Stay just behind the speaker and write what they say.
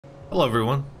Hello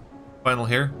everyone, Final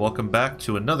here. Welcome back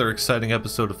to another exciting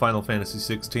episode of Final Fantasy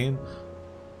XVI.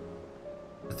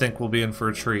 I think we'll be in for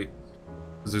a treat,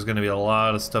 because there's going to be a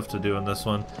lot of stuff to do in this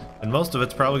one, and most of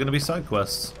it's probably going to be side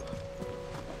quests.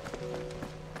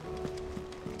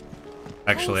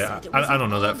 Actually, I don't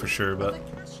know that for sure, but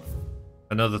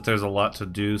I know that there's a lot to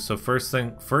do. So first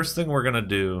thing we're going to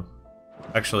do,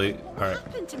 actually, alright.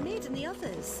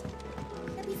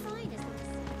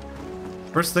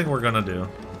 First thing we're going to do,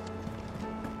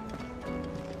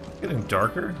 getting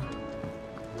darker?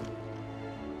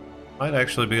 Might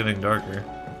actually be getting darker.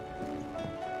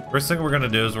 First thing we're gonna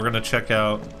do is we're gonna check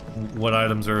out what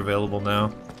items are available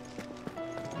now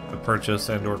to purchase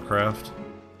and or craft.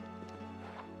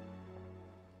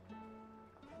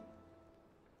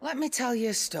 Let me tell you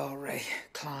a story,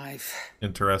 Clive.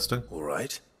 Interesting. All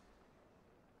right.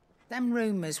 Them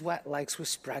rumours wet legs were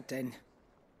spreading.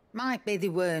 Might be they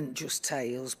weren't just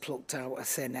tales plucked out of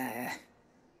thin air.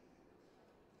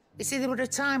 You see, there were a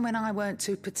time when I weren't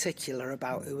too particular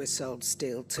about who I sold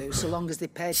steel to, so long as they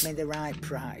paid me the right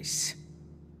price.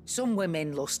 Some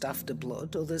women lust after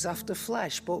blood, others after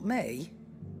flesh, but me,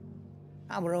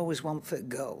 I were always one for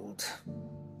gold.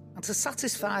 And to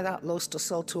satisfy that lust, I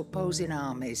sold to opposing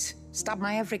armies, stabbed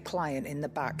my every client in the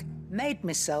back, made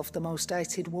myself the most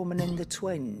hated woman in the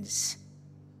twins.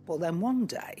 But then one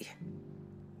day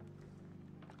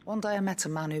I met a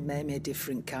man who made me a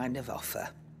different kind of offer.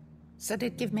 Said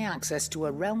he'd give me access to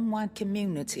a realm-wide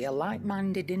community of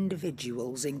like-minded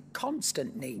individuals in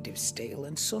constant need of steel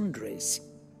and sundries.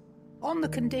 On the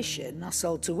condition I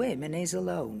sold to him and his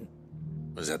alone.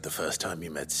 Was that the first time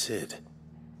you met Sid?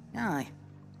 Aye.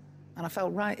 And I fell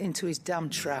right into his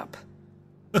damn trap.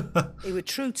 He was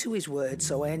true to his word,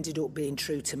 so I ended up being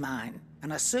true to mine.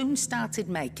 And I soon started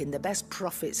making the best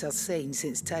profits I've seen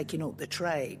since taking up the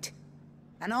trade.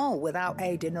 And all without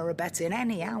aiding or abetting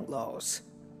any outlaws.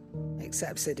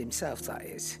 Except Sid himself, that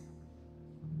is.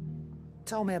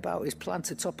 Told me about his plan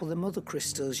to topple the mother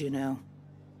crystals, you know.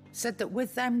 Said that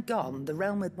with them gone, the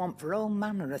realm would want for all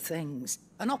manner of things.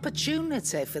 An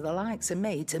opportunity for the likes of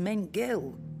me to mint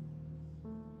gil.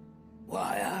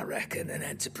 Why, I reckon an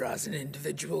enterprising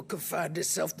individual could find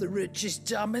himself the richest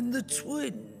dam in the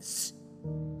twins.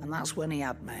 And that's when he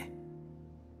had me.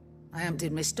 I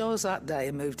emptied my stores that day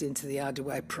and moved into the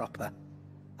hideaway proper.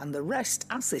 And the rest,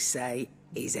 as they say,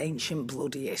 is ancient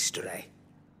bloody history.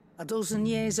 A dozen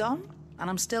years on, and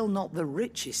I'm still not the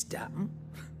richest dam.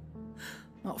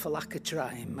 Not for lack of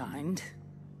trying, mind.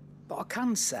 But I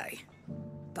can say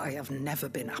that I have never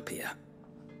been happier.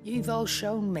 You've all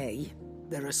shown me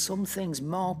there are some things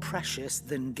more precious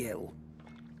than gil.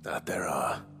 That there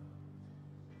are.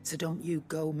 So don't you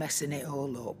go messing it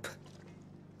all up,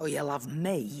 or you'll have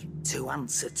me to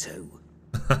answer to.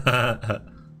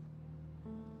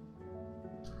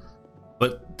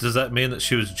 But does that mean that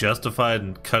she was justified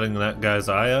in cutting that guy's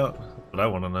eye out? But I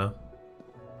want to know.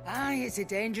 Aye, it's a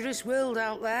dangerous world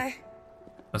out there.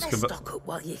 Let's stock up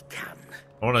while you can.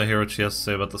 I want to hear what she has to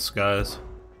say about the skies.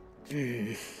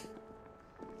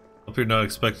 Hope you're not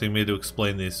expecting me to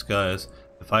explain these skies.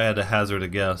 If I had to hazard a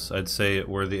guess, I'd say it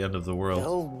were the end of the world. The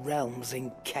whole realm's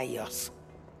in chaos.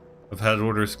 I've had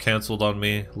orders cancelled on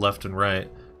me left and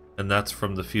right, and that's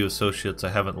from the few associates I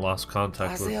haven't lost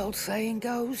contact with. As the old saying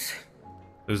goes.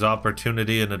 There's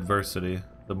opportunity and adversity.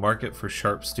 The market for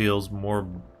sharp steel's more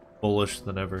bullish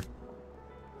than ever.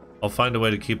 I'll find a way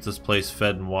to keep this place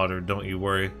fed and watered, don't you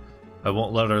worry. I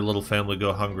won't let our little family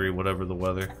go hungry, whatever the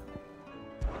weather.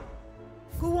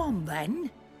 Go on, then.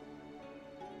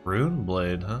 Rune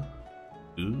blade, huh?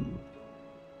 Ooh.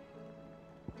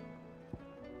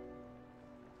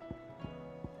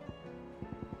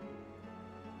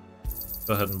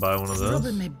 Go ahead and buy one of those.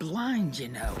 Rubbing me blind, you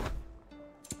know.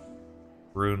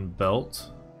 Rune belt.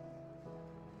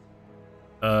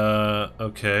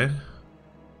 Okay.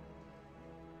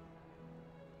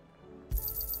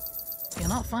 You'll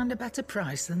not find a better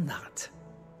price than that.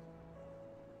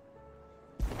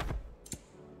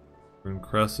 Rune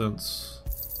crescents.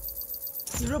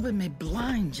 You're rubbing me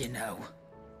blind, you know.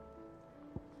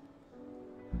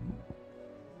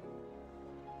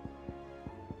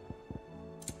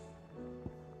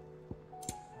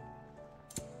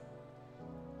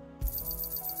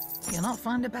 You'll not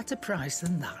find a better price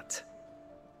than that.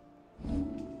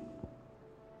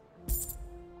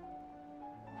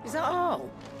 Is that all?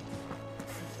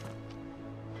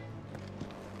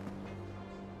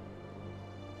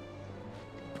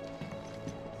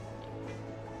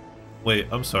 Wait,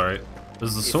 I'm sorry.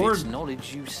 Is the sword? If it's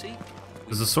knowledge you seek,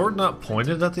 Is the sword not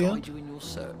pointed at the end? guide you in your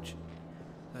search.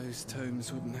 Those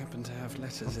tomes wouldn't happen to have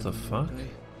letters What in the them, fuck? would they?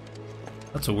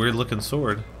 That's a weird looking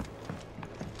sword.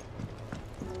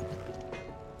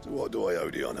 What do I owe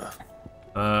the honor?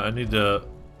 I need to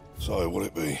So, what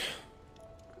it be?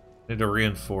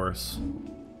 reinforce.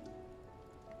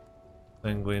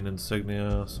 Sanguine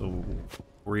insignia, so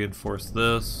reinforce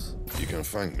this. You can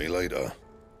thank me later.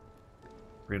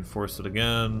 Reinforce it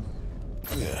again.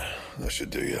 Yeah, that should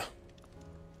do you.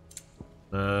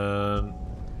 And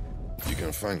You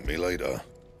can thank me later.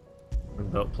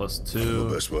 belt plus My 2.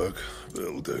 best work, but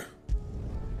it'll do.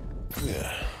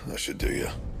 Yeah, that should do you.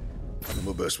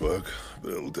 My best work,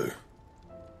 but it'll do.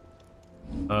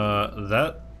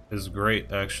 That is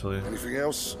great, actually. Anything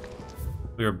else?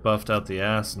 We are buffed out the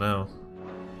ass now.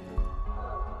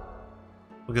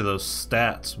 Look at those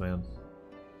stats, man.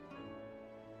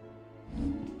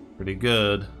 Pretty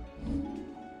good.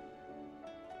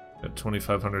 Got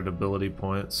 2,500 ability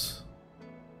points.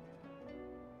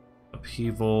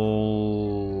 Upheaval.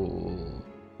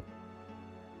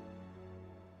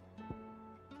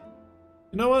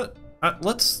 You know what?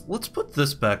 Let's put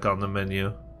this back on the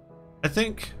menu. I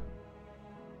think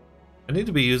I need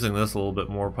to be using this a little bit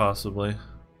more, possibly.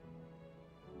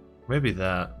 Maybe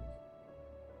that.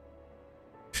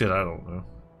 Shit, I don't know.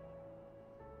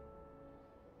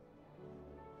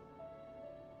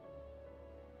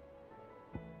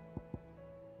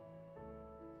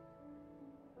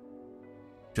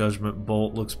 Judgment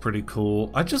Bolt looks pretty cool.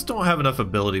 I just don't have enough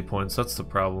ability points, that's the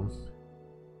problem.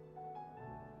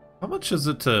 How much is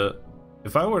it to...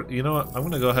 If I were... You know what? I'm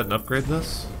gonna go ahead and upgrade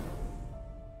this.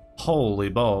 Holy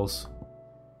balls.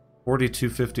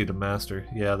 4250 to master.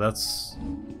 Yeah, that's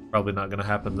probably not gonna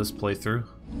happen this playthrough.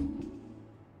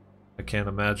 I can't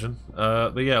imagine.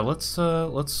 But yeah, let's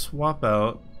swap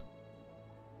out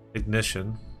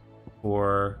Ignition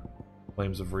for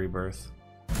Flames of Rebirth.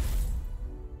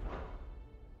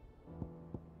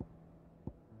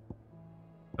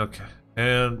 Okay,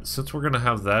 and since we're gonna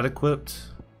have that equipped,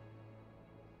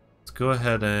 let's go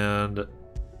ahead and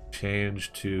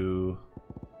change to...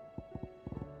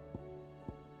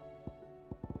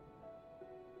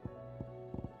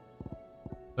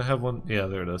 I have one. Yeah,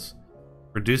 there it is.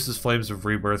 Reduces Flames of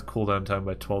Rebirth cooldown time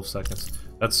by 12 seconds.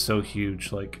 That's so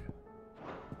huge, like...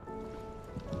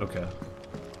 Okay.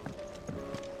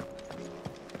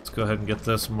 Let's go ahead and get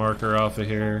this marker off of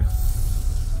here.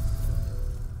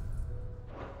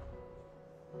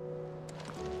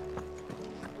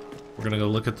 We're gonna go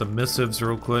look at the missives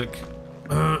real quick.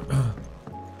 I'm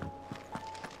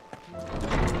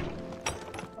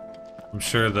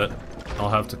sure that I'll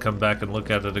have to come back and look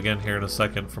at it again here in a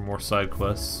second for more side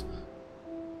quests.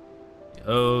 The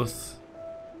Oath.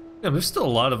 Yeah, there's still a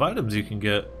lot of items you can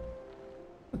get.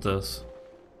 Look at this.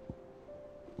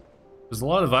 There's a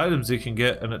lot of items you can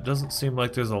get, and it doesn't seem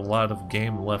like there's a lot of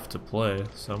game left to play,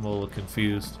 so I'm a little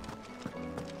confused.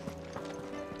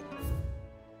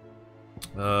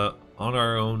 On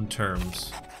our own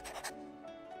terms.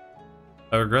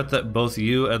 I regret that both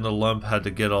you and the lump had to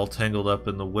get all tangled up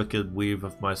in the wicked weave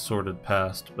of my sordid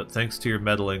past, but thanks to your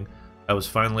meddling, I was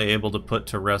finally able to put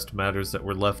to rest matters that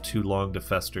were left too long to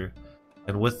fester.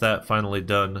 And with that finally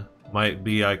done, might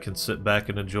be I can sit back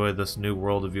and enjoy this new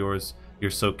world of yours you're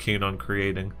so keen on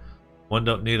creating. One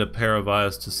don't need a pair of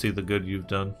eyes to see the good you've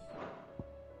done.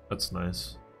 That's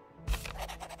nice.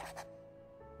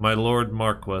 My Lord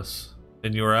Marquis,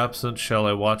 in your absence shall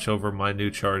I watch over my new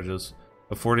charges,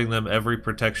 affording them every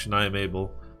protection I am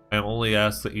able. I only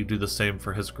ask that you do the same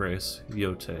for his grace,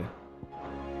 Yote.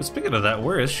 But speaking of that,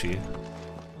 where is she?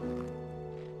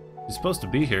 She's supposed to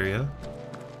be here, yeah?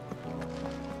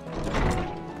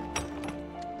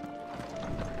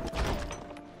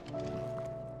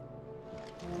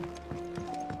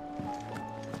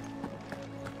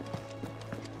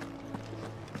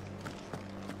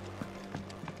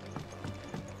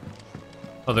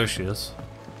 Oh, there she is.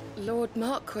 Lord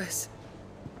Marquis,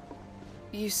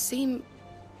 you seem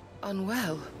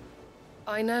unwell.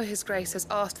 I know His Grace has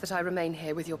asked that I remain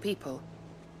here with your people.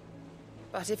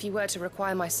 But if you were to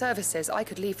require my services, I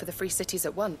could leave for the Free Cities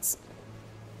at once.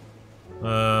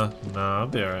 No, I'll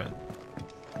be alright.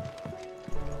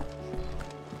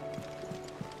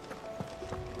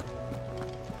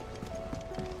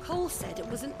 Cole said it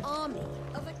was an army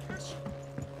of Akashi.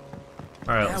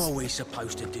 Alright, How are we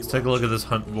supposed to do? let's take a look at this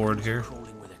hunt board here.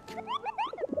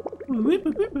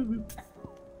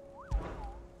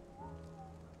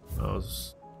 That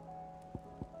was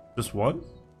just one?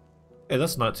 Hey,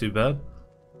 that's not too bad.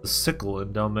 The sickle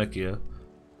in Dalmekia.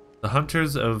 The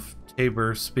hunters of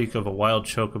Tabor speak of a wild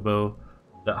chocobo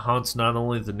that haunts not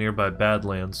only the nearby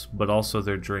Badlands, but also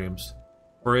their dreams.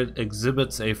 For it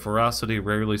exhibits a ferocity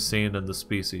rarely seen in the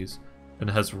species, and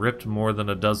has ripped more than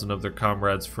a dozen of their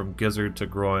comrades from gizzard to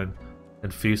groin,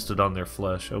 and feasted on their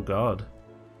flesh. Oh god.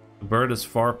 The bird is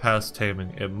far past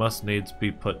taming. It must needs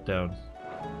be put down.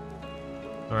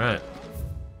 Alright.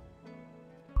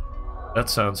 That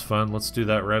sounds fun. Let's do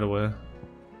that right away.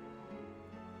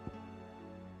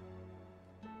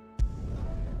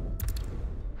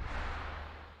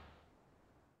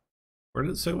 Where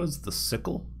did it say it was? The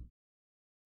sickle?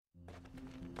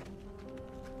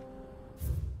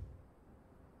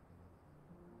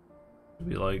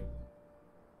 Maybe like...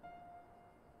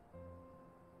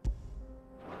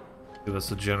 give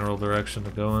us a general direction to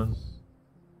go in.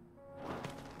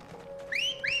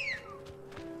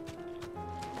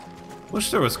 Wish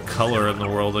there was color in the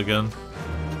world again.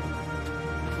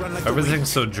 Everything's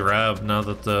so drab now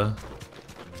that the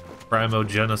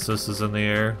primogenesis is in the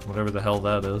air, whatever the hell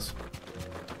that is.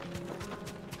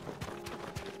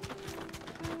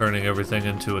 Turning everything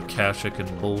into Akashic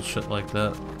and bullshit like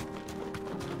that.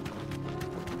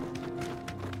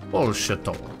 Bullshit.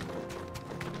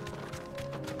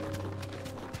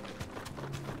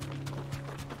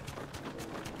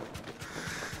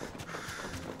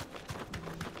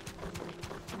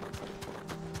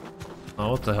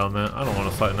 Oh, what the hell, man? I don't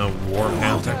want to fight no war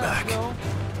panther. Back.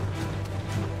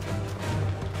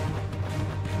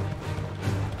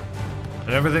 And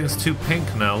everything's too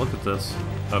pink now. Look at this.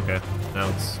 Okay, now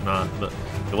it's not, but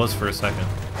it was for a second.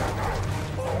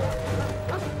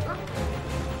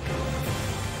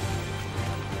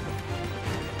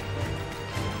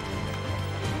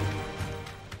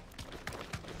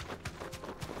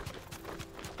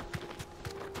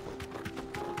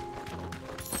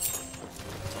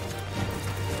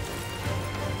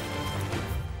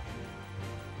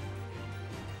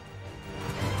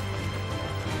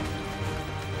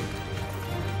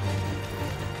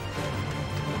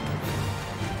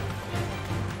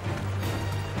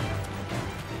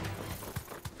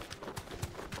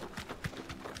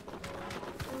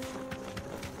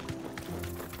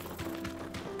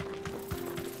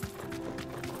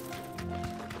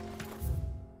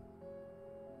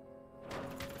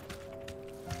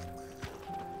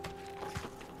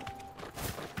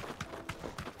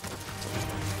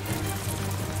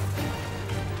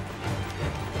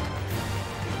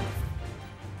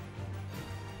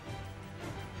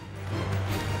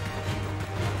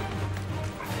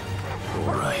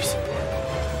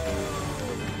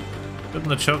 Couldn't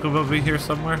the chocobo be here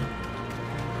somewhere?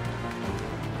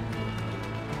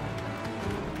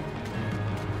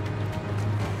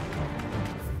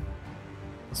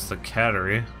 That's the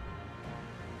cattery.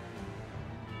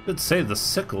 Did say the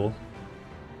sickle.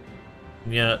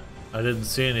 And yet, I didn't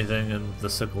see anything in the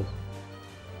sickle.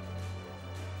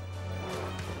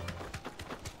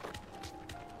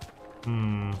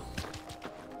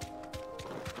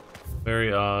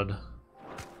 Very odd.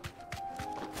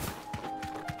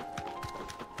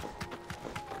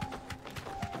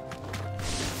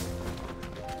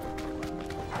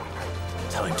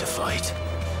 Time to fight.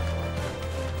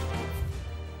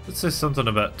 Let's say something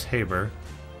about Tabor.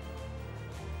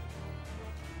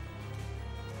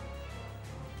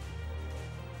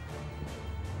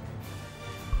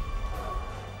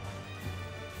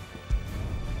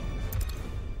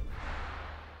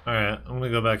 Alright, I'm gonna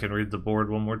go back and read the board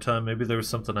one more time. Maybe there was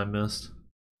something I missed.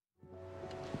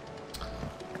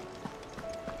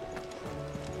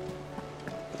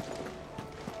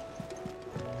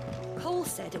 Cole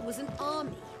said it was an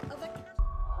army of a...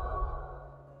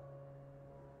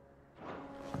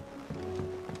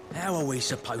 How are we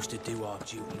supposed to do our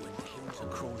duty when the hills are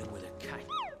crawling with a cat?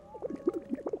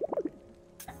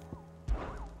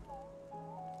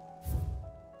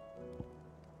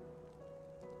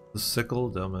 The sickle,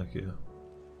 Delmakia.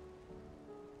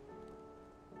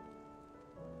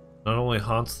 Not only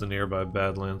haunts the nearby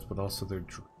Badlands, but also their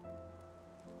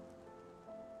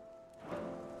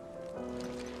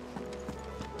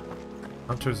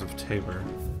Hunters of Tabor.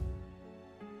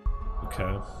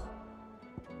 Okay.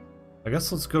 I guess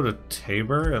let's go to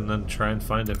Tabor and then try and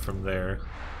find it from there.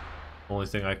 Only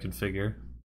thing I can figure.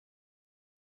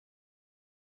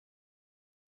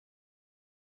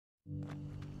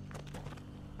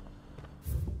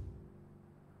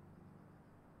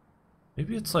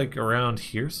 Maybe it's like around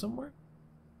here somewhere?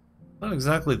 Not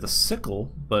exactly the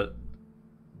sickle, but...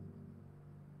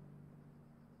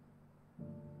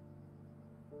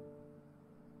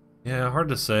 yeah, hard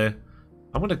to say.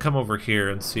 I'm gonna come over here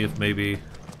and see if maybe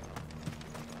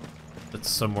it's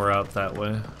somewhere out that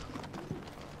way.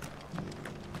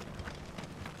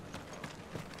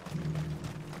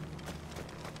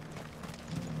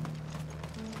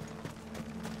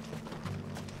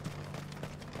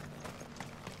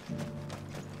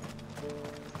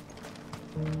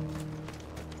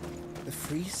 The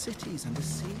free city's under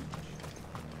siege.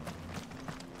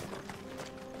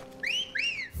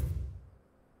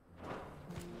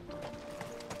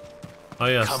 Oh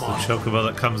yes, Come the on. chocobo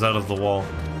that comes out of the wall.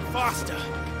 Faster!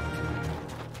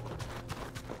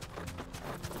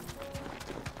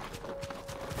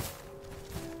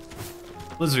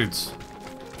 Lizards.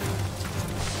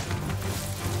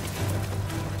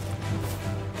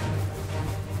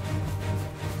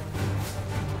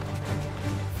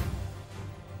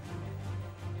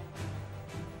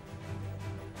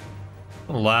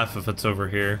 I'm gonna laugh if it's over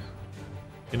here.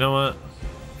 You know what?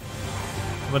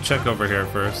 I'm gonna check over here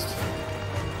first.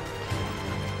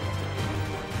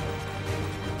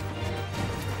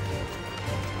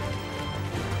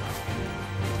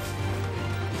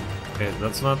 Okay,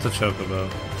 that's not the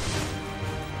chocobo.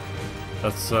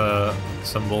 That's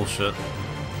some bullshit.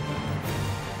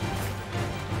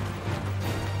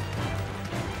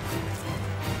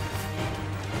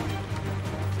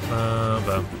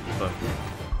 But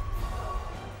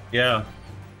yeah.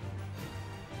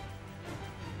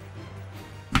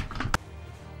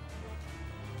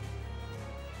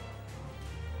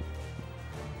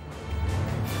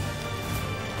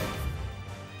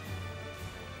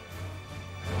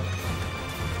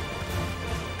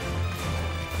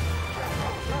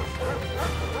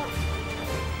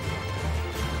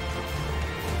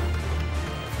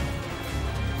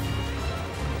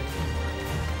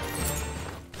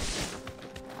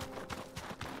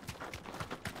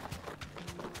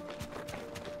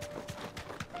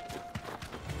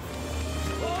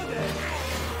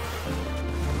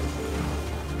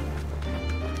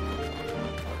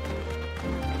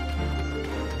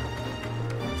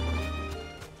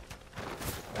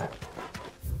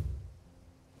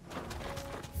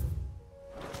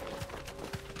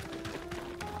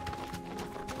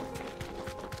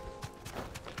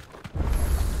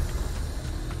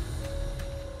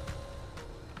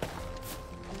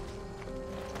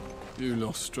 You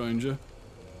lost, stranger.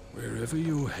 Wherever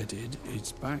you're headed,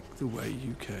 it's back the way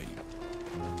you came.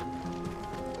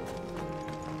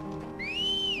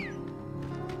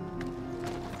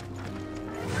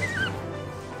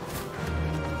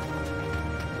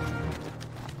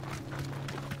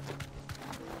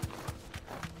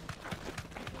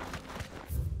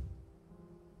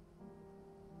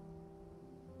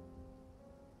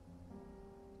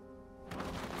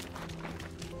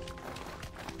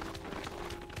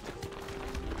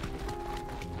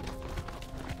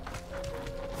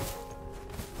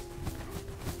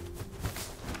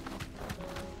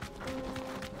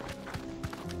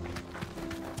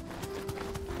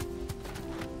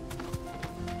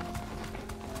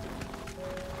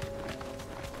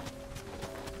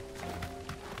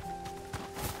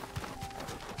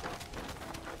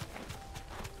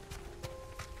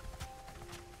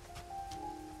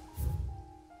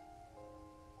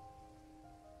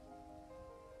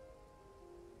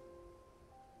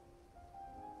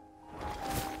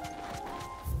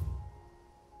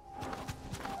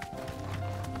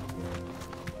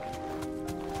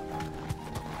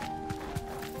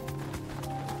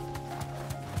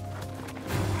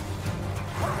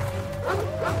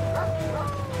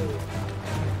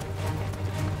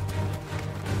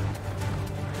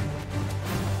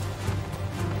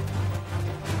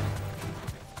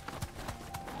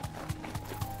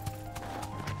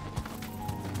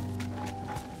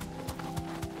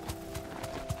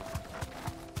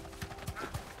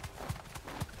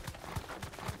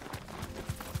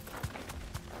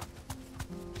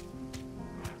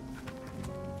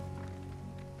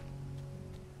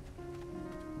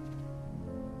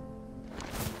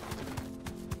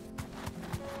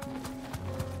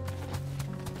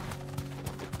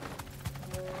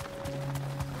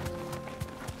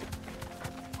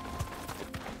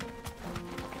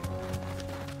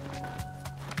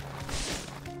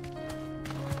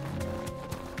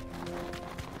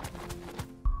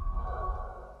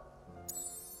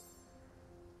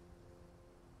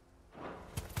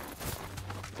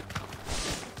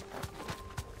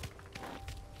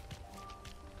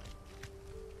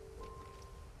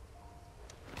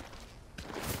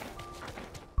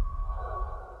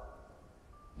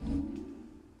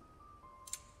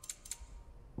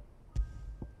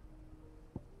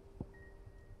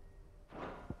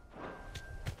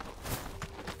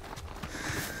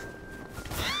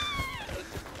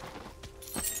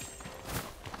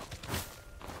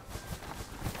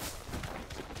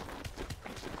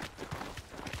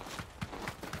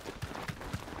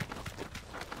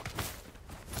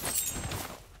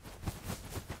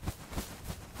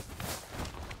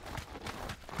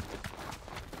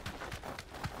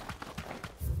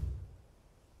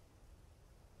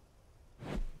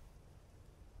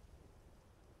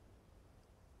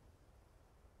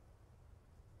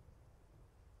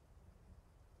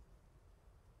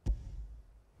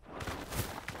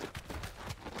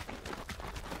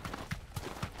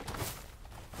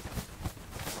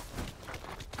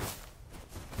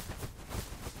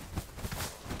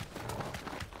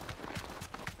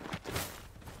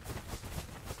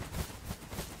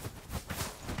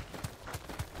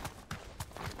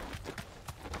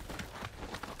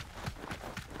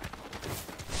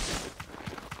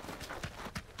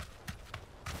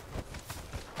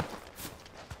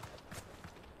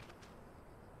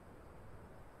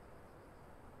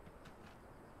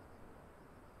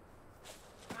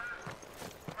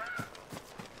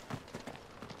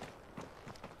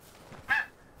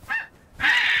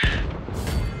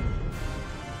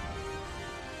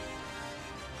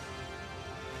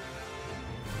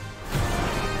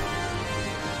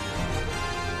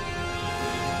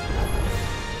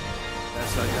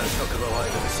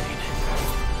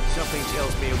 Something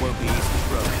tells me it won't be easily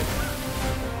broken.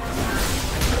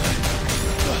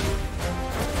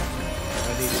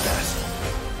 I needed that.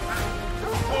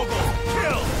 Morgul,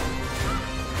 kill!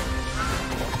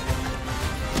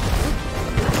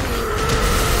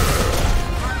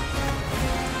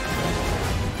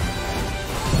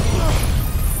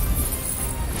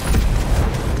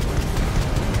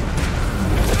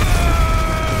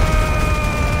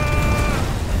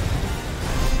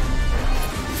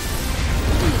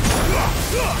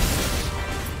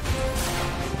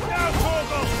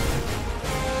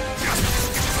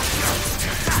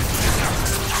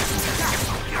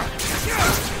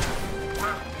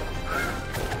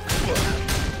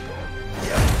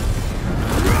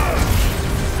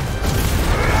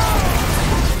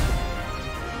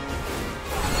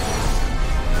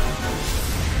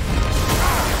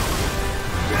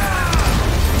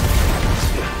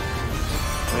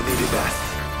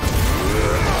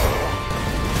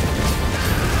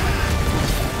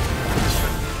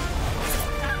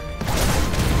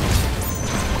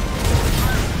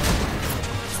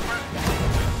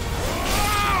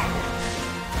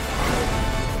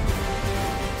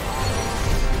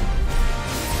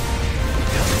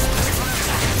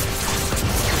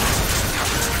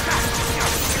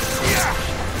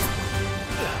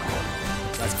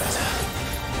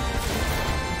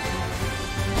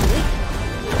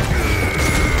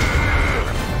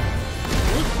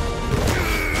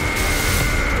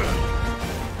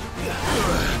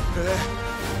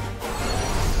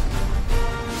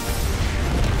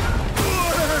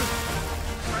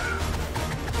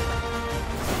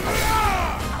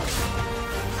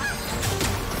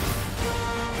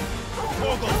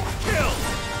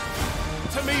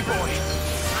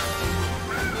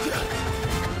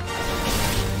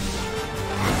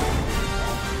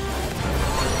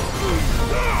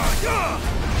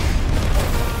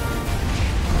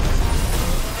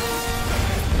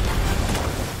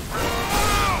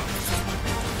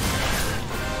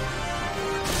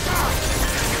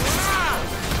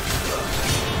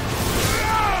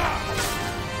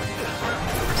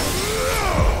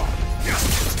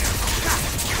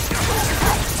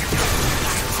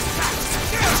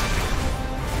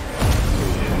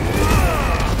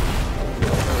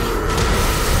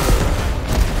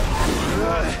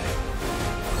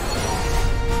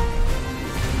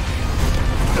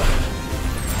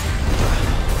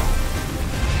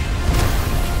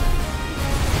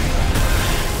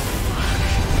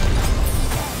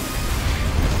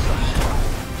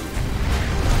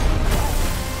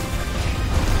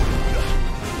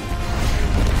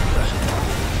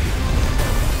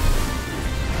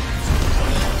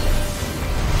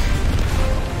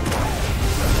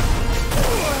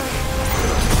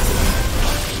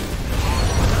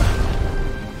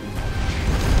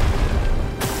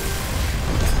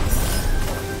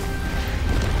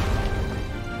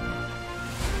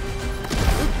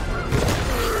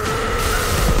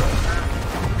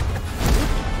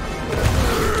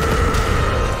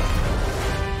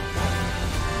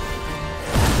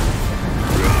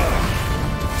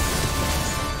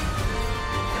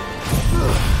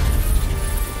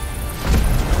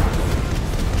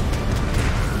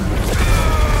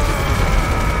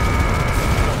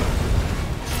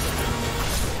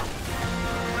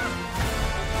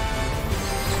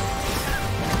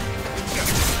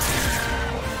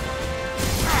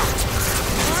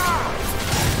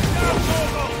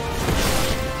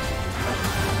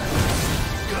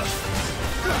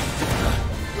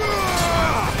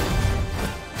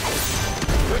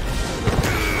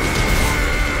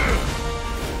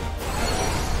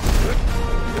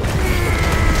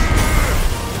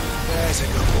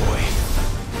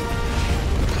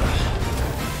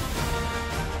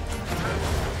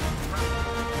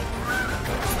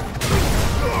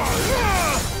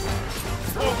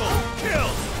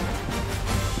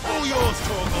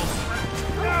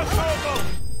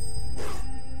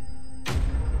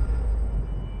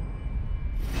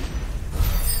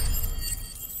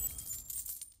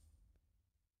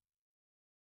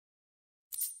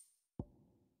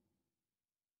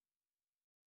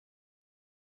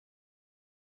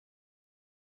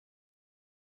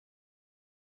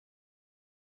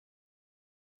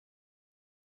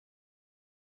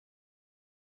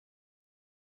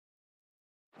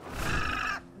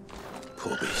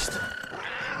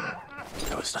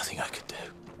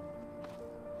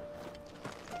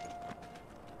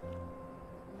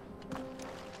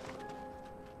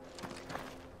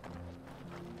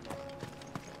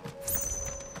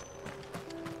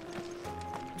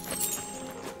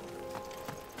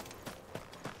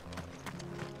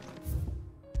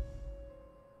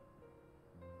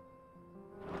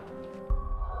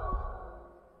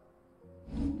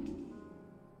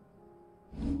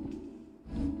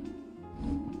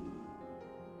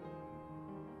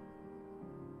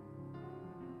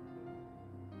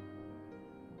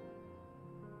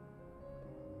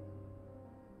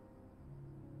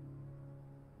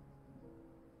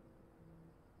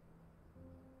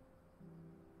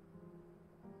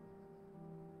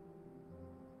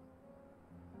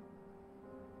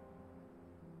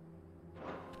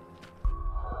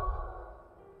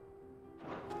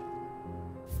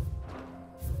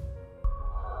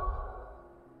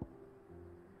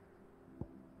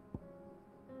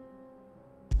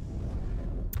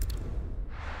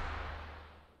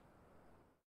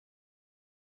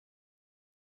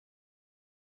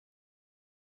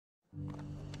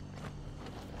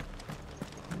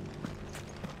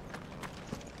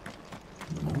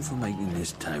 I'm for making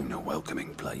this town a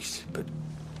welcoming place, but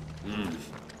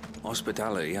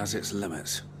hospitality has its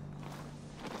limits.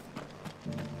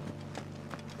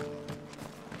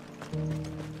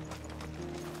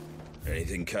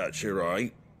 Anything catch your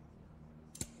eye?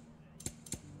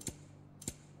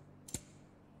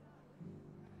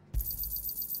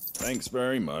 Thanks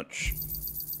very much.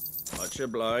 Much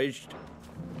obliged.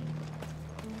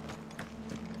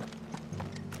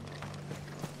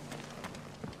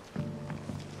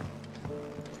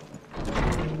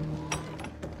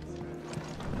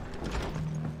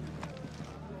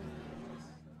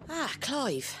 Ah,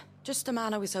 Clive. Just the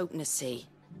man I was hoping to see.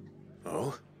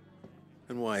 Oh?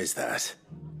 And why is that?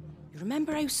 You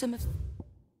remember how some of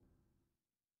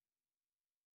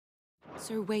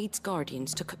Sir Wade's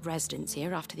guardians took up residence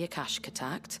here after the Akashic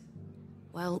attacked?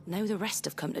 Well, now the rest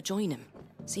have come to join him.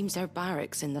 Seems their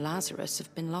barracks in the Lazarus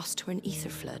have been lost to an ether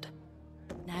flood.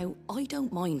 Now, I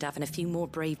don't mind having a few more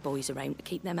brave boys around to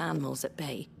keep them animals at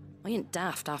bay. I ain't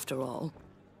daft after all.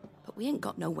 But we ain't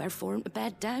got nowhere for 'em to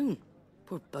bed down.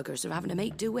 Poor buggers are having to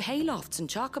make do with haylofts and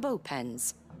chocobo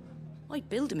pens. I'd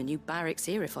build 'em a new barracks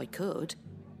here if I could.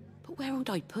 But where would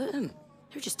I put 'em?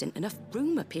 There just ain't enough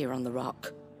room up here on the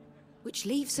rock. Which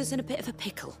leaves us in a bit of a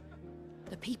pickle.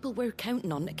 The people we're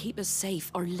counting on to keep us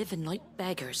safe are living like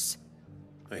beggars.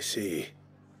 I see.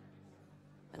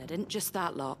 And it isn't just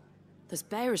that lot. There's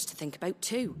bears to think about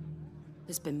too.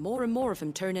 There's been more and more of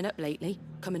them turning up lately,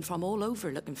 coming from all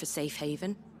over looking for safe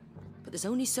haven. But there's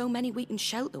only so many we can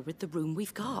shelter with the room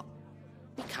we've got.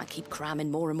 We can't keep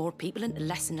cramming more and more people into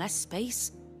less and less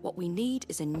space. What we need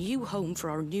is a new home for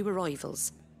our new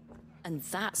arrivals. And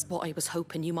that's what I was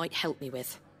hoping you might help me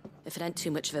with. If it ain't too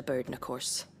much of a burden, of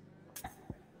course.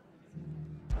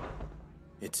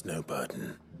 It's no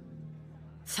burden.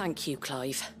 Thank you,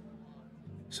 Clive.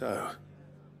 So,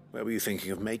 where were you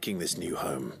thinking of making this new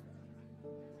home?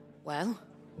 Well,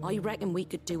 I reckon we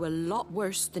could do a lot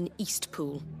worse than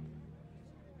Eastpool.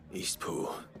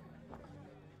 Eastpool.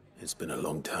 It's been a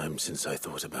long time since I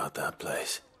thought about that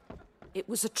place. It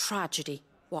was a tragedy,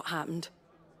 what happened.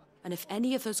 And if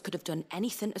any of us could have done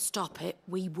anything to stop it,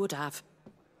 we would have.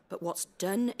 But what's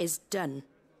done is done.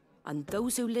 And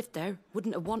those who lived there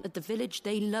wouldn't have wanted the village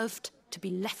they loved to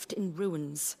be left in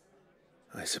ruins.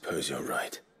 I suppose you're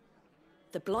right.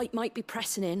 The blight might be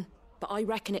pressing in, but I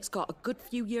reckon it's got a good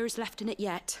few years left in it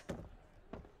yet.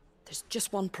 There's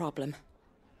just one problem.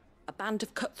 A band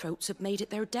of cutthroats have made it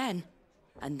their den,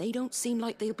 and they don't seem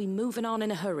like they'll be moving on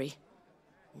in a hurry.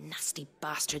 Nasty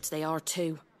bastards they are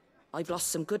too. I've lost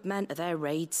some good men to their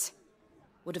raids.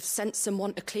 Would have sent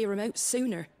someone to clear 'em out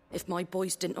sooner, if my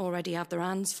boys didn't already have their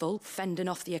hands full fending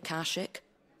off the Akashic.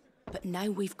 But now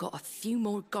we've got a few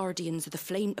more Guardians of the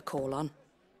Flame to call on.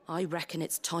 I reckon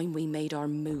it's time we made our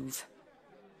move.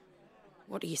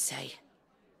 What do you say?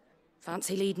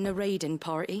 Fancy leading a raiding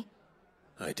party?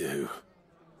 I do.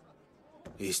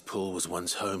 Eastpool was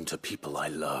once home to people I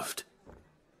loved.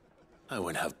 I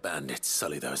won't have bandits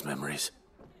sully those memories.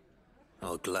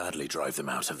 I'll gladly drive them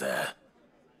out of there.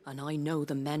 And I know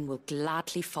the men will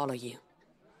gladly follow you.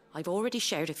 I've already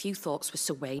shared a few thoughts with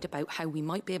Sir Wade about how we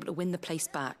might be able to win the place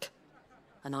back.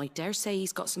 And I dare say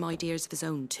he's got some ideas of his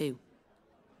own too.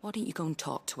 Why don't you go and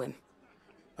talk to him?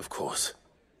 Of course.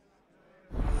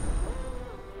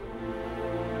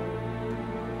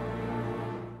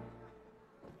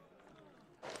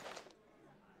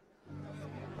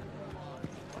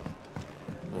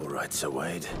 All right, Sir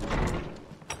Wade.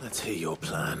 Let's hear your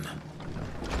plan.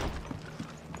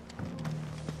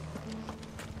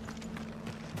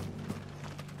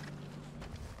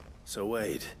 Sir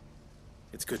Wade,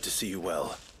 it's good to see you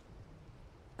well.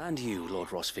 And you, Lord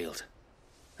Rossfield.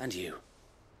 And you.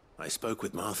 I spoke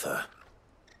with Martha.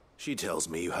 She tells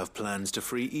me you have plans to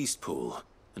free Eastpool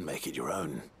and make it your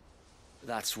own.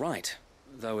 That's right,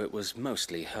 though it was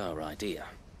mostly her idea.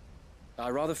 I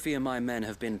rather fear my men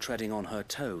have been treading on her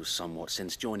toes somewhat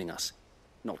since joining us,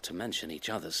 not to mention each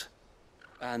other's.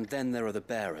 And then there are the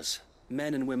bearers,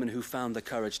 men and women who found the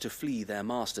courage to flee their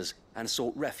masters and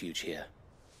sought refuge here.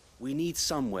 We need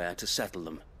somewhere to settle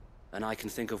them, and I can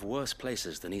think of worse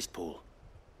places than Eastpool.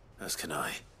 As can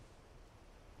I.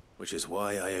 Which is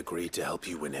why I agreed to help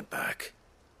you win it back.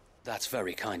 That's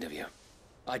very kind of you.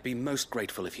 I'd be most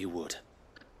grateful if you would.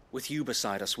 With you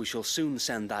beside us, we shall soon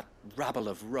send that rabble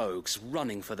of rogues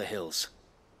running for the hills.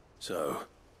 So,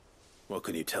 what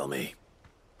can you tell me?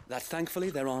 That thankfully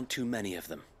there aren't too many of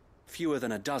them. Fewer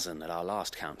than a dozen at our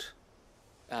last count.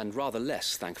 And rather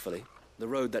less, thankfully. The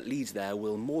road that leads there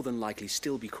will more than likely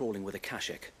still be crawling with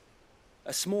Akashic.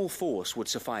 A small force would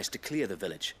suffice to clear the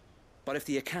village, but if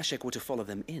the Akashic were to follow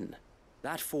them in,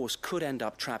 That force could end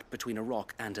up trapped between a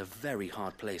rock and a very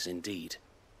hard place indeed.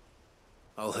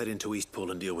 I'll head into Eastpool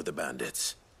and deal with the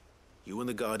bandits. You and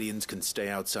the Guardians can stay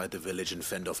outside the village and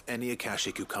fend off any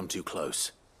Akashic who come too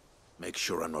close. Make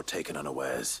sure I'm not taken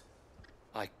unawares.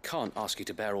 I can't ask you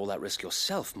to bear all that risk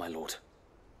yourself, my lord.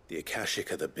 The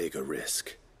Akashic are the bigger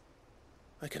risk.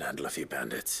 I can handle a few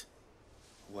bandits.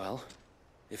 Well,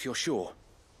 if you're sure,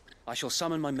 I shall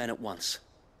summon my men at once.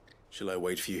 Shall I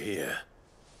wait for you here?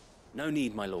 No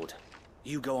need, my lord.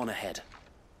 You go on ahead.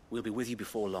 We'll be with you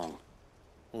before long.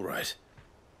 All right.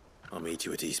 I'll meet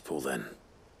you at Eastpool then.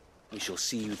 We shall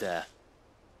see you there.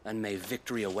 And may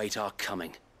victory await our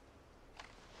coming.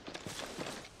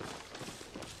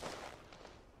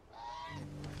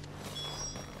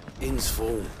 Inn's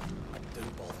full.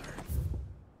 Don't bother.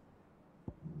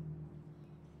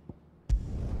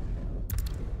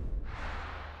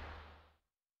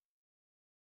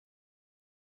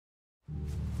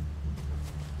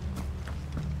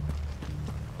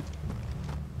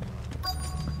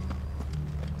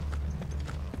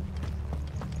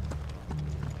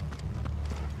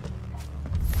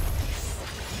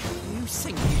 You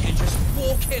think you can just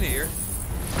walk in here?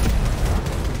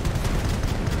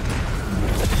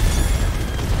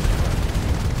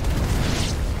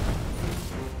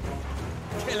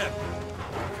 Kill him!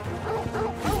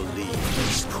 You'll leave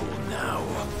Eastpool now,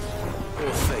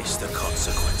 or face the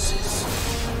consequences.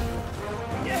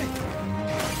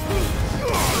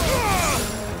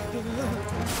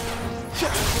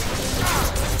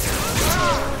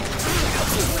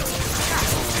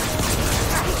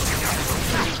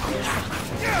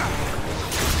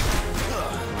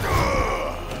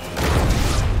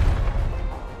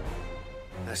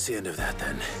 That's the end of that,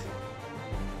 then.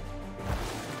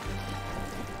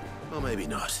 Or maybe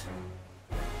not.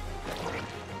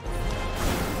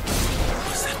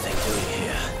 What's that thing doing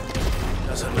here?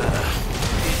 Doesn't matter.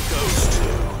 It goes to...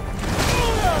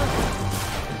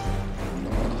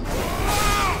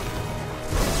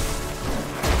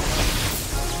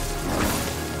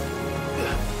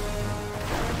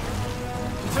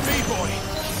 To me, boy!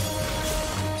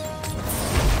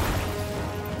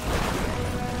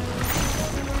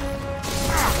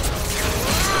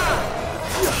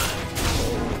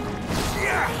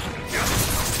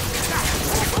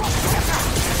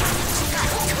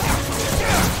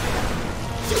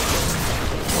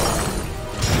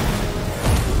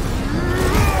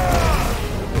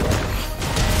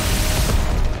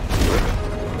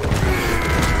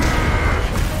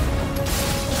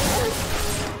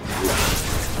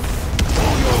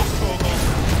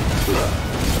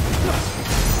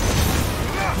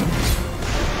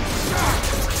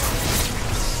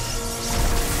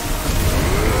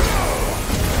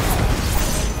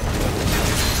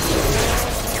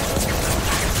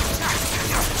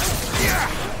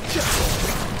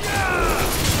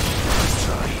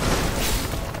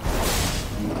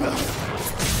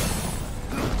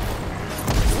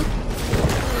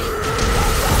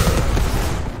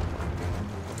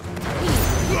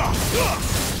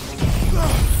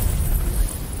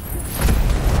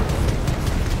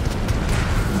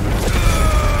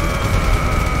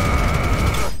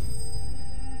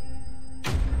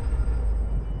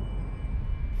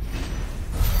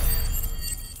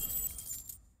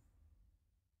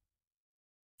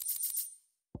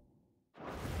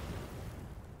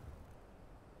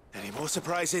 Any more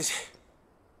surprises?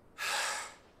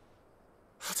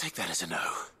 I'll take that as a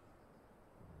no.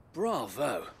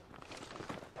 Bravo!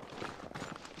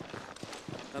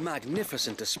 A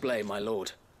magnificent display, my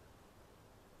lord.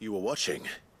 You were watching.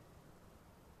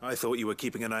 I thought you were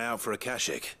keeping an eye out for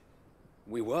Akashic.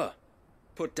 We were.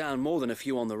 Put down more than a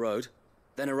few on the road,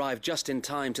 then arrived just in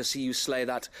time to see you slay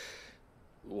that...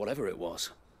 whatever it was.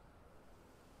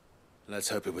 Let's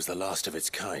hope it was the last of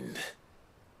its kind.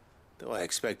 Though I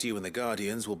expect you and the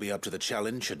Guardians will be up to the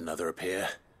challenge should another appear.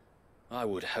 I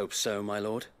would hope so, my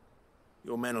lord.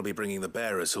 Your men will be bringing the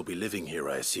bearers who'll be living here,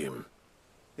 I assume.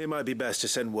 It might be best to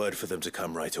send word for them to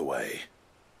come right away,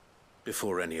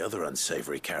 before any other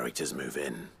unsavory characters move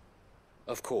in.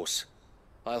 Of course.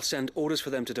 I'll send orders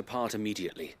for them to depart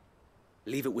immediately.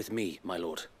 Leave it with me, my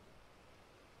lord.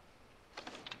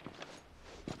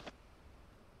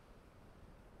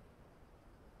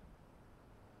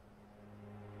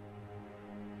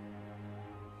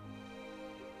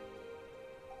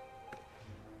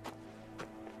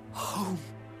 Home.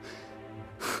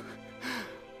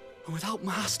 Without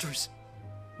masters.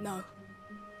 No.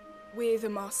 We're the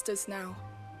masters now.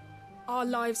 Our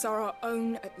lives are our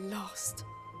own at last.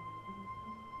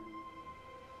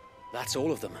 That's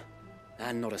all of them.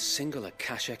 And not a single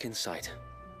Akashic in sight.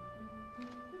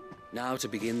 Now to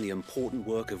begin the important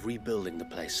work of rebuilding the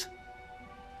place.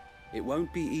 It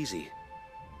won't be easy,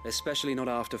 especially not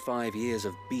after 5 years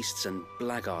of beasts and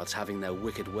blackguards having their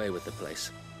wicked way with the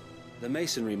place. The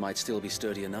masonry might still be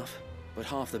sturdy enough, but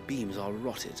half the beams are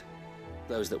rotted.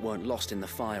 Those that weren't lost in the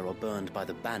fire or burned by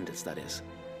the bandits, that is.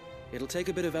 It'll take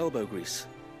a bit of elbow grease,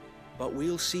 but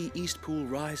we'll see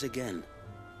Eastpool rise again.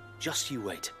 Just you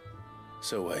wait.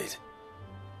 So wait.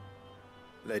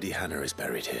 Lady Hannah is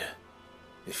buried here.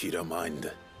 If you don't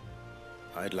mind,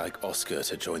 I'd like Oscar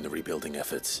to join the rebuilding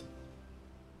efforts.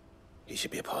 He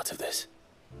should be a part of this.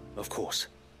 Of course.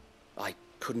 I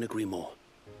couldn't agree more.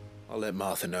 I'll let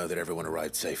Martha know that everyone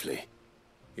arrived safely.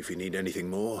 If you need anything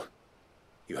more,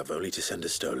 you have only to send a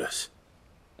Stolas.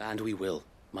 And we will,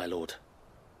 my lord.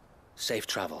 Safe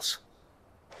travels.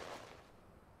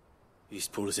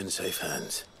 Eastpool is in safe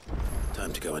hands.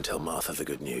 Time to go and tell Martha the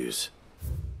good news.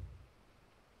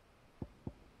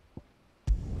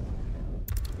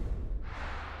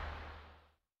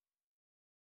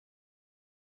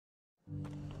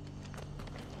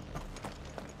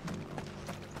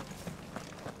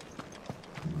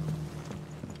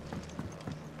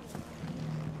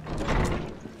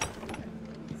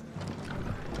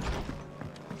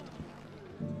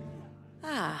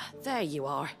 There you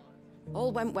are.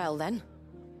 All went well then.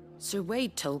 Sir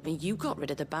Wade told me you got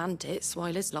rid of the bandits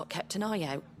while his lot kept an eye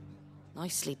out.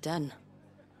 Nicely done.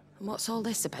 And what's all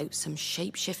this about some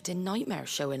shape-shifting nightmare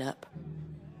showing up?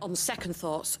 On second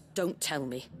thoughts, don't tell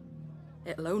me.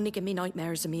 It'll only give me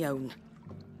nightmares of my own.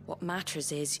 What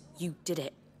matters is you did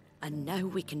it, and now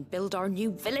we can build our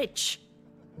new village.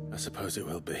 I suppose it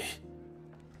will be.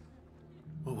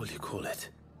 What will you call it?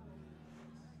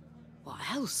 What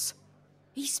else?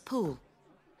 Eastpool.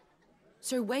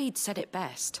 Sir Wade said it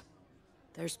best.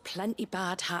 There's plenty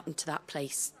bad happened to that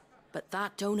place, but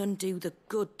that don't undo the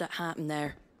good that happened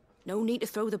there. No need to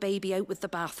throw the baby out with the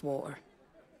bathwater.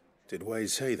 Did Wade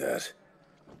say that?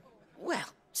 Well,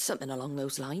 something along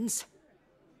those lines.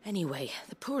 Anyway,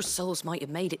 the poor souls might have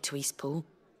made it to Eastpool,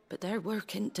 but their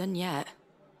work ain't done yet.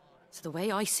 So the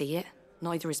way I see it,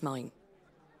 neither is mine.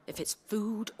 If it's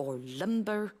food or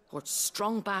lumber or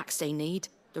strong backs they need,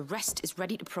 the rest is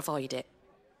ready to provide it.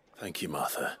 Thank you,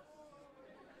 Martha.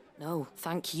 No,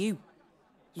 thank you.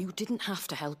 You didn't have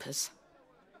to help us.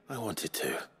 I wanted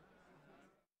to.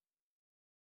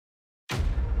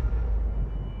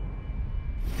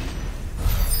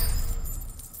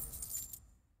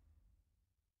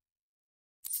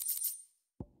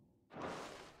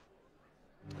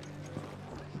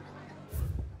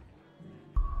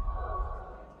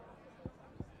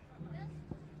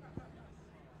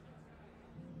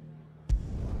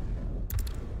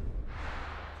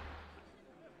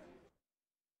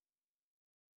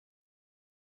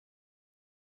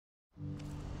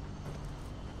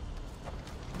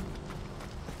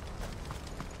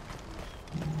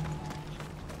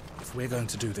 If we're going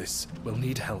to do this, we'll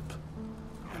need help.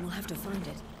 And we'll have to find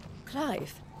it.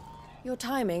 Clive, your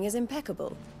timing is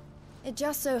impeccable. It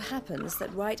just so happens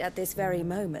that right at this very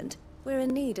moment, we're in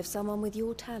need of someone with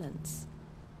your talents.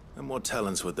 And what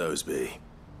talents would those be?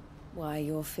 Why,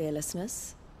 your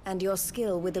fearlessness, and your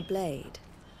skill with the blade.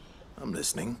 I'm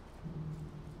listening.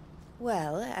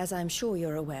 Well, as I'm sure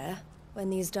you're aware, when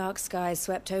these dark skies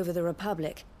swept over the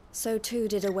Republic, so too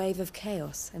did a wave of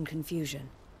chaos and confusion.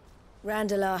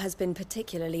 Randalar has been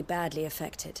particularly badly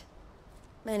affected.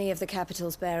 Many of the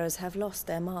capital's bearers have lost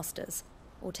their masters,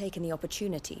 or taken the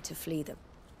opportunity to flee them.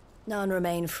 None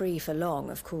remain free for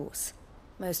long, of course.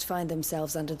 Most find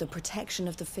themselves under the protection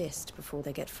of the Fist before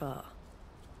they get far.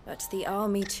 But the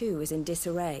army too is in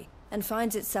disarray, and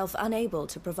finds itself unable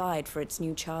to provide for its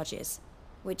new charges.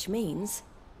 Which means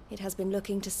it has been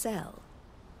looking to sell.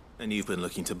 And you've been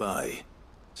looking to buy,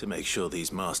 to make sure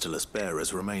these masterless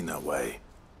bearers remain that way.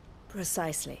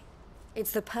 Precisely.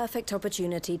 It's the perfect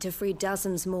opportunity to free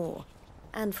dozens more,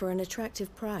 and for an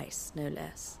attractive price, no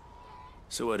less.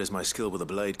 So where does my skill with a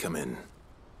blade come in?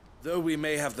 Though we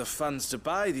may have the funds to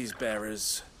buy these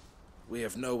bearers, we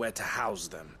have nowhere to house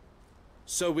them.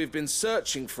 So we've been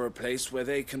searching for a place where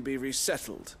they can be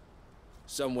resettled.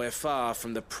 Somewhere far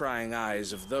from the prying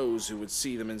eyes of those who would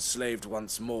see them enslaved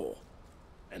once more.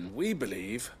 And we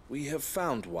believe we have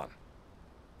found one.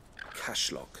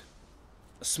 Cashlock.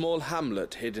 A small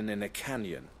hamlet hidden in a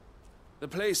canyon. The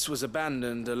place was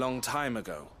abandoned a long time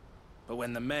ago, but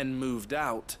when the men moved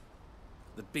out,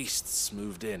 the beasts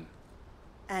moved in.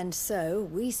 And so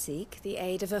we seek the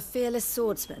aid of a fearless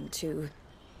swordsman to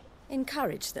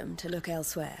encourage them to look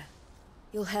elsewhere.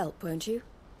 You'll help, won't you?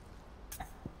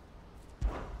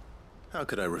 How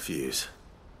could I refuse?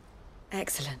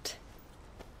 Excellent.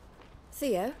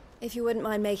 Theo, If you wouldn't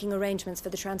mind making arrangements for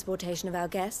the transportation of our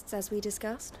guests, as we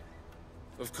discussed.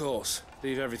 Of course.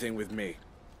 Leave everything with me.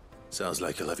 Sounds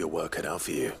like you'll have your work cut out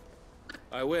for you.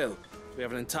 I will. We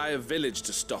have an entire village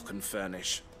to stock and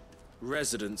furnish.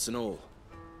 Residents and all.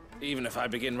 Even if I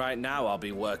begin right now, I'll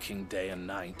be working day and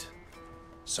night.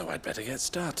 So I'd better get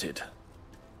started.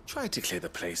 Try to clear the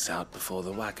place out before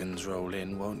the wagons roll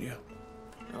in, won't you?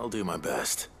 I'll do my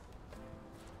best.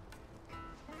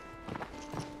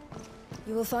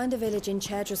 You will find a village in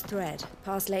Chairdra's Thread,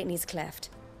 past Lateney's Cleft.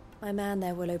 My man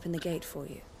there will open the gate for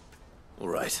you. All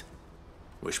right.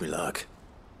 Wish me luck.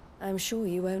 I'm sure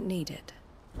you won't need it.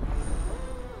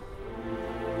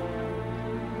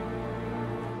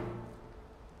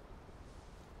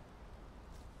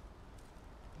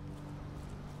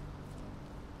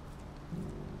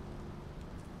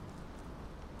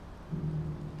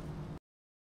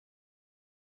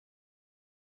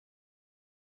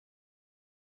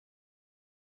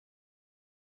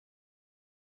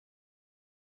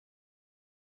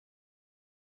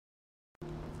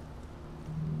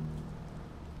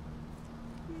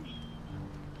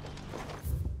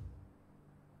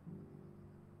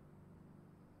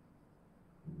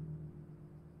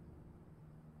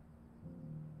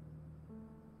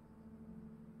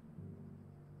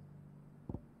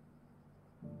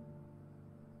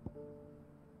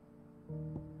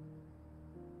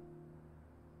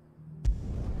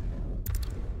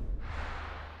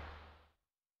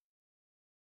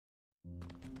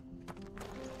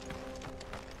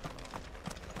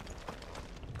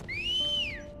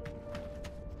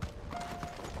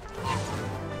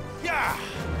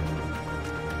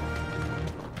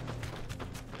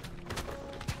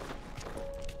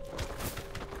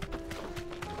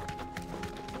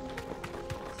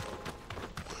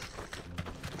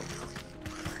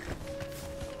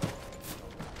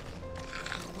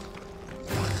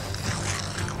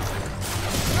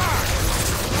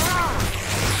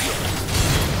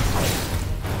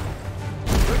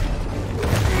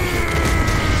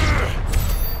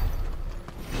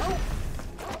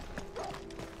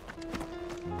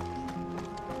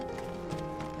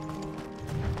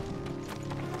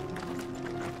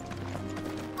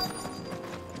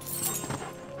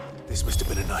 This must have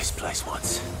been a nice place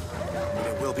once. And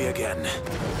it will be again.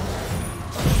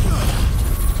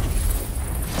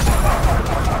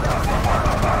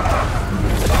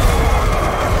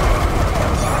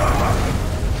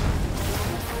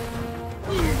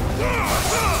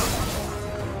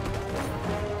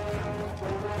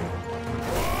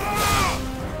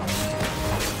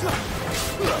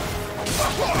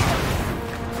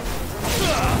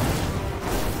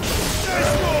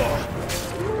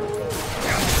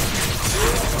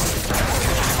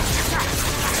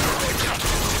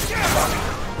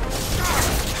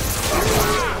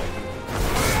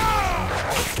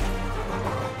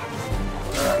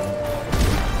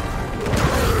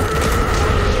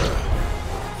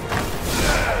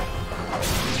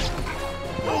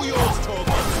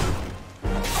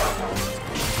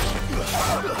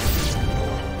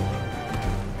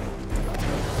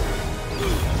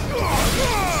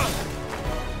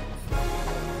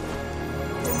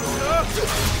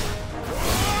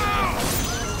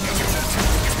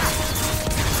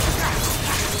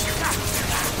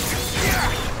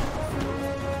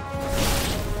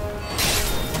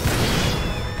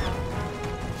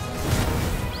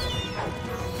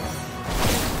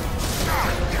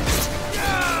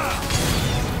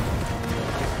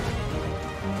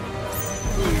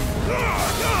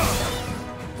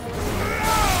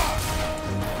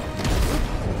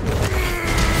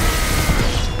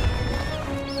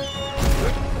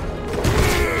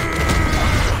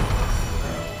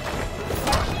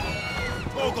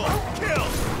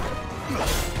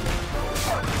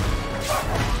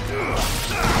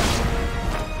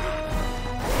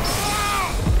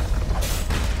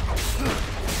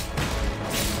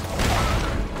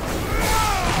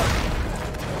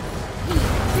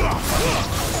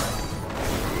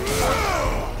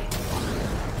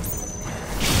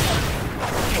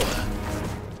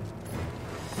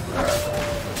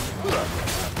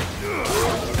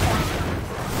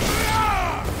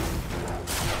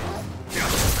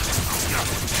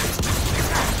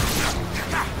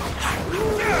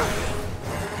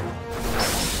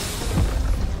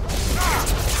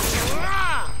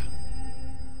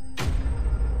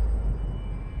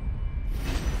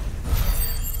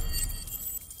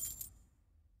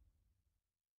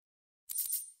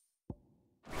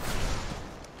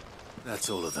 That's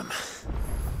all of them.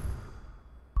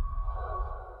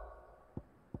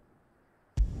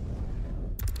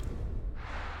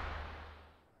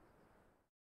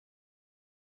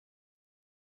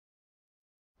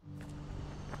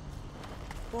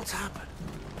 What's happened?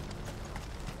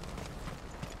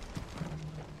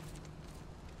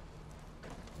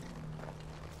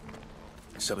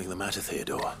 Is something the matter,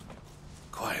 Theodore?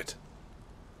 Quiet.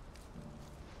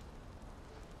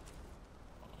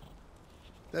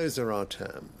 Those are our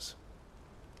terms.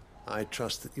 I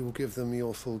trust that you will give them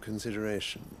your full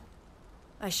consideration.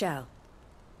 I shall.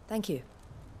 Thank you.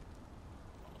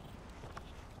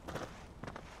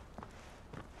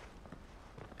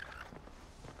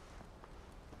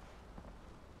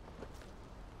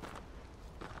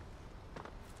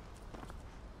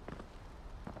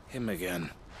 Him again.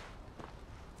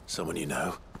 Someone you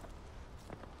know?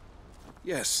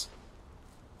 Yes.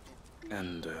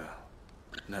 And,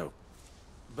 no.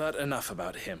 But enough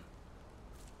about him.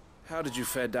 How did you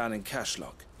fare down in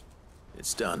Cashlock?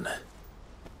 It's done.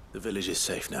 The village is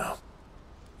safe now.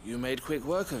 You made quick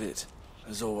work of it,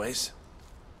 as always.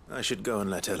 I should go and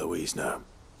let Eloise know.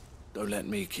 Don't let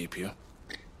me keep you.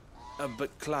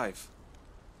 But Clive,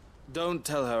 don't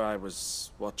tell her I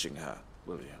was watching her,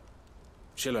 will you?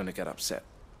 She'll only get upset.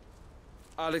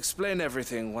 I'll explain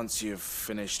everything once you've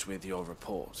finished with your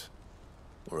report.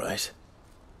 All right.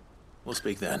 We'll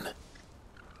speak then.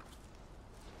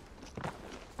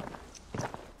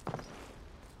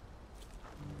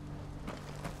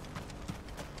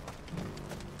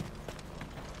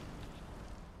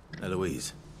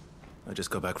 Eloise, I just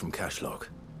got back from Cashlock.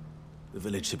 The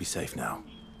village should be safe now.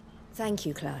 Thank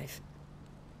you, Clive.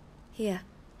 Here,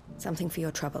 something for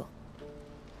your trouble.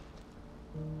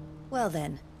 Well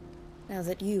then, now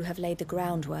that you have laid the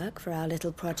groundwork for our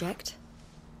little project,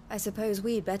 I suppose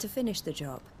we'd better finish the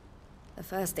job. The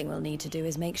first thing we'll need to do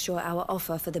is make sure our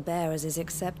offer for the bearers is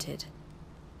accepted.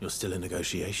 You're still in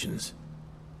negotiations?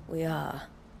 We are.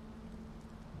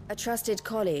 A trusted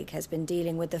colleague has been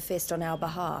dealing with the Fist on our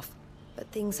behalf, but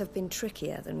things have been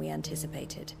trickier than we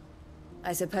anticipated.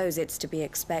 I suppose it's to be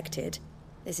expected.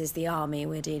 This is the army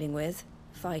we're dealing with.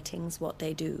 Fighting's what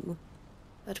they do.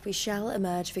 But we shall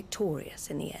emerge victorious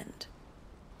in the end.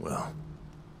 Well,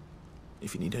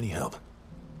 if you need any help,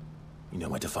 you know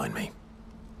where to find me.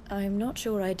 I'm not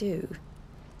sure I do.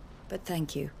 But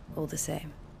thank you, all the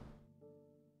same.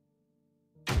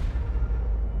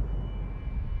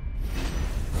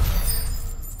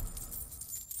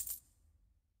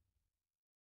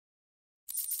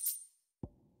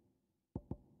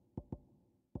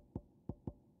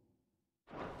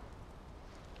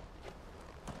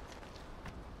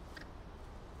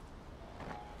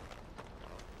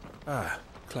 Ah,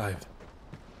 Clive.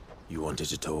 You wanted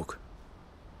to talk?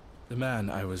 The man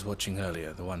I was watching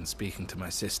earlier, the one speaking to my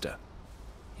sister,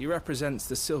 he represents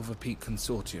the Silver Peak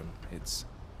Consortium. It's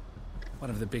one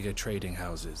of the bigger trading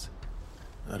houses.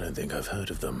 I don't think I've heard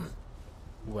of them.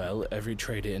 Well, every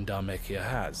trader in Dharmekia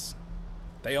has.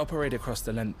 They operate across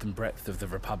the length and breadth of the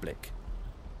Republic,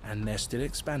 and they're still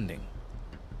expanding.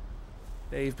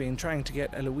 They've been trying to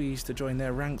get Eloise to join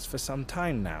their ranks for some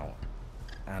time now,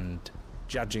 and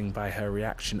judging by her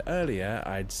reaction earlier,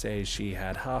 I'd say she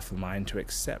had half a mind to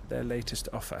accept their latest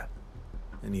offer.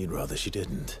 And you'd rather she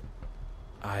didn't?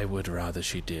 I would rather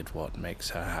she did what makes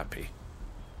her happy.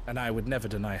 And I would never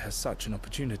deny her such an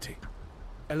opportunity.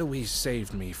 Eloise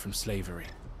saved me from slavery.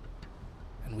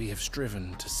 And we have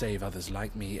striven to save others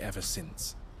like me ever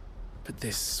since. But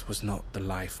this was not the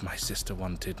life my sister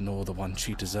wanted, nor the one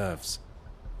she deserves.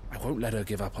 I won't let her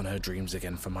give up on her dreams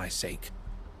again for my sake.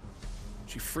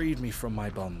 She freed me from my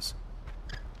bonds,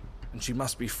 and she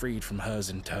must be freed from hers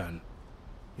in turn.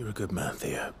 You're a good man,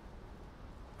 Theo.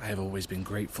 I have always been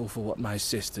grateful for what my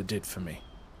sister did for me,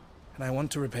 and I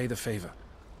want to repay the favor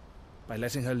by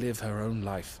letting her live her own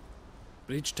life.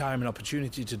 But each time an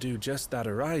opportunity to do just that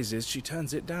arises, she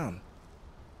turns it down.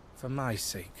 For my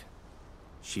sake.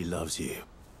 She loves you.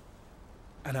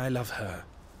 And I love her.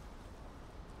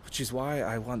 Which is why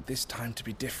I want this time to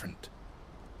be different.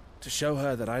 To show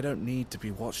her that I don't need to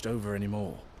be watched over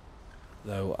anymore.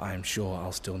 Though I'm sure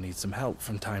I'll still need some help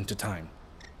from time to time.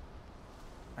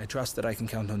 I trust that I can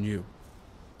count on you.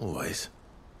 Always.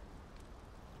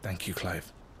 Thank you,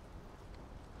 Clive.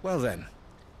 Well then,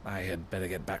 I had better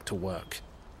get back to work.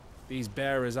 These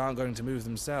bearers aren't going to move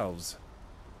themselves.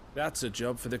 That's a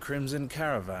job for the Crimson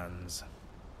Caravans.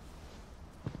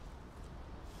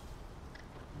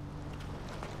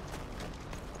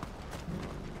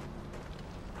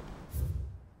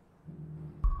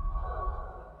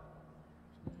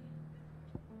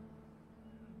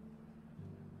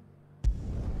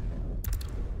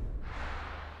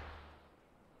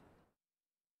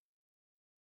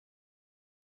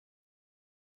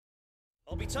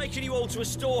 I'll be taking you all to a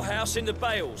storehouse in the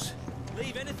Bales.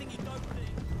 Leave anything you don't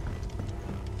need.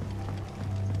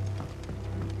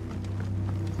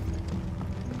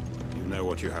 know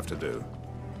what you have to do.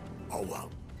 Oh, well.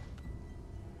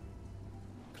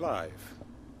 Clive,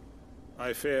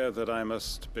 I fear that I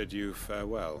must bid you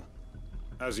farewell.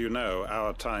 As you know,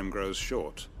 our time grows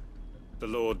short. The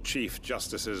Lord Chief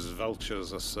Justice's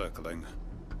vultures are circling.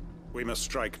 We must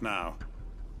strike now.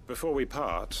 Before we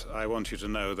part, I want you to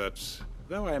know that,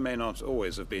 though I may not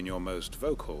always have been your most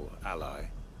vocal ally,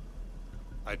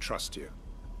 I trust you,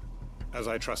 as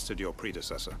I trusted your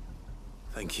predecessor.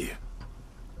 Thank you.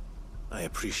 I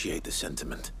appreciate the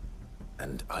sentiment,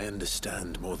 and I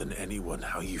understand more than anyone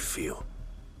how you feel.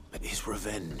 But is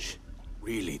revenge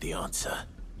really the answer?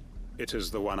 It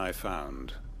is the one I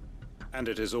found, and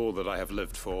it is all that I have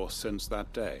lived for since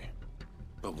that day.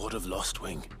 But what of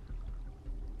Lostwing?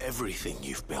 Everything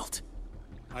you've built.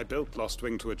 I built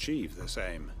Lostwing to achieve this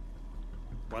aim.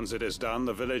 Once it is done,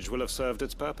 the village will have served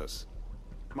its purpose.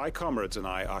 My comrades and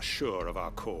I are sure of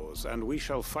our cause, and we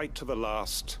shall fight to the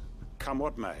last, come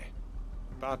what may.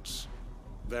 But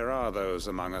there are those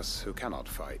among us who cannot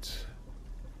fight.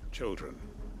 Children,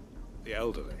 the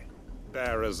elderly,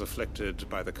 bearers afflicted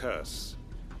by the curse.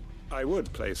 I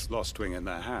would place Lostwing in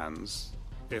their hands,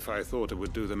 if I thought it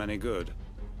would do them any good.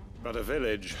 But a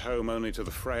village home only to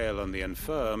the frail and the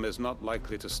infirm is not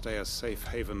likely to stay a safe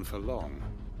haven for long.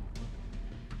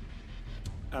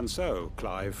 And so,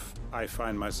 Clive, I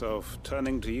find myself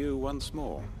turning to you once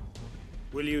more.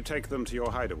 Will you take them to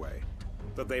your hideaway,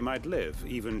 that they might live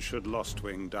even should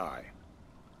Lostwing die?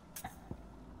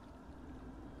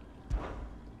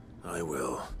 I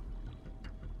will.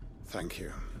 Thank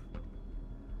you.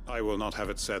 I will not have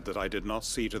it said that I did not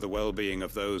see to the well-being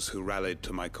of those who rallied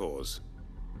to my cause.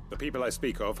 The people I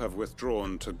speak of have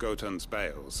withdrawn to Gotan's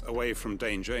Bales, away from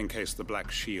danger in case the Black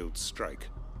Shields strike.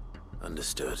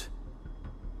 Understood.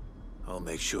 I'll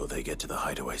make sure they get to the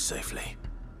hideaway safely.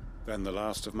 Then the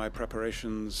last of my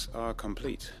preparations are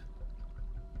complete.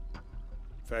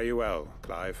 Fare you well,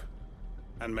 Clive.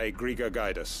 And may Griga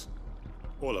guide us.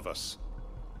 All of us.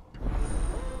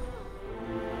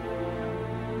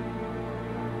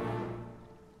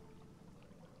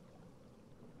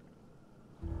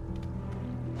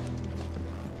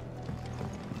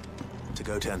 To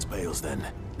Gotan's Bales then,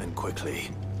 and quickly,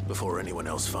 before anyone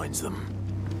else finds them.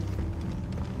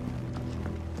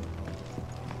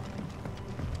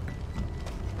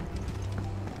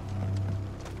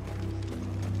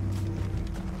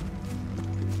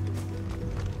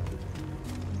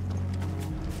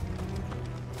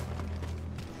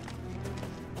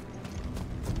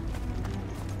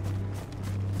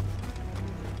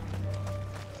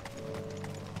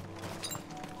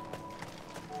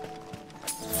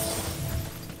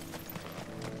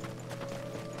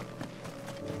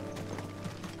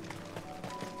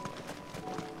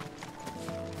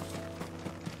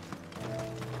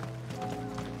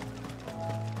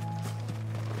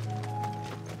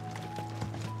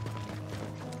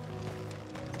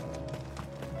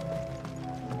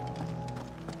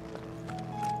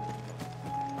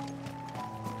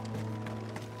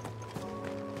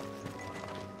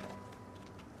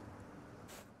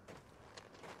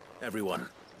 Everyone,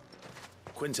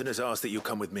 Quinton has asked that you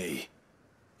come with me.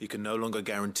 He can no longer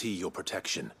guarantee your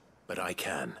protection, but I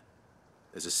can.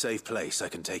 There's a safe place I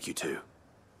can take you to.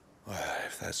 Well,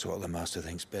 if that's what the Master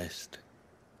thinks best.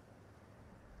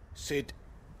 Sid,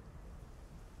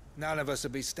 none of us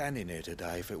would be standing here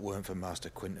today if it weren't for Master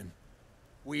Quinton.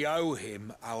 We owe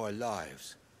him our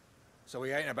lives. So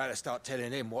we ain't about to start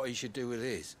telling him what he should do with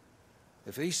his.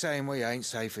 If he's saying we ain't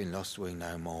safe in Lostwing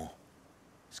no more,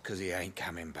 it's 'cause he ain't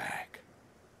coming back.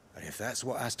 And if that's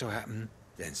what has to happen,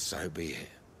 then so be it.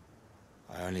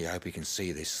 I only hope he can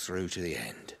see this through to the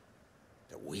end.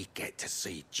 That we get to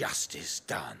see justice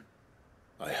done.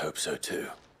 I hope so too.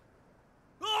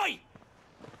 Oi!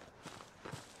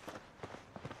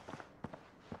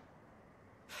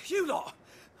 You lot!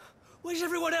 Where's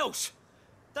everyone else?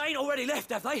 They ain't already left,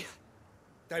 have they?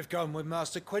 They've gone with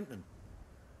Master Quinton.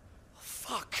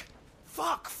 Fuck!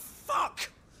 Fuck! Fuck!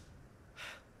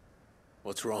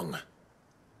 What's wrong?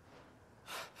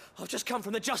 I've just come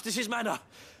from the Justice's manor.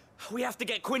 We have to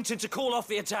get Quinton to call off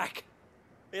the attack.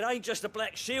 It ain't just the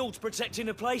Black Shields protecting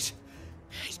the place.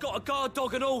 He's got a guard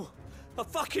dog and all. A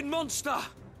fucking monster.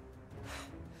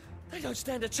 They don't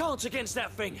stand a chance against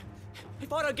that thing.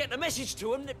 If I don't get the message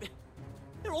to them,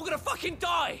 they're all gonna fucking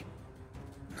die.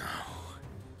 No.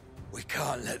 We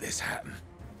can't let this happen.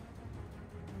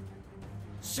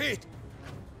 Sid!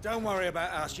 Don't worry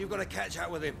about us. You've got to catch up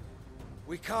with him.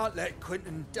 We can't let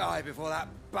Quinton die before that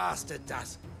bastard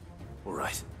does. All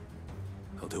right.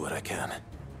 I'll do what I can.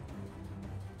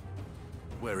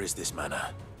 Where is this manor?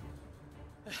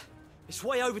 It's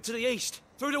way over to the east,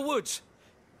 through the woods.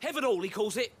 Heaven Hall, he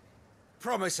calls it.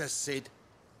 Promise us, Sid.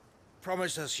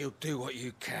 Promise us you'll do what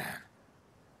you can.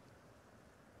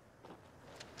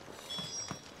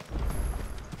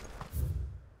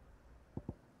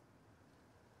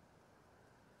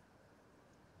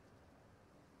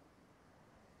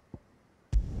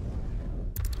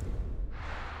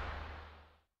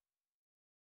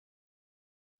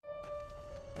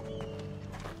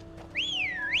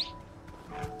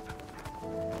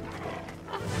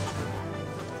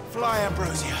 Fly,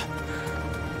 Ambrosia.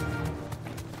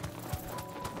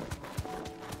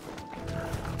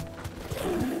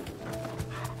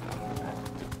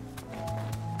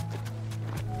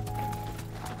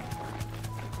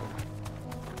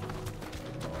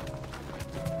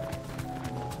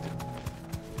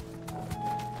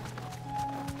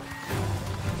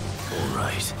 All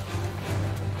right.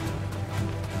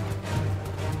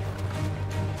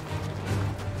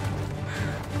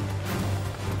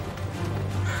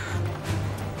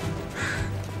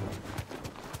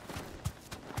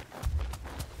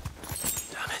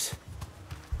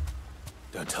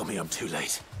 Don't tell me I'm too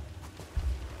late.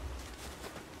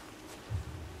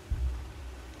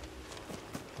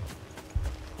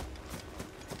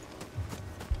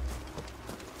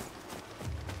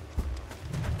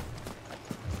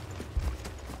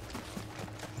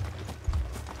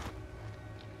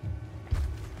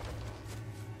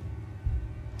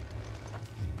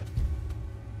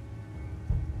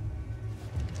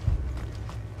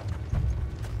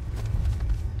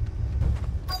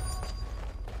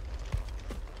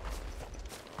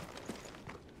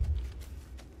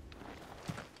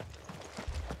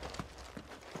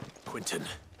 Quentin,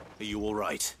 are you all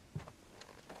right?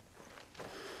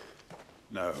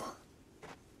 No.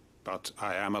 But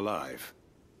I am alive.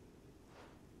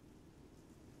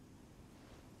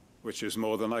 Which is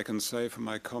more than I can say for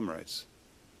my comrades.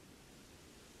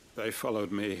 They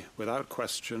followed me without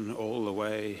question all the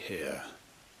way here.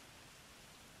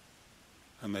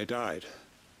 And they died.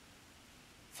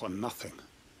 For nothing.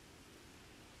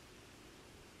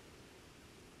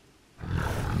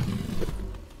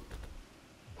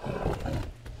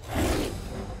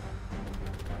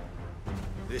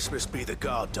 This must be the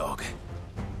guard dog.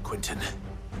 Quentin.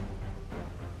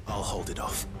 I'll hold it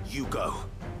off. You go.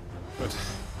 But...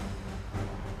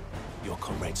 your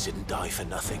comrades didn't die for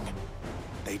nothing.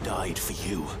 They died for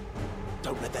you.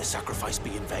 Don't let their sacrifice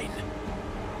be in vain.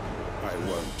 I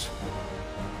won't.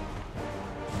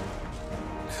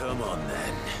 Come on,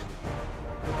 then.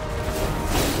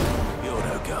 You're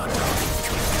no guard dog.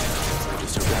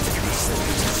 Just a rapidly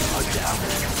slipping down.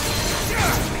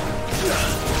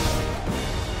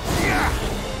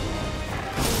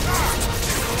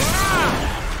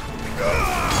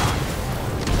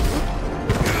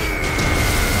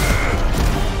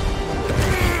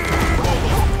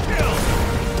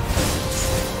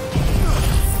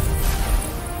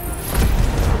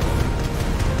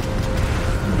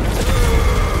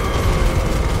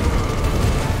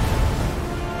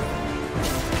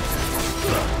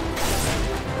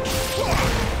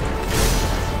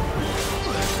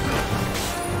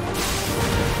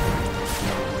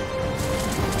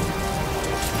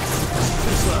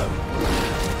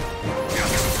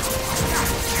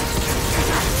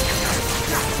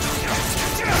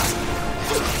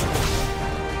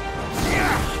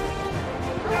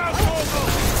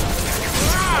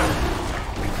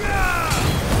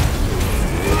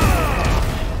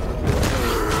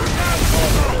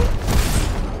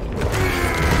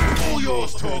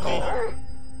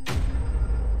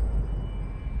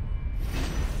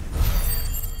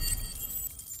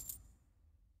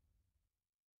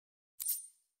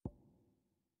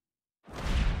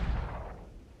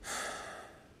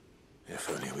 If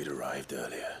only we'd arrived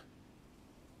earlier.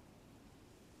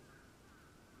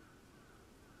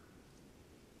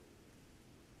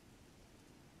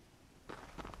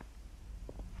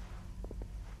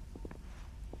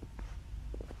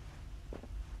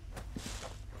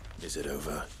 Is it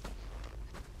over?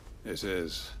 It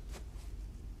is.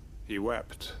 He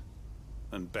wept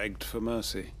and begged for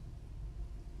mercy.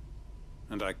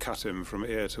 And I cut him from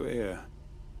ear to ear.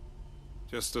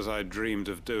 Just as I dreamed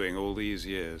of doing all these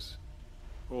years.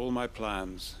 All my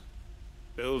plans.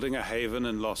 Building a haven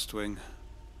in Lostwing.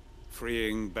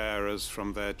 Freeing bearers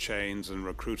from their chains and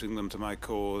recruiting them to my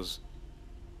cause.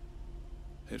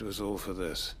 It was all for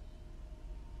this.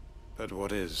 But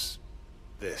what is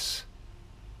this?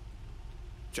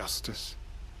 Justice?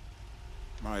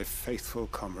 My faithful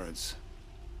comrades.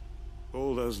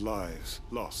 All those lives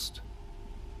lost.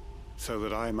 So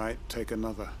that I might take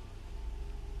another.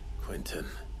 Quentin.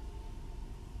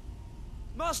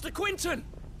 Master Quentin!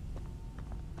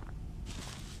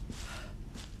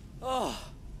 Oh,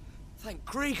 Thank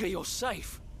Grieger you're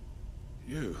safe.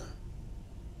 You?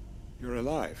 You're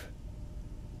alive?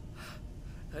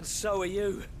 And so are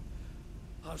you.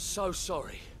 I'm so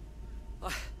sorry.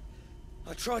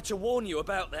 I tried to warn you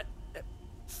about that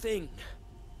thing.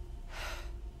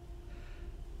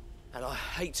 And I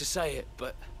hate to say it,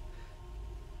 but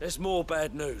there's more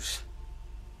bad news.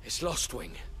 It's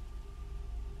Lostwing.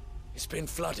 It's been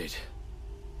flooded.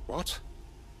 What?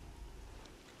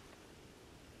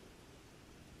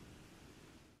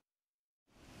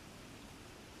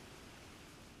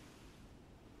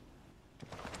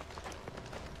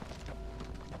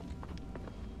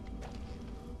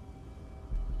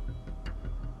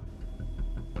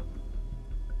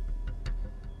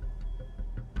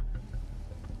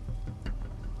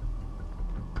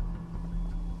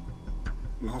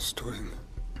 Lostwing.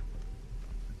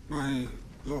 My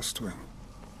Lostwing.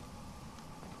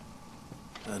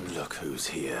 And look who's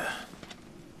here.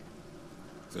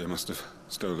 They must have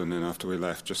stolen in after we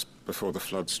left, just before the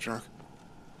flood struck.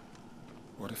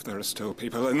 What if there are still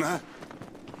people in there?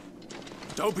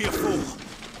 Don't be a fool!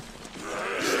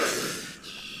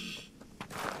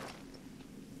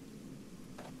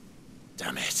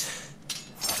 Damn it.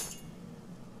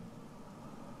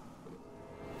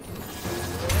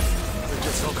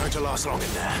 It's not going to last long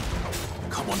in there.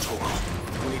 Come on,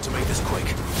 Torgal. We need to make this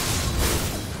quick.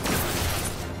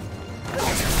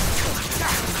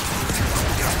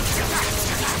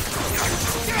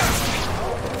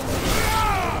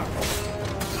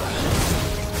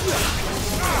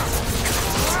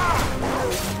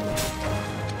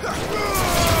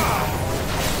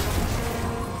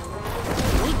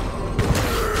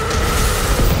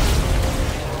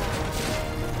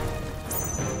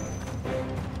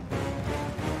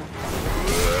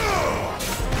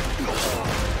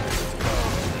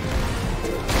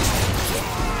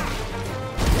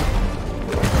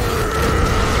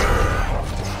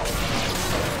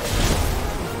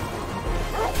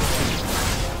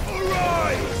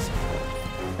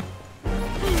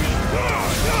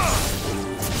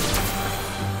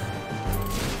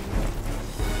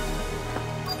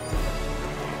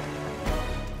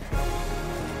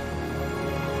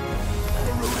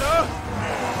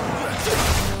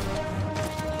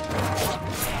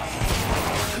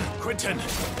 Quentin!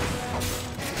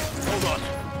 Hold on.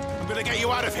 I'm gonna get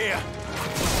you out of here!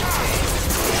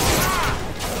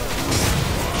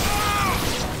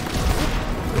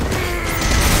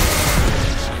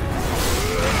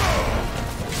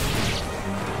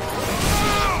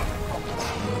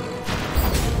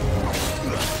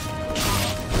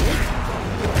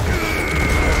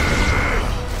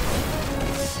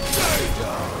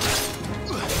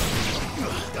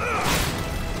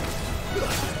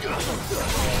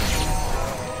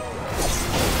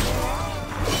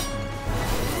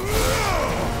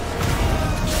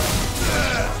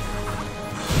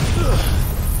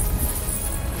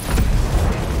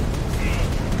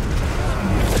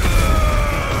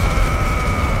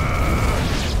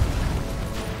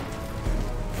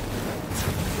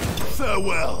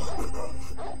 Farewell!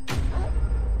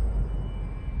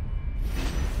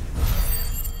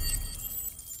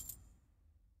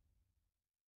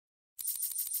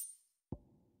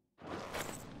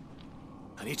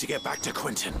 I need to get back to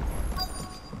Quentin.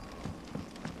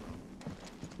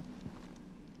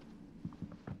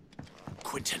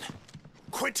 Quentin!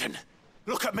 Quentin!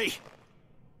 Look at me!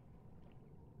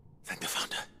 Thank the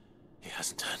Founder. He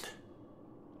hasn't turned.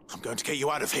 I'm going to get you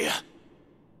out of here.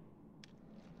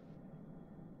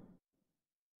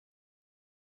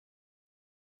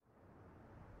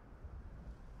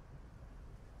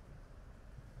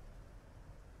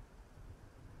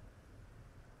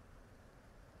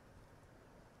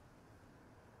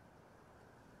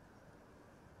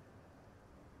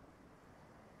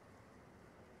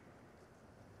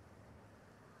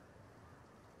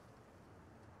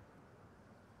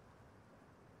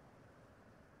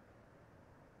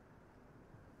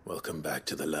 Welcome back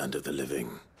to the land of the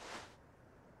living.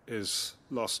 Is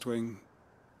Lostwing?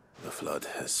 The flood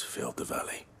has filled the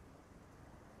valley.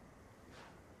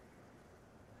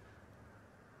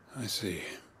 I see.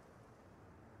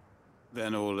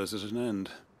 Then all is at an end.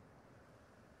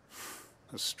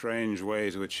 A strange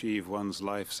way to achieve one's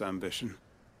life's ambition.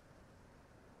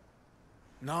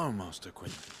 No, Master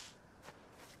Quentin.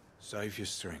 Save your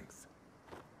strength.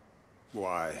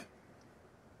 Why?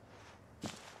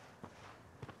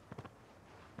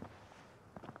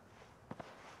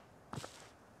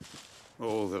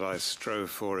 All that I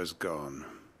strove for is gone.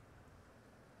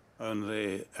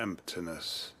 Only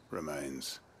emptiness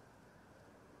remains.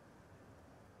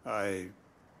 I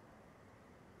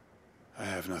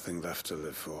have nothing left to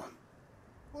live for.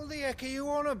 What the heck are you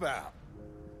on about?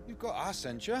 You've got us,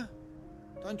 ain't you?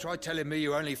 Don't try telling me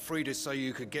you only freed us so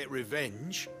you could get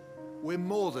revenge. We're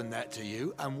more than that to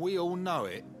you, and we all know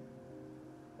it.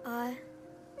 I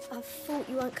thought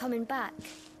you weren't coming back.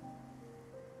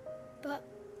 But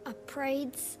I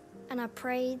prayed,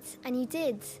 and you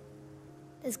did.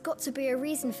 There's got to be a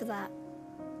reason for that,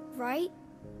 right?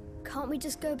 Can't we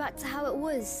just go back to how it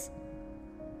was?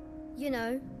 You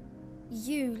know,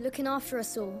 you looking after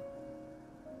us all.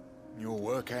 Your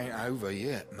work ain't over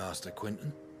yet, Master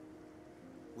Quinton.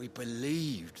 We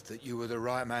believed that you were the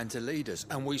right man to lead us,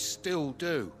 and we still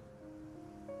do.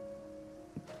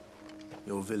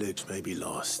 Your village may be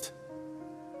lost,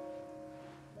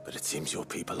 but it seems your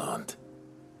people aren't,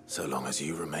 so long as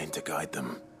you remain to guide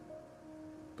them.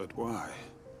 But why?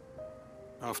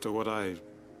 After what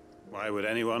why would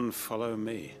anyone follow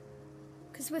me?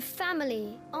 'Cause we're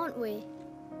family, aren't we?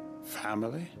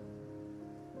 Family?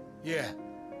 Yeah,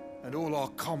 and all our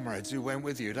comrades who went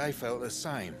with you, they felt the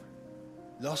same.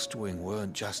 Lostwing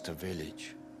weren't just a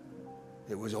village.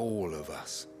 It was all of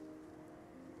us.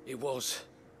 It was.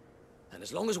 And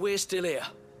as long as we're still here,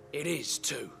 it is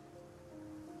too.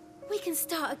 We can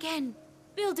start again.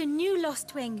 Build a new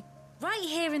Lostwing, right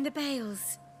here in the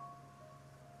Bales.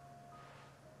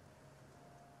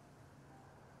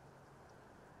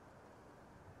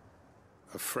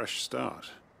 A fresh start.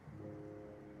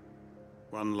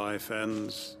 One life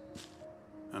ends,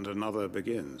 and another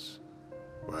begins.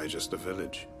 Why just a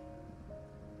village?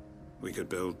 We could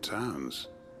build towns.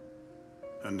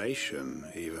 A nation,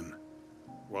 even.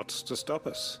 What's to stop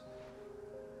us?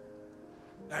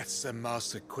 That's the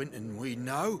Master Quinton we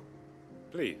know.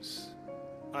 Please.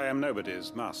 I am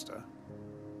nobody's master.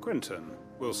 Quinton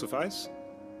will suffice.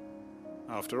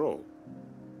 After all,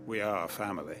 we are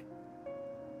family.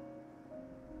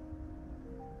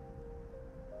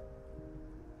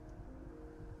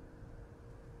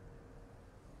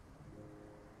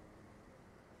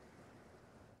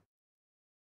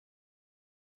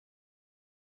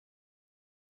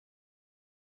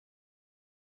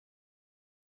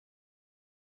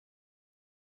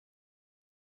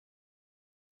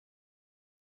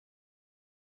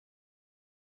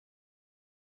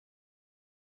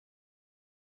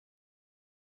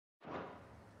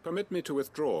 Permit me to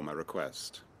withdraw my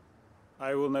request.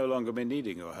 I will no longer be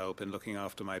needing your help in looking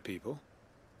after my people.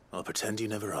 I'll pretend you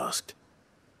never asked.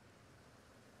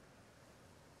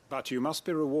 But you must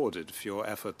be rewarded for your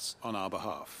efforts on our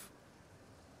behalf.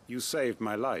 You saved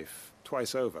my life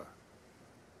twice over.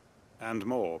 And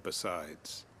more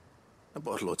besides. A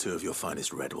bottle or two of your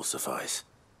finest red will suffice.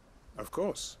 Of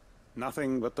course.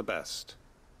 Nothing but the best.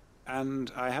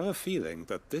 And I have a feeling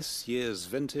that this year's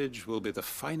vintage will be the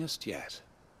finest yet.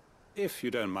 If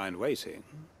you don't mind waiting,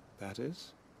 that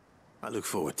is. I look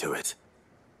forward to it.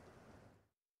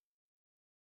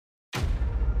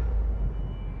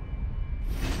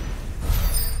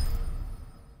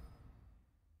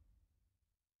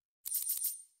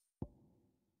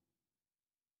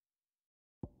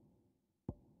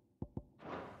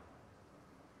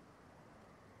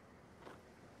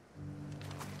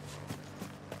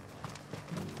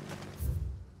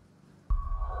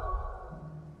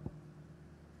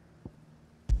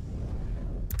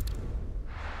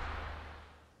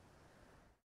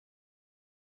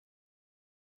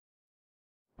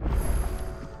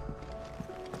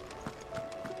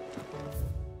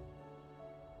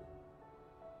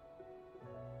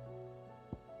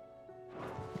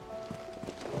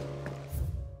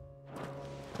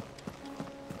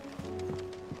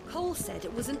 Cole said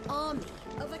it was an army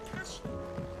of Akashi.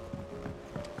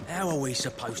 How are we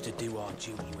supposed to do our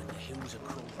duty when the hills are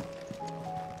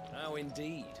crawling? How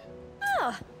indeed.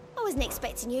 Oh, I wasn't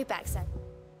expecting you back, son.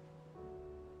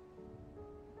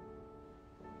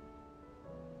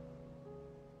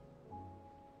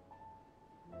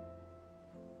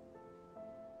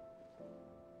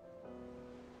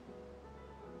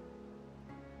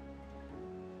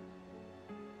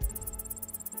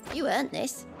 You earned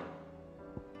this.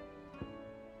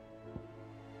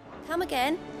 Come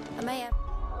again. I may have...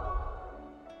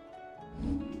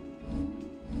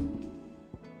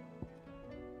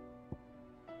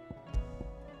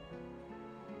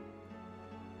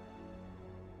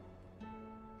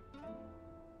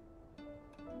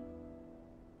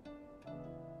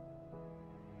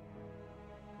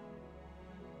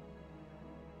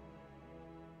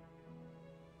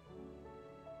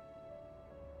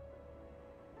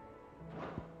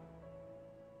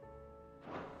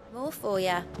 More for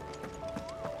ya.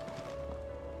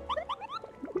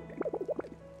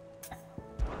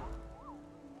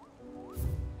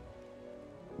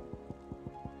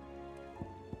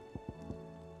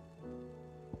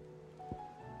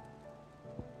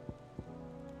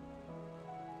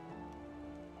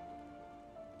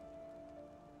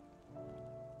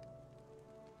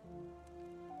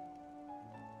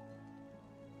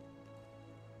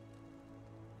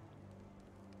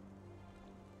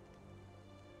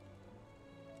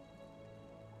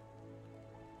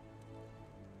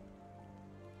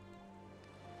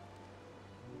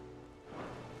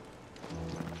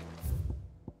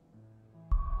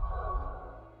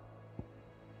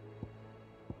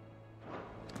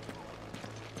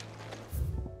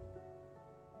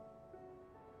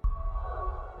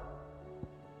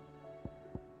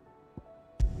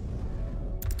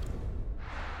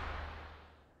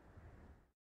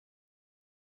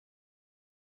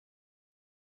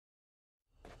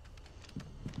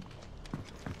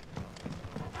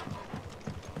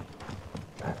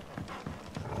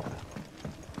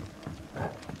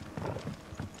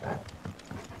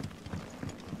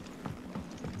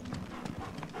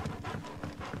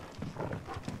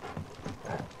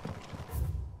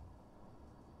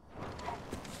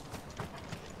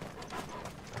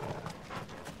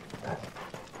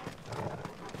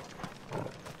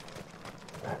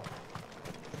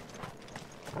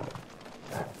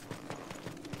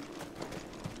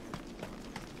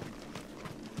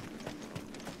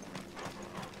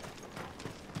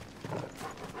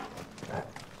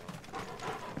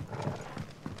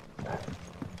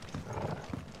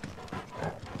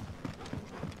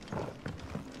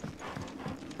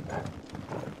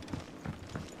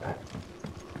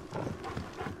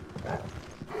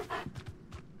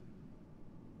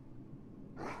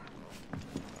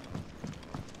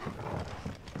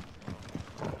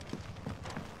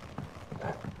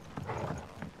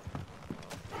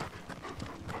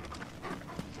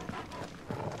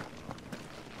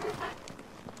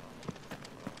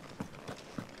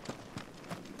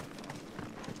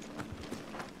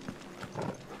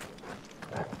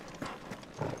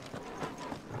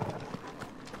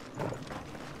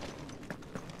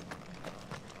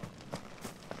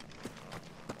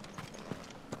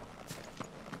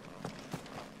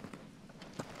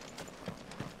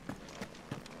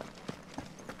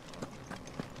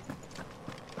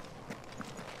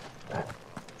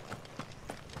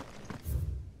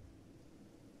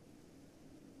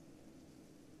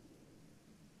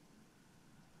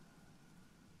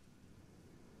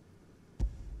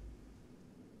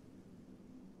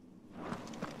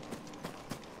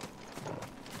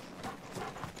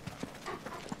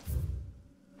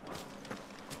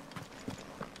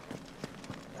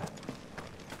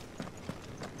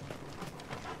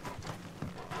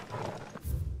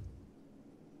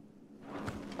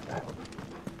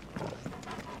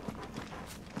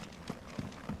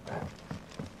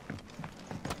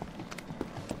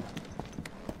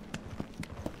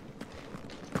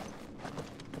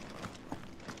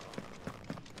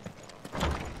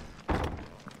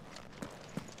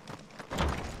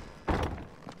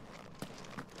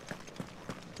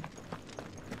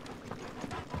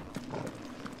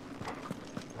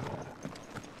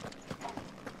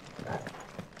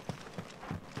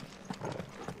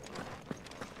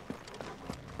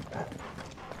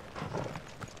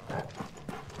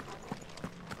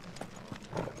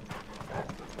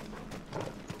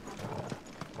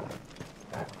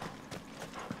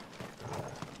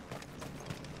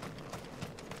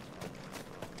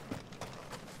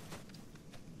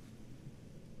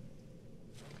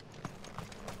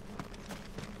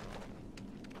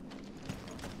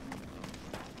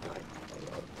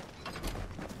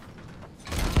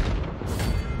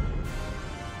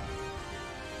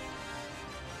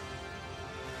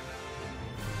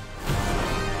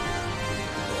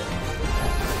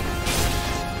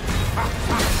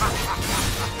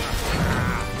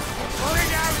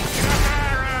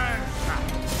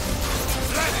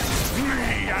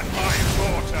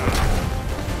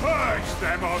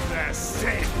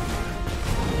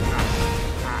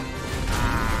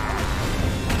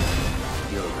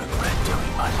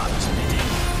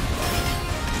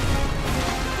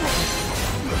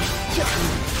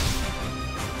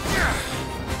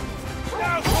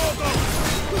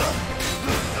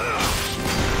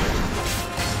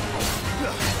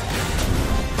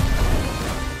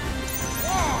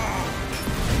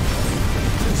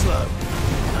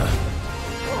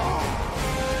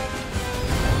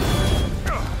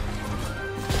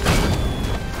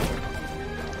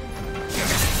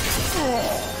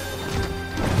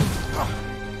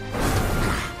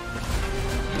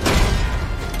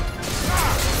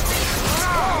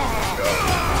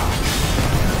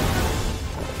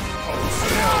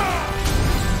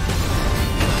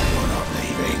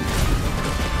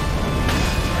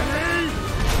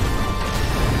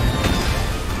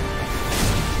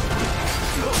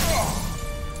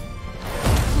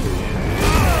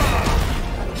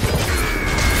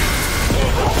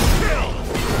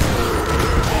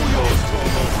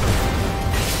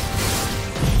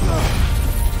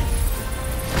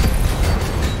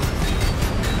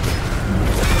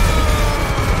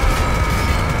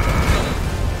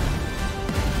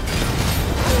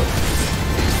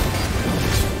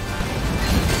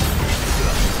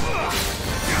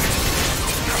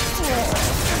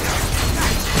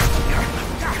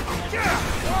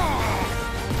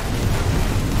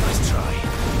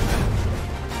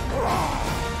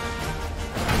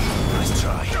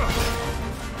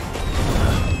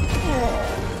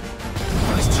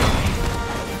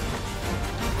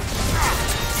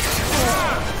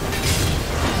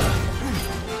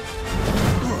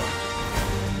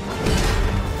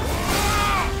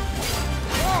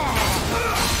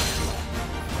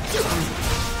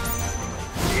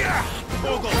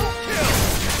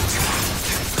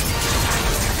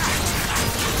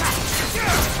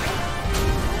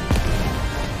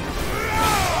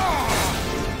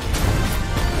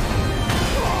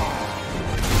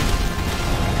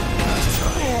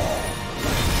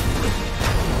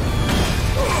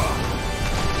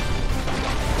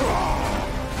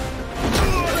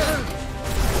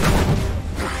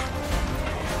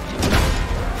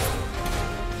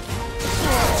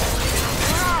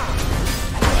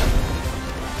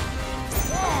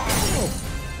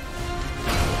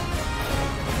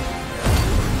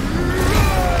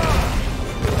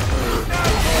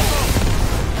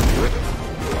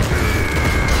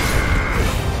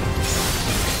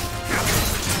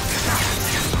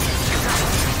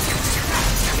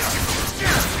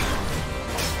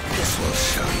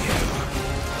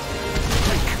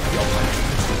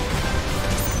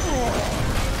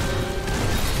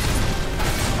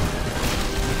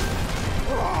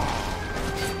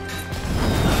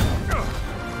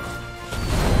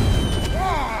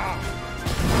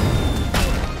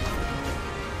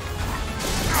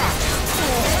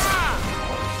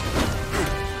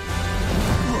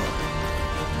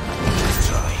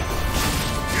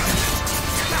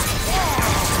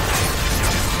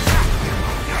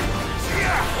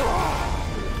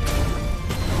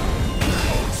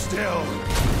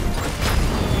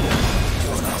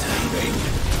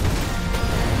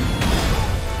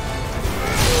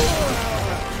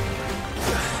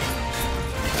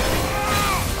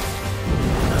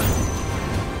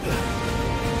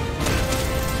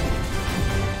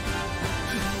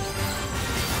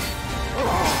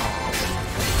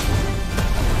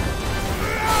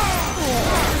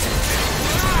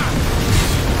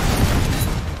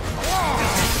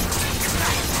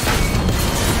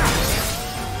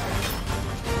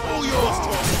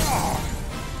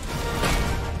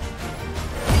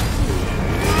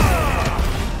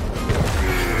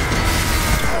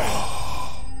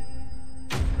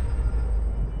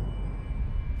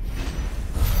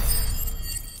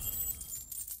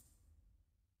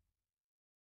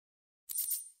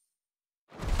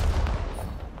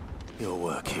 Your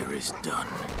work here is done.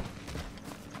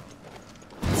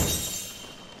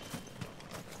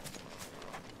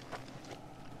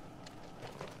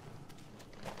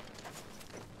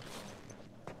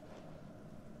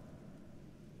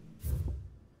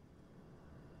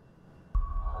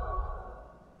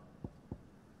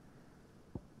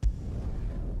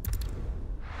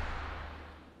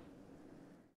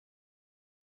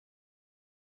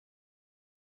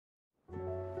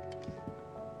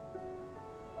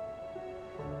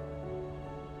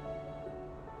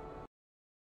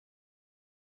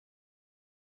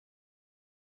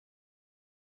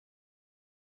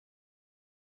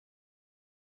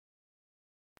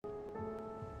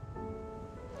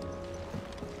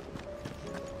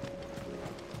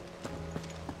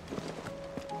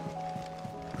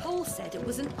 Cole said it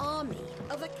was an army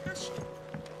of Akashi.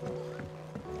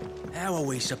 How are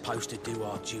we supposed to do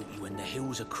our duty when the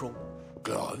hills are crawling?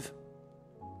 Clive,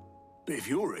 But if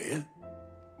you're here,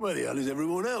 where the hell is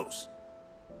everyone else?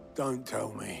 Don't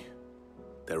tell me.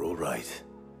 They're all right.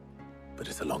 But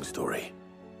it's a long story.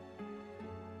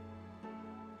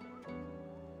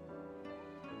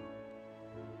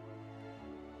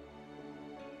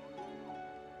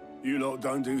 You lot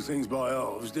don't do things by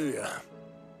halves, do you?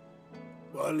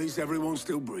 Well, at least everyone's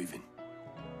still breathing.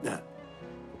 Now,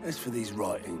 as for these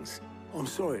writings, I'm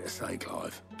sorry to say,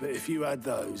 Clive, but if you had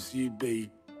those, you'd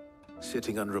be...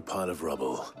 Sitting under a pile of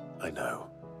rubble, I know.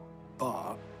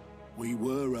 But we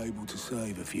were able to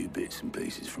save a few bits and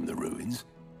pieces from the ruins,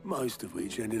 most of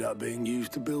which ended up being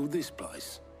used to build this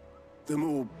place. The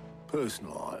more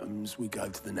personal items we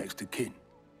gave to the next of kin.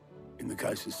 In the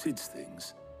case of Sid's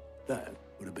things, that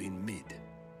would have been mid.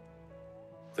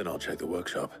 Then I'll check the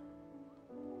workshop.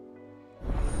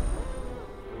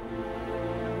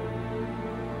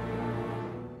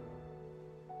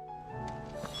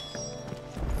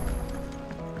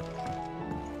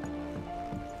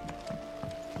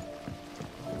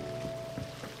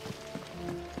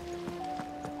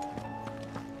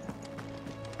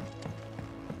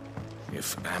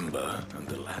 If Amber and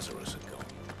the Lazarus are gone,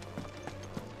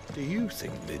 do you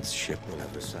think Mid's ship will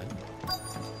ever sail?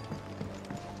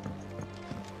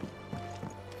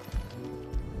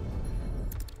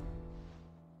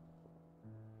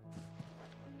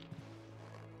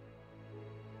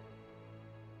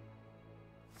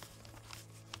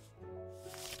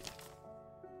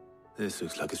 This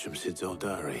looks like it's from Sid's old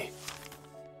diary.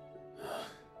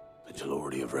 But you'll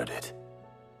already have read it.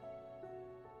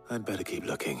 I'd better keep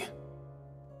looking.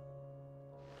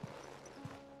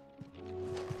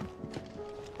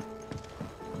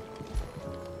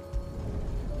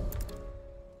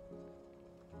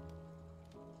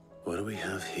 What do we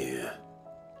have here?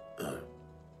 Oh.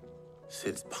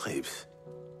 Sid's pipes.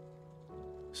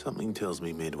 Something tells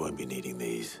me Mid won't be needing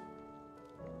these.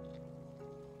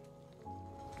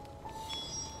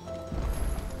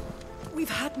 We've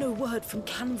had no word from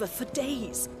Canva for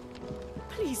days.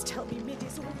 Please tell me Mid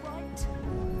is all right.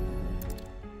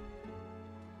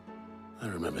 I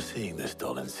remember seeing this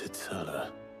doll in Sid's cellar.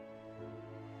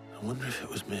 I wonder if it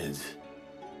was Mid's.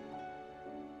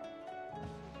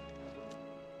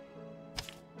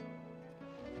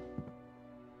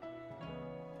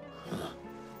 Huh.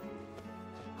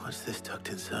 What's this tucked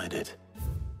inside it?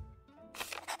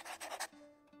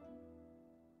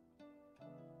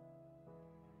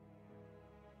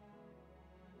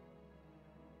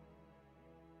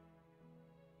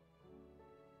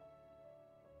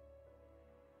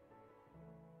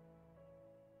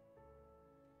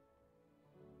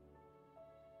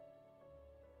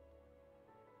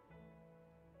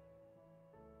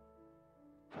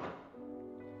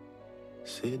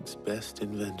 Sid's best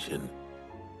invention.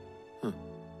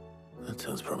 That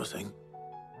sounds promising.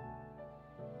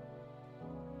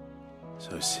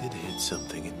 So Sid hid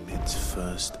something in Mid's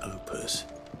first opus.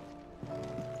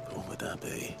 But what would that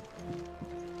be?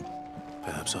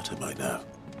 Perhaps Otto might know.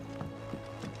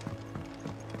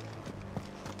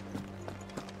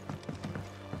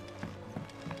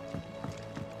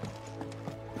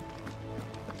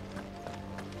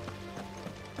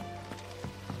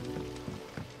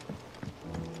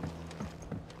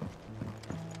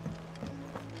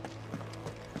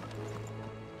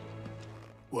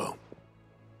 Well,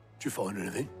 did you find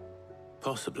anything?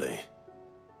 Possibly.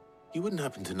 You wouldn't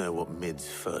happen to know what Mid's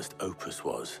first opus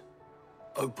was?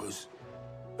 Opus?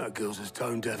 That girl's as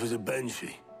tone deaf as a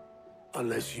banshee.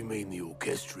 Unless you mean the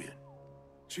orchestrion.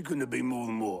 She couldn't have been more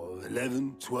than, what,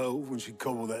 11, 12 when she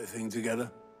cobbled that thing together?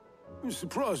 It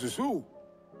surprised us all.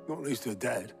 Not least her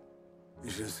dad. You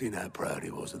should have seen how proud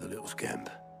he was of the little scamp.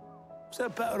 What's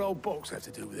that battered old box have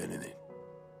to do with anything?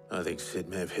 I think Sid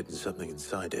may have hidden something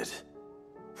inside it.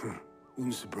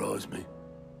 Wouldn't surprise me.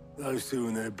 Those two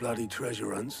and their bloody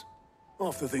treasure hunts.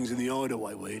 Half the things in the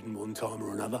hideaway were hidden one time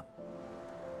or another.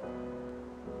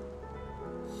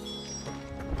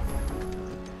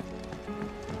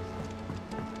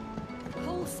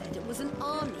 Cole said it was an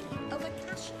army of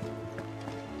Akashi.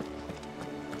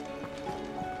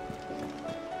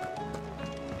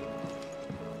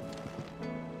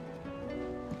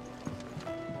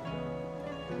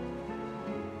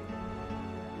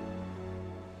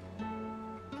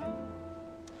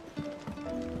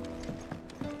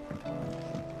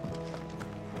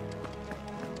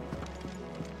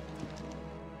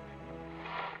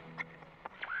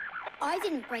 I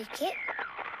didn't break it.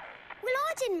 Well,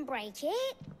 I didn't break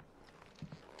it.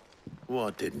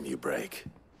 What didn't you break?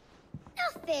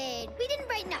 Nothing. We didn't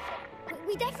break nothing.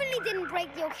 We definitely didn't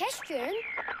break the orchestrion.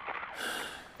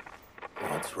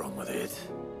 What's wrong with it?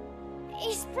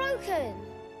 It's broken.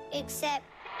 Except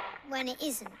when it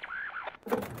isn't.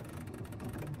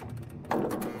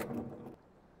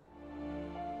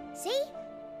 See?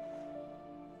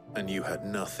 And you had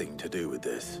nothing to do with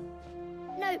this?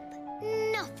 Nope,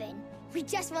 nothing. We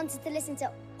just wanted to listen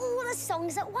to all the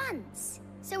songs at once.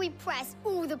 So we pressed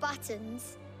all the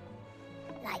buttons.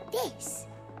 Like this.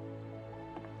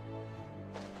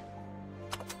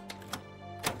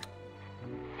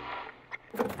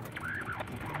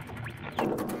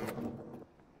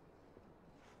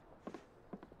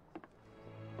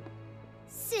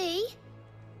 See?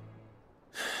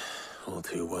 All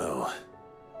too well.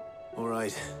 All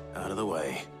right, out of the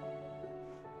way.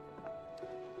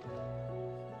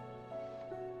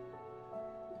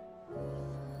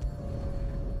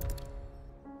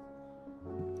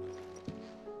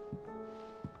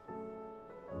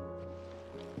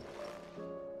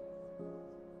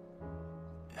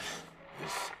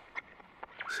 There's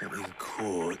something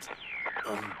caught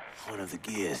on one of the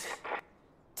gears.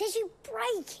 Did you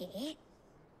break it?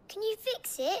 Can you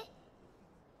fix it?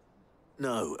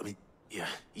 No, I mean, yeah,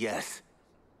 yes.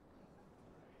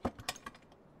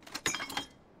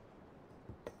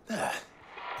 There.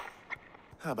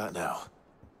 How about now?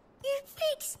 You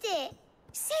fixed it!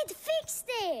 Sid fixed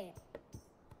it!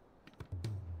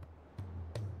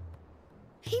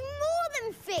 He more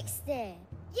than fixed it!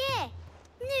 Yeah,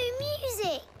 new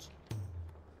music!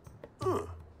 Huh.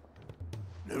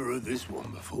 Never heard this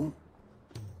one before.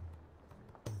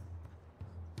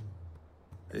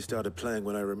 It started playing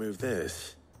when I removed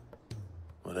this.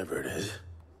 Whatever it is.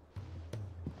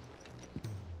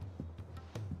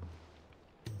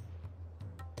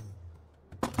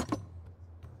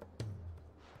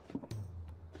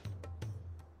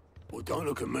 Well, don't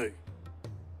look at me.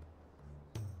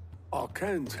 I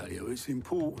can tell you it's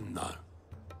important, though.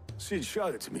 Sid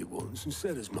showed it to me once and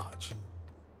said as much.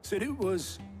 Said it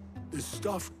was the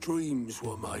stuff dreams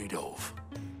were made of.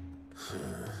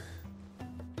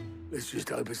 Let's just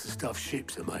hope it's the stuff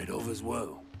ships are made of as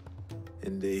well.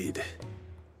 Indeed.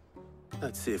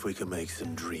 Let's see if we can make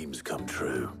some dreams come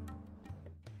true.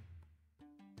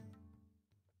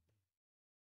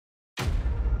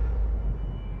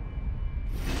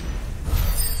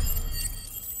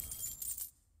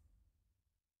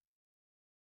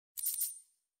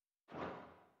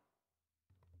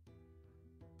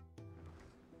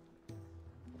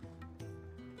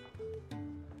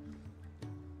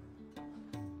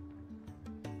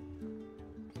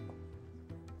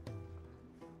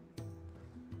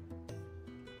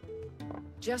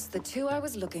 Just the two I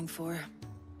was looking for.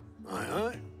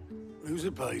 Aye. Who's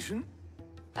a patient?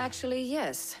 Actually,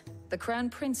 yes. The Crown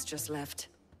Prince just left.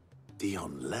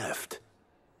 Dion left?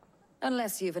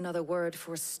 Unless you've another word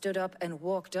for stood up and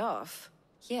walked off.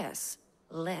 Yes,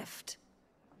 left.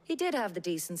 He did have the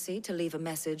decency to leave a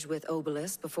message with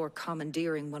Obelisk before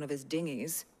commandeering one of his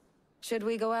dinghies. Should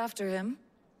we go after him?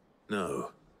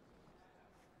 No.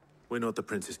 We're not the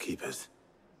Prince's keepers.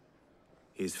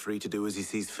 He's free to do as he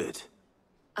sees fit.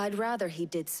 I'd rather he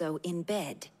did so in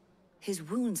bed. His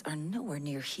wounds are nowhere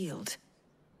near healed.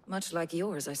 Much like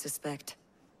yours, I suspect.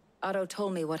 Otto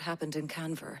told me what happened in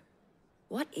Canver.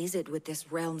 What is it with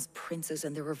this realm's princes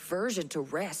and their aversion to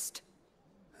rest?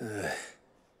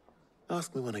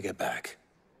 Ask me when I get back.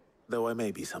 Though I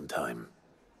may be sometime.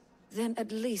 Then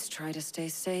at least try to stay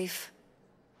safe.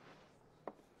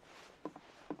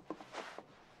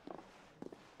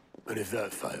 And if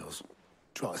that fails,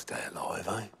 try to stay alive,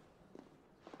 eh?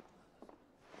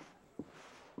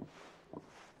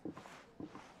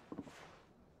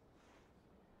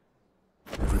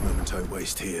 Every moment I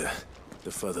waste here,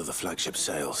 the further the flagship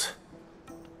sails.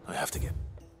 I have to get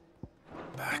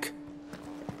back.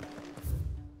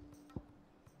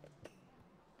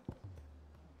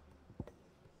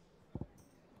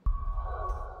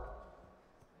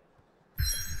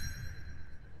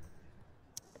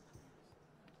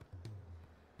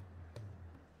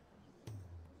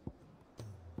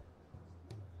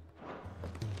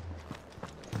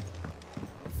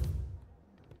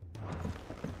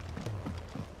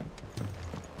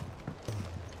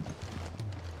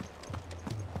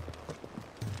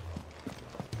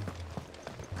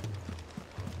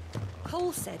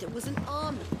 Cole said it was an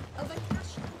army of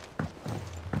Akasha.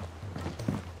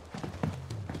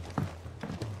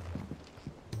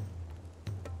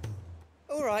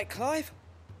 All right, Clive.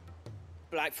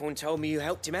 Blackthorn told me you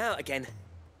helped him out again.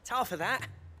 It's half of that.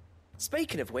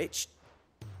 Speaking of which,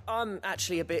 I'm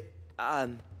actually a bit,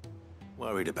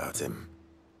 Worried about him.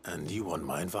 And you want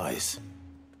my advice?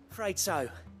 afraid so.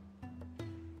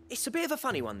 It's a bit of a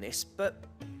funny one, this, but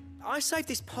I saved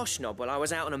this posh knob while I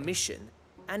was out on a mission,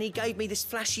 and he gave me this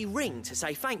flashy ring to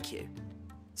say thank you.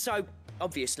 So,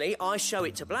 Obviously, I show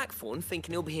it to Blackthorn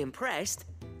thinking he'll be impressed,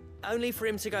 only for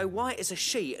him to go white as a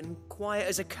sheet and quiet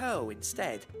as a curl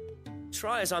instead.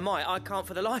 Try as I might, I can't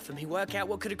for the life of me work out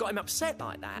what could have got him upset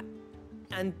like that.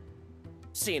 And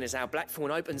seeing as how Blackthorn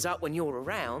opens up when you're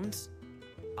around,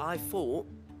 I thought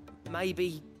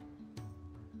maybe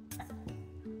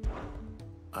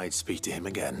I'd speak to him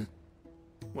again.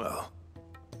 Well,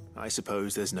 I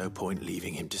suppose there's no point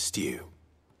leaving him to stew.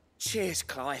 Cheers,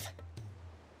 Clive.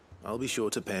 I'll be sure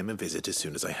to pay him a visit as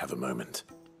soon as I have a moment.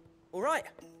 All right,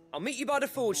 I'll meet you by the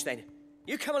forge then.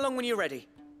 You come along when you're ready.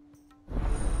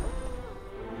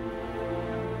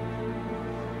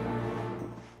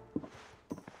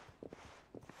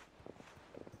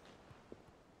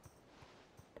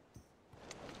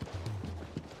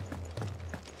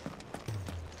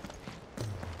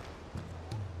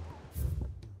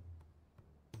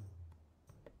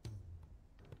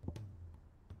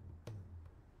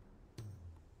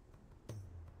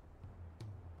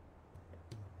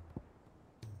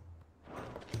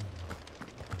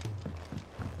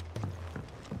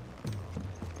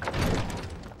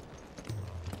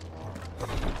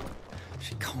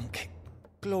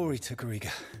 Glory to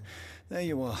Griga. There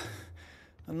you are.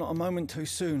 And not a moment too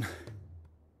soon.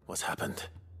 What's happened?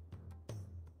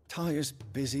 Taya's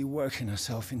busy working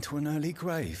herself into an early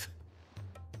grave.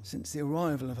 Since the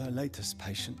arrival of her latest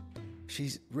patient,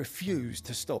 she's refused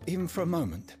to stop, even for a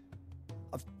moment.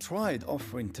 I've tried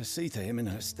offering to see to him in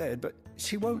her stead, but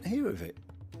she won't hear of it.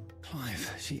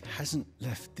 Clive, she hasn't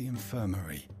left the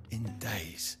infirmary in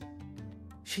days.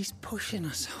 She's pushing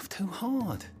herself too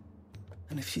hard.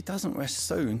 And if she doesn't rest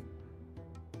soon,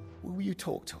 will you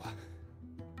talk to her?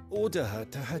 Order her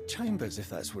to her chambers if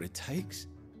that's what it takes.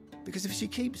 Because if she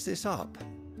keeps this up,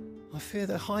 I fear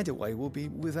the hideaway will be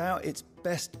without its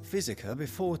best physica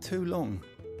before too long.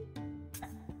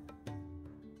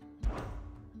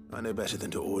 I know better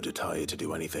than to order Taya to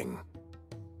do anything,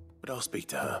 but I'll speak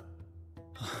to her.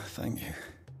 Oh, thank you.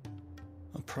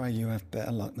 I pray you have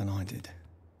better luck than I did.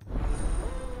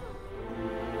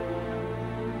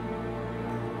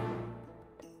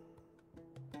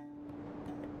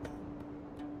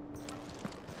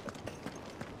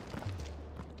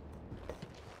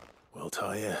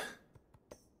 Taya,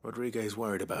 Rodriguez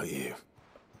worried about you.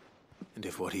 And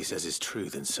if what he says is true,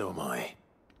 then so am I.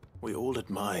 We all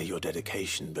admire your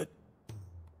dedication, but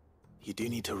you do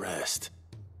need to rest.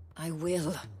 I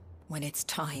will, when it's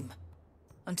time.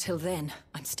 Until then,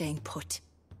 I'm staying put.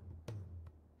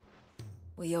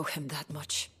 We owe him that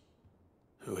much.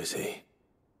 Who is he?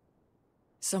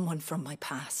 Someone from my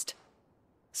past.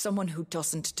 Someone who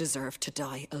doesn't deserve to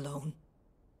die alone.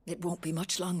 It won't be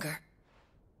much longer.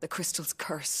 The crystal's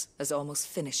curse has almost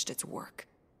finished its work.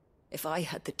 If I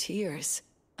had the tears,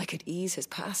 I could ease his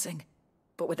passing.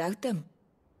 But without them,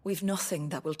 we've nothing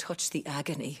that will touch the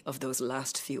agony of those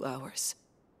last few hours.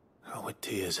 How would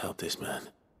tears help this man?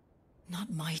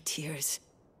 Not my tears.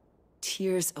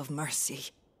 Tears of mercy.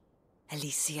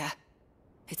 Alicia,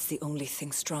 it's the only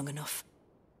thing strong enough.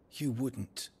 You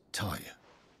wouldn't, Taya.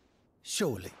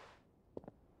 Surely.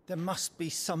 There must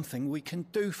be something we can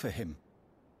do for him.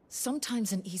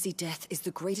 Sometimes an easy death is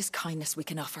the greatest kindness we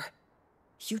can offer.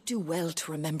 You do well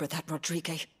to remember that,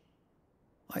 Rodrigue.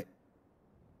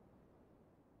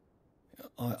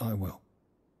 I will.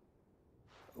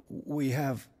 We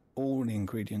have all the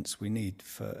ingredients we need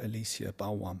for Alicia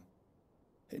Balwam.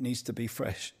 It needs to be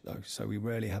fresh, though, so we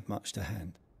rarely have much to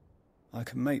hand. I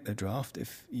can make the draft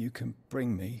if you can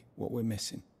bring me what we're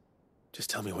missing. Just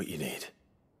tell me what you need.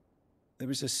 There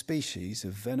is a species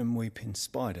of venom-weeping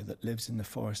spider that lives in the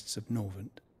forests of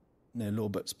Norvent, near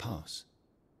Lorbert's Pass.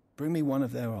 Bring me one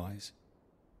of their eyes.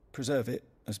 Preserve it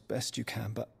as best you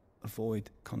can, but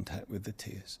avoid contact with the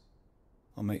tears.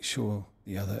 I'll make sure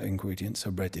the other ingredients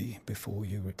are ready before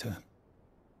you return.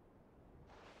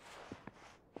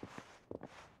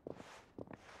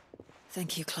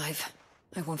 Thank you, Clive.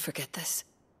 I won't forget this.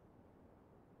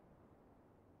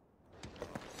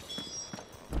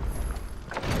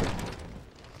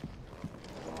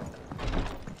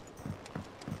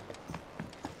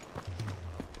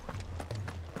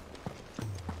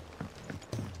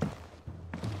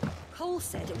 Cole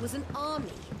said it was an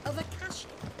army of Akashic.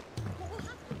 What will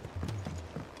happen?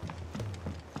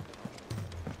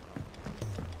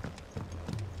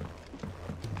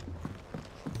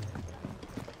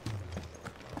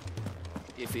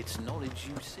 If it's knowledge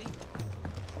you seek.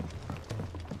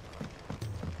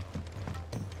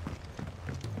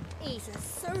 He's a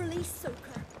surly soaker.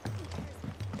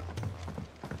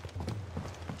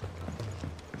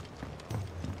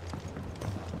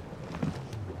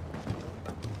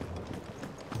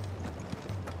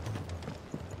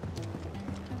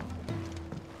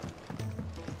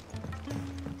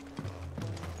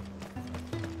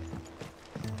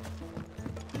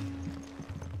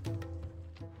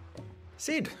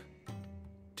 Sid,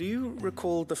 do you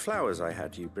recall the flowers I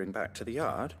had you bring back to the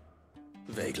yard?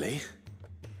 Vaguely.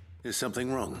 Is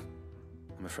something wrong?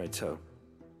 I'm afraid so.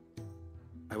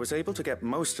 I was able to get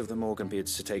most of the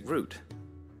Morganbeards to take root,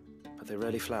 but they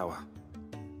rarely flower.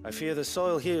 I fear the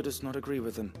soil here does not agree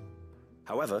with them.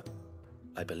 However,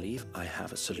 I believe I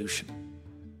have a solution.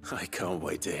 I can't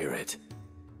wait to hear it.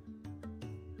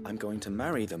 I'm going to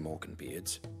marry the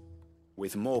Morganbeards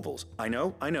with MORBOLs. I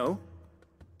know,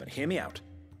 but hear me out.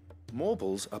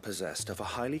 MORBOLs are possessed of a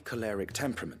highly choleric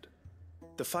temperament.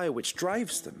 The fire which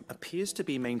drives them appears to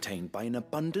be maintained by an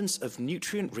abundance of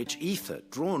nutrient-rich ether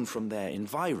drawn from their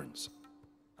environs.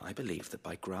 I believe that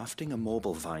by grafting a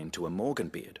MORBOL vine to a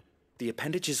Morganbeard, the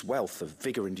appendage's wealth of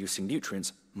vigor-inducing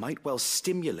nutrients might well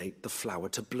stimulate the flower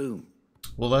to bloom.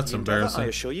 Well, that's the endeavor, embarrassing. I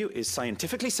assure you, is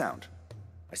scientifically sound.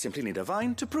 I simply need a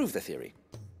vine to prove the theory.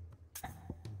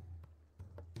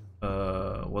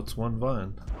 What's one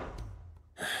vine?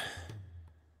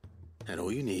 And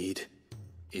all you need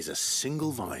is a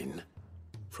single vine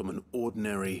from an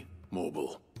ordinary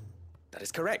MORBOL. That is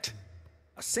correct.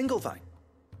 A single vine.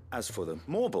 As for the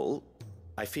MORBOL,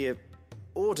 I fear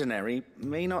ordinary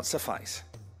may not suffice.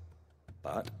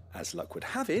 But, as luck would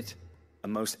have it, a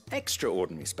most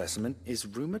extraordinary specimen is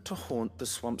rumored to haunt the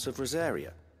swamps of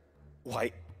Rosaria.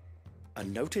 Why, a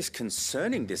notice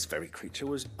concerning this very creature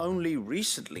was only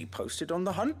recently posted on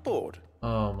the hunt board.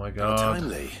 Oh my god. How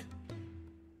timely.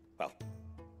 Well,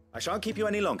 I shan't keep you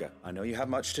any longer. I know you have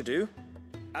much to do,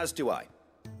 as do I.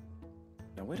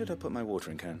 Now, where did I put my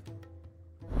watering can?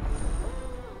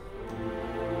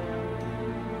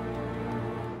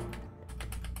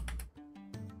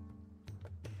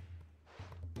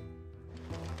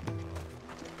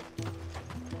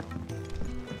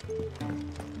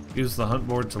 Use the hunt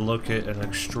board to locate an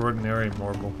extraordinary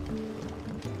MORBOL.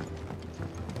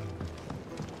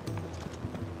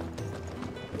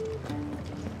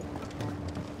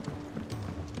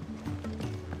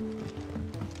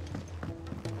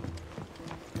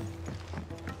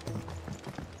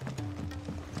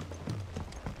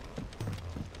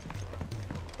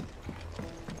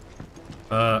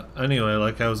 Anyway,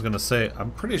 like I was gonna say,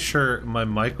 I'm pretty sure my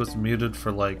mic was muted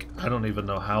for like, I don't even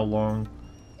know how long.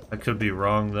 I could be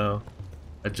wrong though.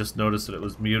 I just noticed that it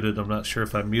was muted. I'm not sure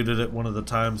if I muted it one of the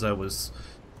times I was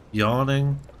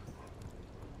yawning,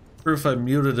 or if I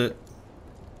muted it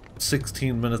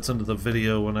 16 minutes into the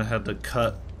video when I had to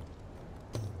cut.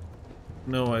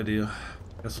 No idea.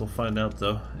 Guess we'll find out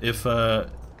though. If I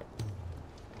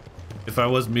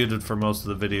was muted for most of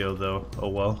the video though, oh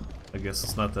well. I guess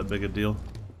it's not that big a deal.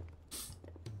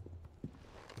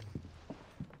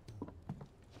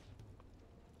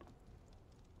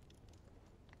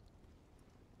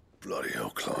 Bloody hell,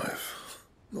 Clive.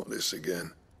 Not this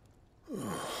again.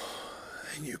 Oh,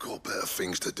 ain't you got better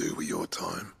things to do with your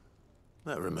time?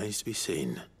 That remains to be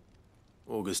seen.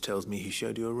 August tells me he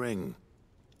showed you a ring,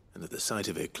 and that the sight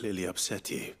of it clearly upset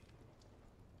you.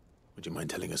 Would you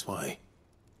mind telling us why?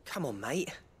 Come on,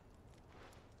 mate.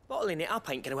 Bottling it up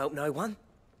ain't gonna help no one.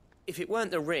 If it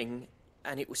weren't the ring,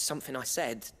 and it was something I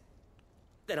said,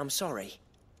 then I'm sorry.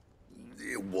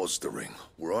 It was the ring,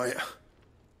 right?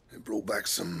 It brought back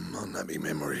some unhappy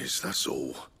memories, that's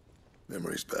all.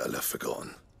 Memories better left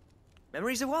forgotten.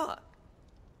 Memories of what?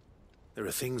 There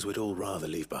are things we'd all rather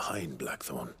leave behind,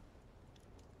 Blackthorn.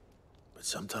 But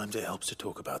sometimes it helps to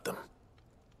talk about them.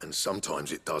 And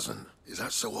sometimes it doesn't. Is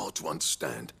that so hard to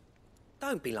understand?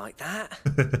 Don't be like that.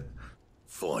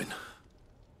 Fine.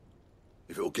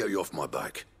 If it'll get you off my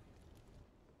back.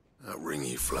 That ring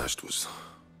you flashed was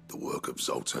the work of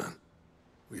Zoltan.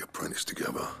 We apprenticed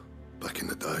together, back in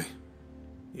the day.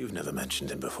 You've never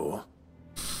mentioned him before.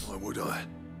 Why would I?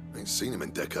 Ain't seen him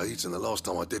in decades, and the last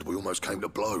time I did, we almost came to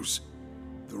blows.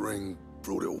 The ring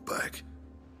brought it all back.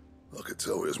 I could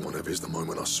tell it was one of his the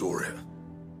moment I saw it.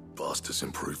 Vast has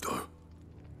improved, though.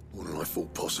 More than I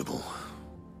thought possible.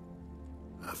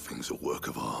 That thing's a work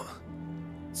of art.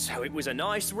 So it was a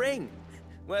nice ring.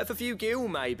 Worth a few gil,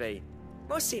 maybe.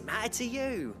 What's it matter to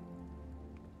you?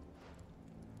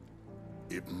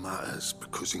 It matters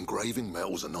because engraving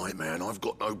metal's a nightmare, and I've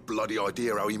got no bloody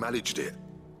idea how he managed it.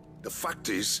 The fact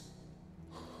is,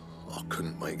 I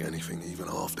couldn't make anything even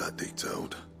half that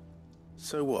detailed.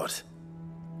 So what?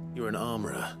 You're an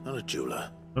armorer, not a jeweler.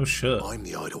 Oh shit. I'm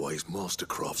the Hideaway's master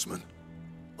craftsman.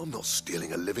 I'm not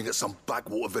stealing a living at some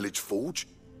backwater village forge.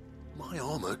 My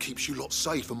armor keeps you lot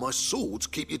safe, and my swords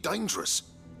keep you dangerous.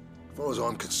 As far as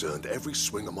I'm concerned, every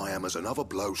swing of my hammer's another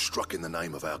blow struck in the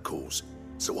name of our cause.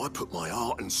 So I put my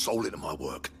heart and soul into my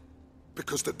work.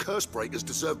 Because the curse breakers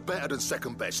deserve better than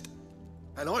second best.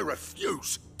 And I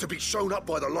refuse to be shown up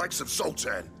by the likes of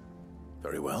Zoltan.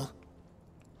 Very well.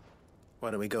 Why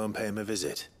don't we go and pay him a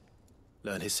visit?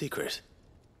 Learn his secret.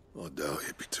 I doubt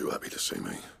he'd be too happy to see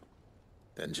me.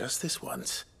 Then just this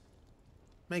once.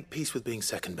 Make peace with being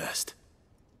second best.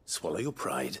 Swallow your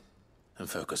pride, and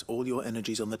focus all your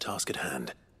energies on the task at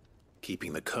hand.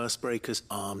 Keeping the curse breakers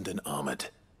armed and armored.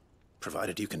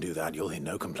 Provided you can do that, you'll hear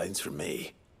no complaints from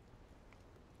me.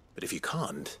 But if you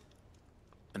can't,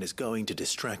 and it's going to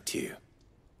distract you,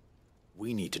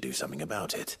 we need to do something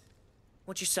about it.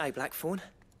 What'd you say, Blackthorn?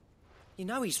 You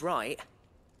know he's right.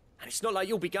 And it's not like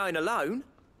you'll be going alone.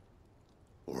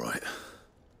 All right.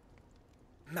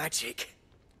 Magic.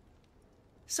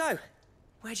 So,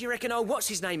 where do you reckon old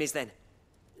what's-his-name is then?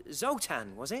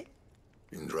 Zoltan, was it?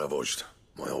 In Dravozd,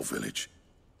 my old village.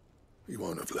 He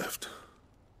won't have left.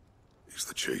 He's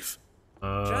the chief.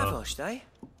 Dravozd, eh?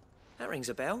 That rings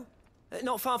a bell.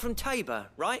 Not far from Tabor,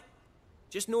 right?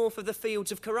 Just north of the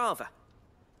fields of Carava.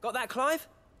 Got that, Clive?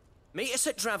 Meet us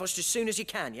at Dravozd as soon as you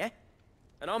can, yeah?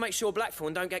 And I'll make sure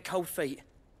Blackthorn don't get cold feet.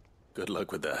 Good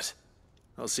luck with that.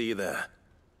 I'll see you there.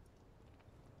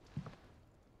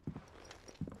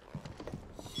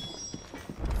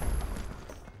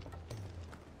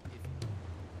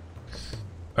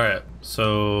 Alright,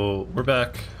 so we're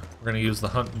back. We're gonna use the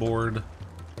hunt board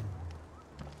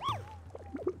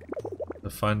to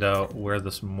find out where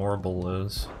this MORBOL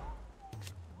is.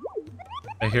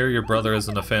 I hear your brother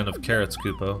isn't a fan of carrots,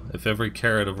 Kupo. If every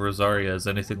carrot of Rosaria is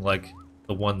anything like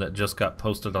the one that just got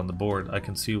posted on the board, I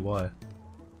can see why.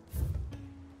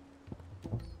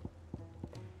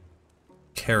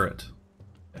 Carrot.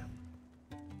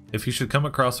 If you should come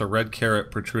across a red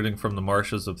carrot protruding from the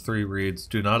marshes of Three Reeds,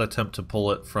 do not attempt to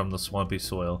pull it from the swampy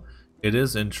soil. It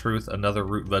is, in truth, another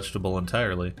root vegetable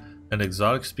entirely, an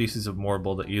exotic species of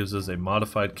MORBOL that uses a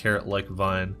modified carrot-like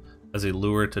vine as a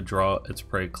lure to draw its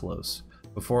prey close,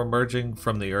 before emerging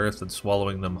from the earth and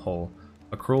swallowing them whole.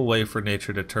 A cruel way for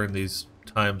nature to turn these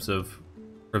times of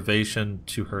privation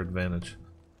to her advantage.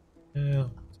 Yeah,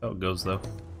 that's how it goes, though.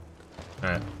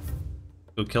 Alright.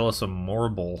 Go kill us a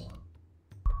MORBOL.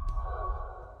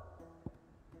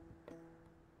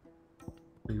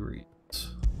 Reads.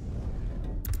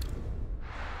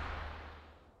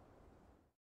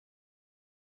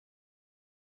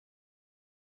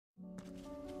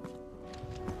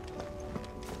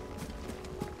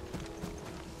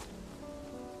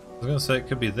 I was gonna say it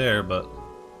could be there, but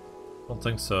I don't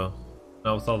think so.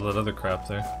 Not with all that other crap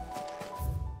there.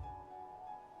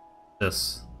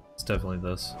 This. It's definitely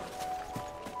this.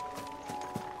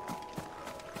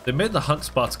 They made the hunt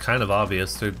spots kind of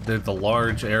obvious. They're the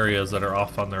large areas that are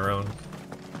off on their own.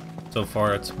 So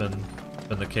far, it's been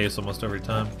the case almost every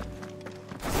time.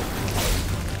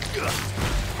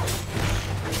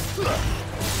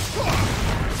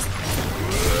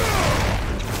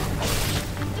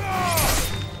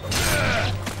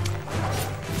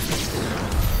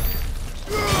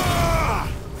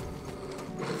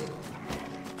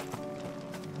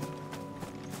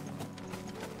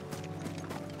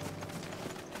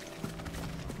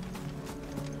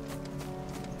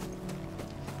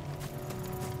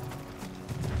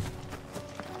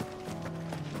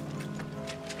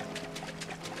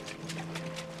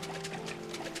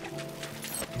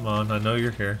 Come on, I know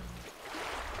you're here.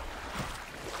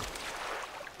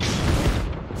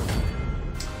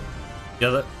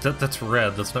 Yeah, that's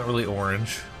red. That's not really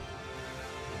orange.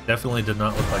 Definitely did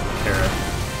not look like a carrot.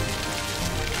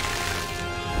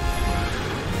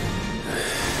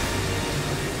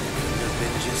 Couldn't have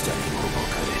been just any MORBOL,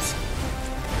 could it?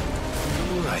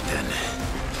 All right then.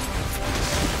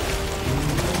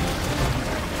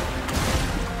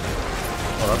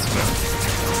 Oh, that's good.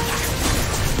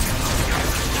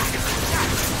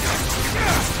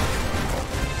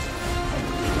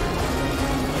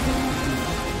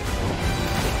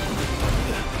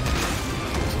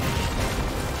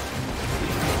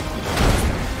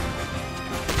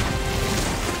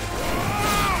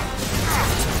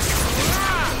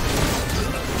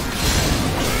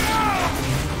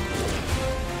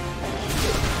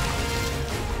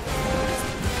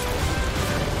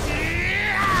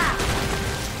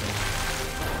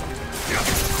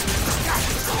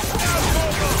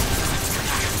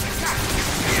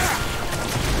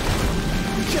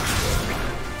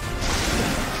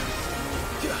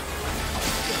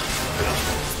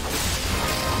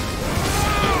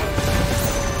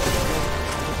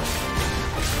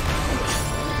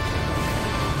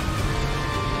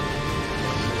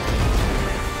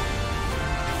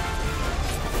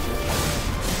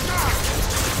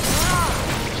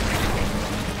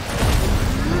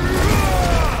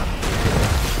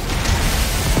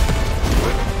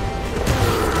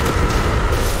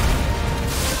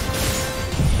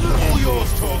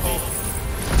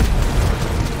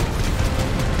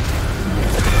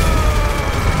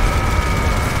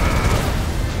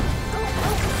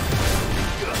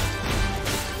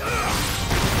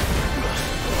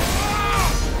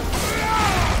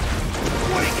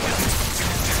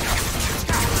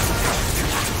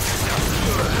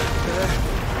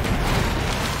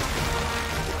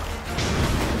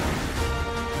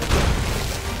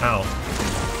 Ow.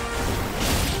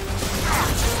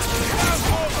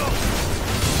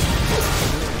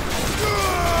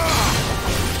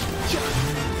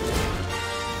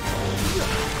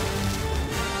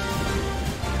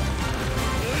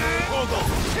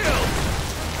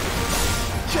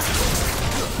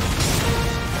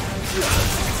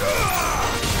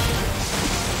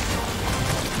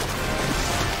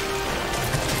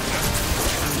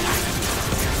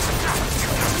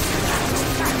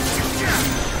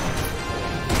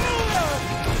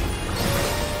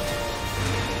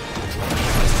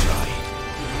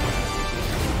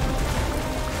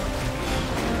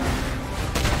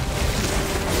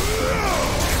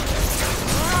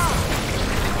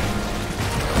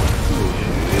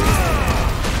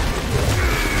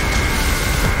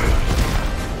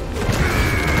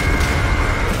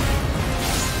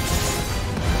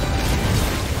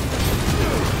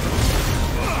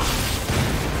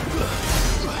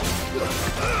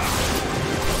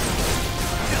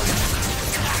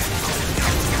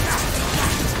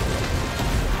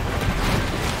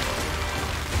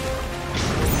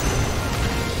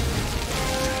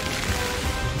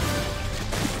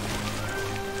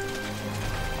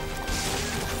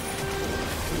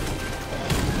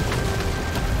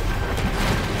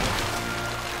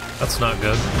 That's not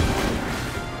good.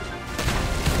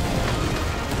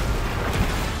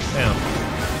 Damn.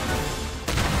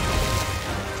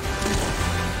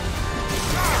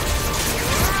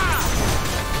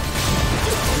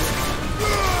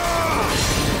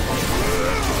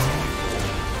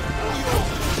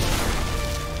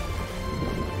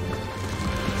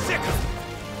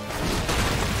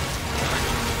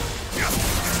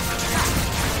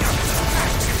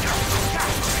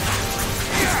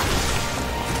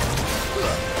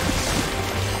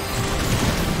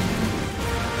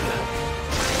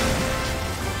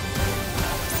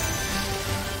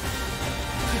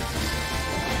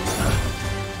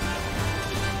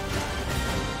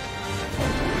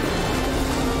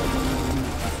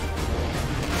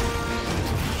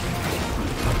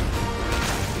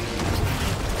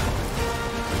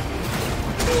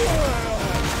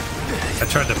 I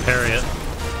tried to parry it.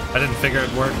 I didn't figure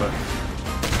it'd work, but...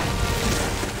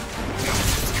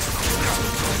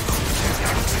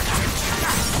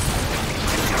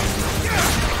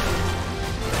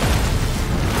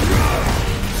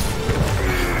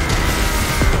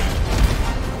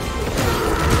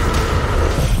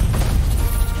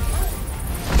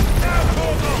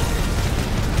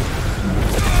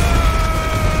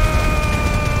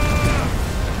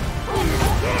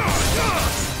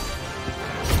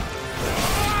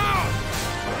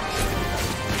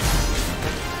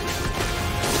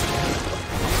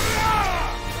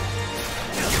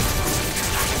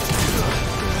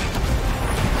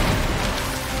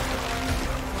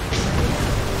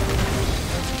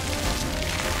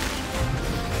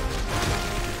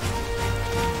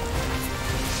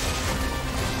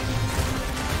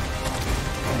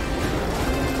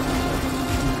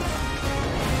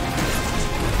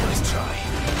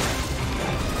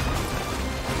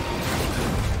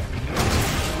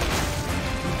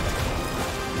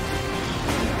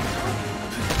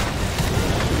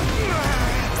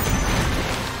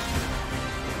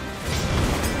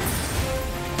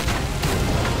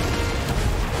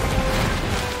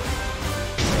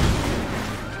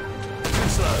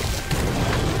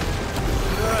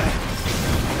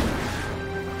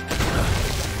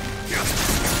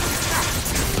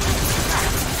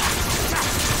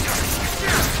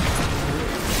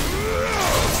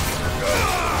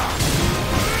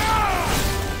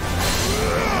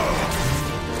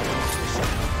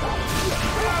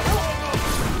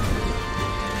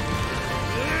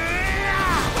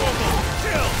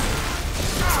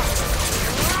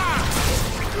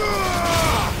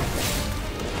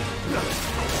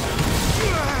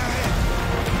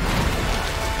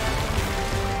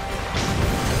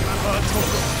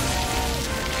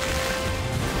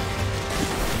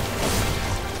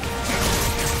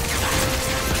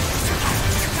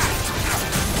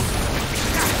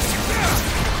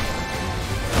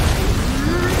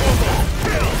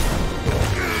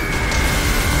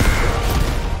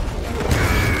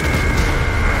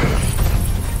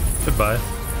 Goodbye.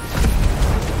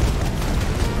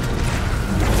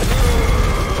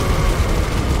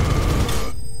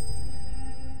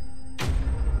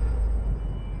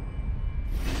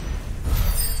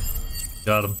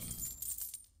 Got him.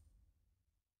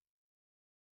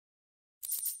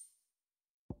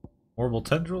 Morbol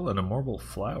tendril and a morbol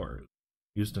flower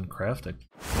used in crafting.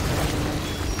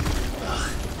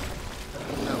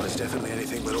 That was definitely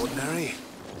anything but ordinary.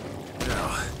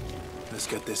 Now, let's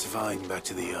get this vine back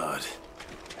to the yard.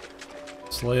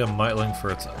 Slay a miteling for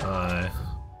its eye.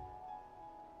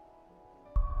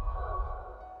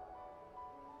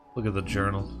 Look at the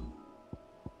journal.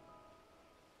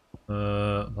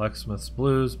 Blacksmith's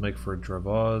blues make for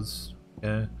Dravaz.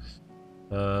 Okay.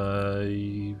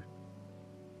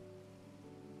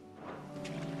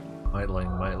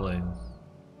 Miteling.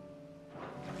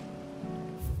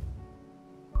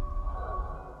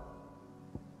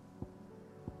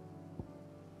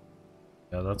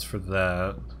 Yeah, that's for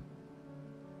that.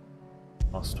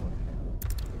 Lost one.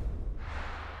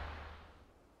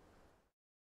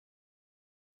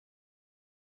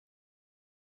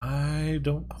 I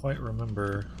don't quite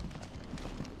remember.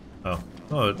 Oh,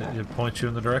 it points you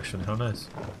in the direction. How nice.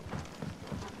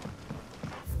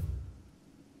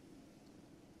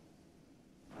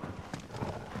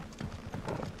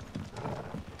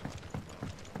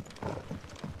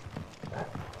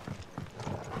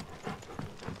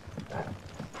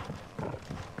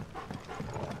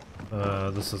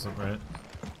 This isn't right.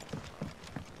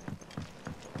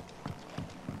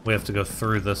 We have to go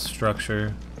through this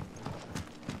structure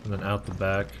and then out the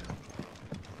back.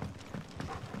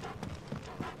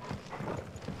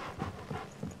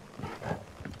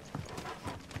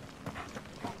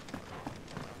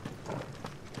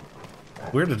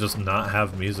 Weird to just not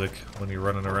have music when you're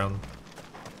running around.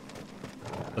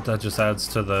 But that just adds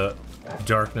to the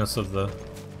darkness of the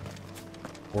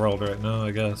world right now,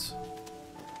 I guess.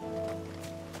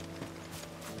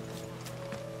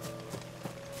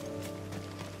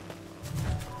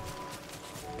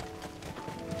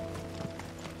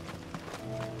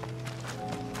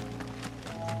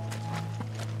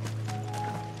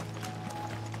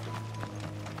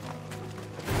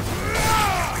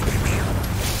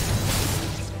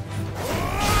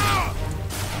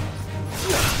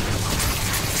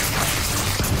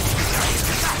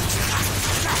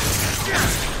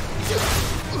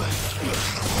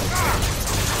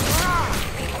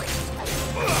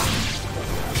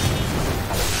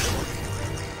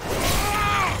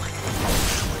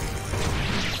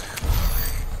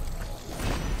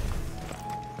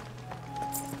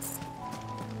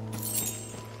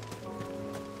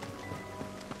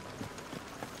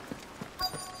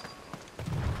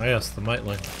 Oh yes, the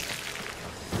miteling.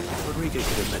 Rodrigo could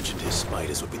have mentioned his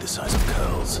spiders would be the size of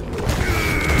curls.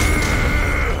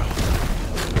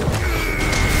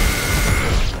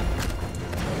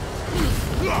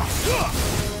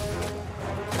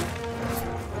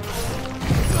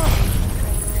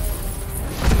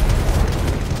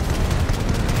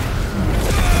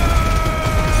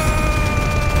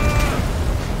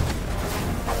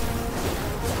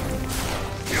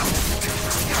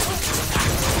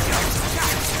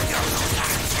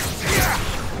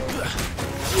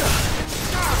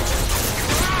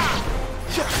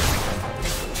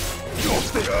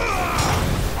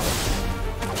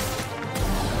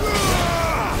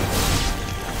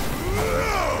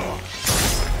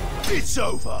 It's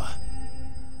over.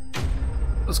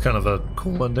 That's kind of a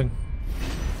cool ending.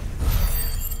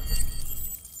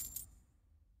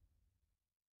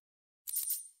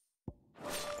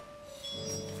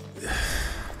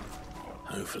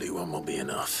 Hopefully one will be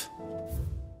enough.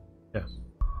 Yeah.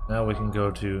 Now we can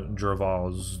go to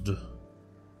Dravazd.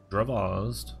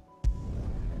 Dravazd.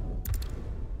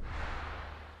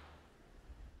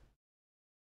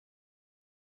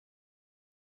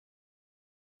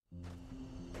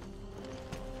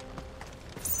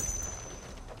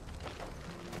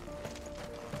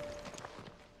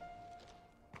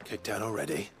 Kicked out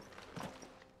already?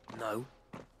 No.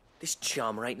 This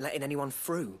charmer ain't letting anyone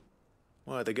through.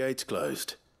 Why are the gates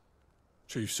closed?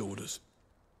 Chief's orders.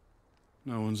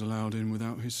 No one's allowed in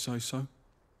without his say-so.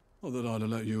 Not that I'd have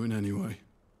let you in anyway.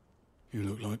 You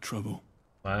look like trouble.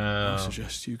 Wow. I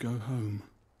suggest you go home.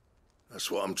 That's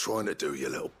what I'm trying to do, you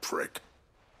little prick.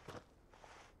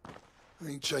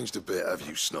 Ain't changed a bit, have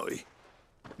you, Snotty?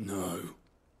 No.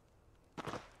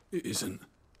 It isn't.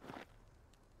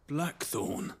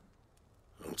 Blackthorn.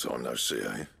 Long time no see,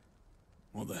 eh?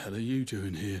 What the hell are you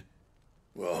doing here?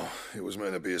 Well, it was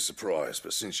meant to be a surprise,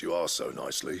 but since you are so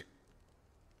nicely,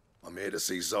 I'm here to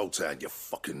see Zoltan, you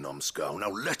fucking numbskull. Now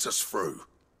let us through.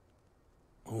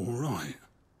 All right.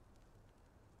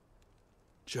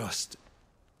 Just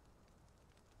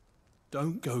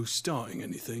don't go starting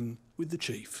anything with the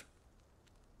chief.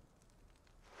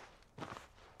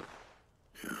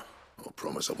 Yeah, I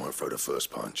promise I won't throw the first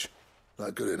punch.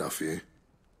 That good enough for you?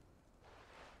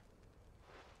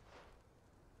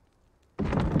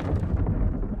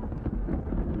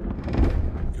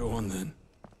 Go on then.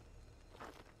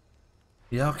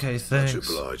 Yeah, okay, thanks. Much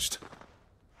obliged.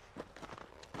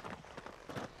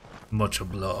 Much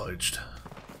obliged.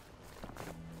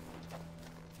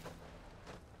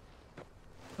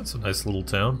 That's a nice little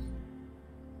town.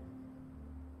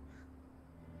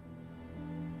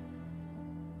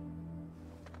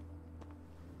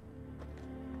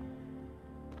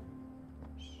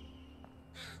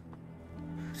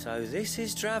 So this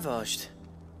is Dravosht.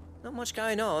 Not much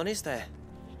going on, is there?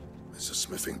 It's a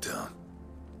smithing town.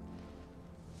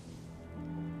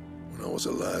 When I was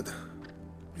a lad,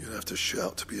 you'd have to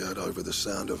shout to be heard over the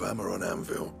sound of hammer on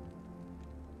anvil.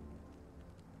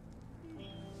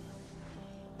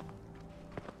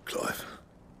 Clive,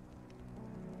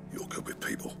 you're good with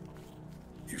people.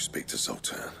 You speak to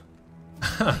Zoltan.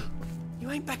 You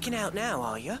ain't backing out now,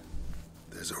 are you?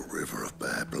 There's a river of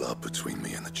bad blood between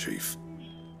me and the chief.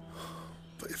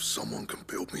 But if someone can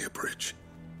build me a bridge,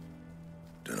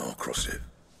 then I'll cross it.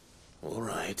 All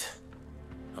right.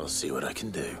 I'll see what I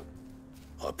can do.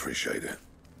 I appreciate it.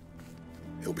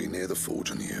 He'll be near the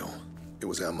forge on the hill. It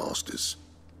was our master's.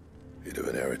 He'd have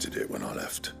inherited it when I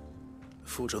left. The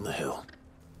forge on the hill?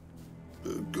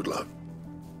 Good luck.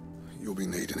 You'll be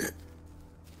needing it.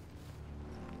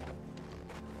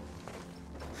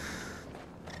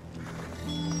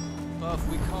 But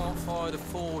if we can't fire the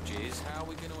forges, how are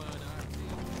we going to earn our fee?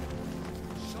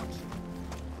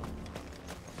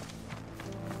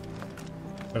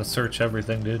 Gotta search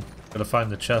everything, dude. Gotta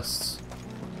find the chests.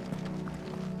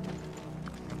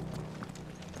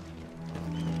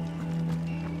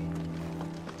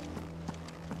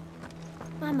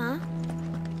 Mama,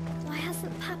 why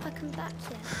hasn't Papa come back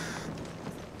yet?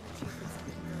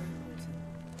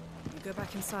 You go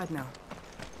back inside now.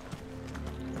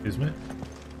 Excuse me?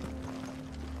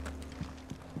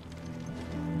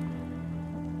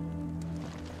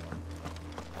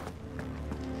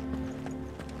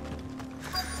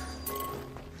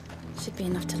 Should be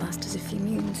enough to last us a few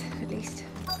moons, at least.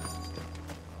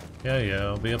 Yeah,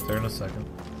 I'll be up there in a second.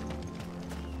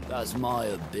 That's my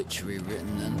obituary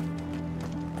written then.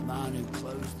 The man who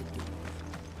closed the door.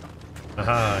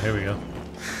 Aha, here we go.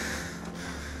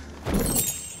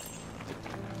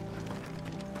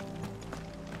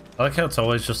 I like how it's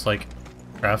always just like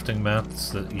crafting mats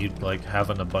that you'd like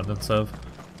have an abundance of.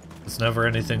 It's never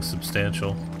anything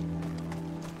substantial.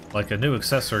 Like a new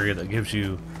accessory that gives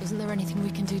you Isn't there anything we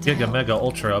can do to Giga help? Mega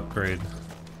Ultra upgrade.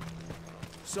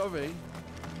 Sorry,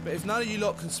 but if none of you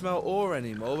lot can smell ore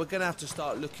anymore, we're gonna have to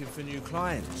start looking for new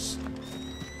clients.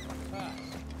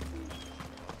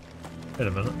 Wait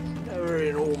a minute. Never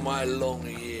in all my long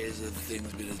years have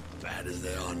things been as bad as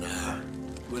they are now.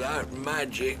 Without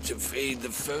magic to feed the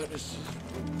furnaces.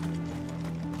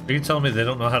 Are you telling me they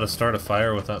don't know how to start a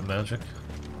fire without magic?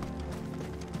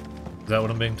 Is that what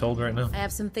I'm being told right now? I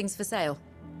have some things for sale.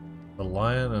 The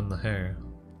lion and the hare.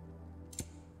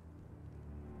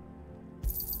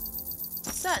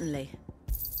 Certainly.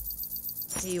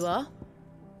 Here you are.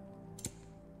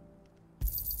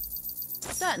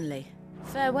 Certainly.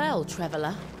 Farewell,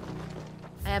 traveller.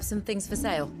 I have some things for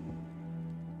sale.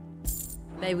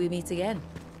 May we meet again.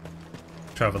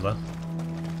 Traveler.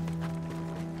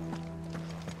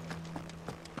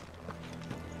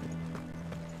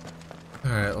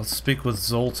 Alright, let's speak with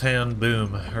Zoltan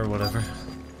Boom, or whatever.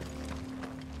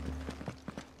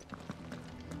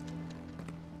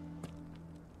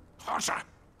 Hotter!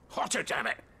 Hotter, damn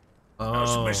it! Oh.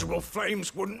 Those miserable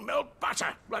flames wouldn't melt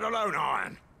butter, let alone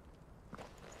iron.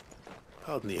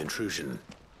 Pardon the intrusion.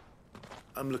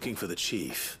 I'm looking for the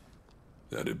chief.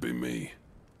 That'd be me.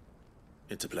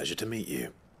 It's a pleasure to meet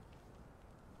you.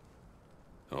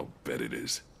 I'll bet it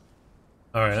is.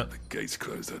 Alright. The gate's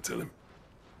closed, I tell him.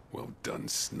 Well done,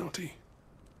 Snotty.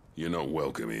 You're not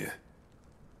welcome here.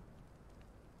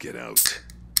 Get out.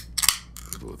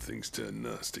 Before things turn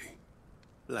nasty.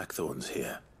 Blackthorn's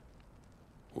here.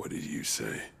 What did you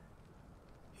say?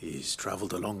 He's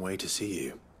traveled a long way to see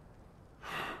you.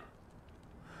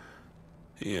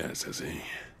 Yes, has he?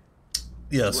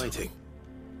 Yes. He's waiting.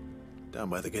 Down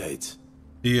by the gates.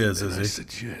 He is, Then is I he?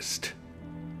 suggest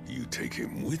you take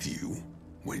him with you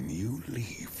when you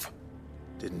leave.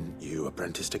 Didn't you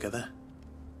apprentice together?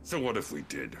 So what if we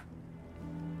did?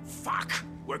 Fuck!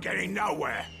 We're getting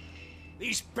nowhere!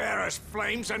 These bearers'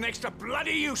 flames are next to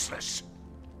bloody useless!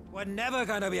 We're never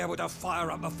going to be able to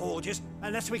fire up the forges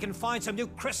unless we can find some new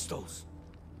crystals.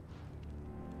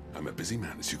 I'm a busy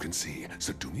man, as you can see,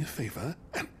 so do me a favor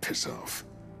and piss off.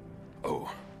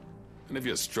 Oh, and if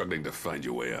you're struggling to find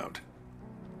your way out,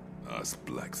 ask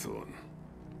Blackthorn.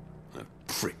 That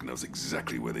prick knows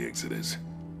exactly where the exit is.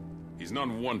 He's not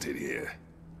wanted here.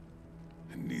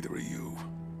 And neither are you.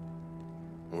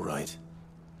 All right.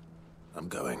 I'm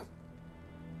going.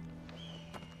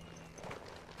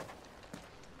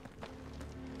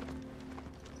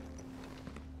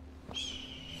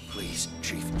 Please,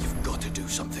 Chief, you've got to do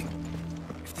something.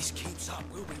 If this keeps up,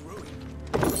 we'll be ruined.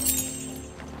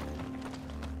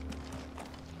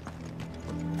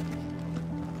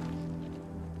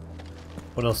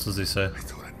 What else does he say? I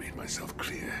thought I'd made myself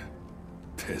clear.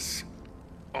 Piss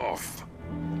off.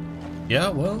 Yeah,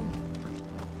 well,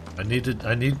 I needed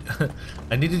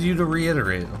you to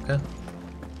reiterate, okay?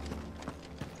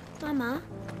 Mama,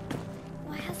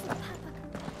 why hasn't Papa...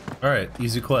 All right,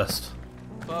 easy quest.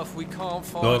 But if we can't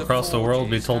find Go across the world,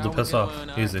 be told to piss off.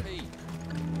 Easy.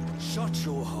 Shut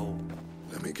your hole.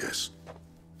 Let me guess.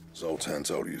 Zoltan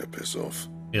told you to piss off.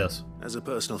 Yes. As a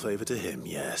personal favor to him,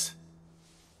 yes.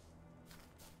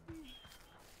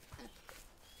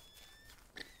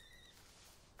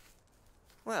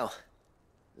 Well,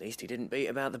 at least he didn't beat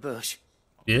about the bush.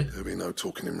 Yeah? There'll be no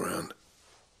talking him round.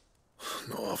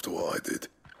 Not after what I did.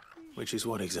 Which is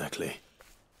what exactly?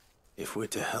 If we're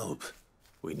to help,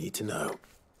 we need to know.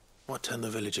 What turned the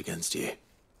village against you?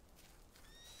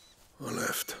 I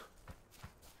left.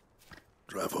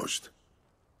 Dravost.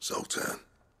 Zoltan.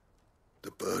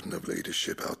 The burden of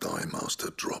leadership our dying master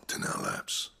dropped in our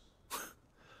laps.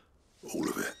 All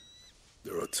of it.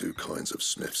 There are two kinds of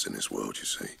smiths in this world, you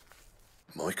see.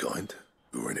 My kind,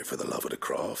 who are in it for the love of the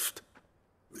craft,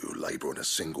 who labour on a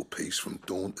single piece from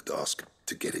dawn to dusk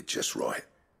to get it just right.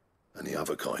 And the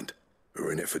other kind, who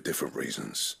are in it for different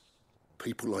reasons.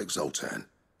 People like Zoltan,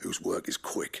 whose work is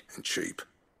quick and cheap.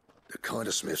 The kind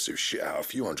of smiths who shit out a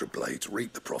few hundred blades,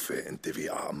 reap the profit, and divvy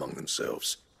it out among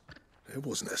themselves. There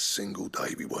wasn't a single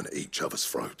day we weren't at each other's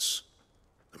throats.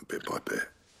 And bit by bit,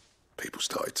 people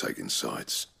started taking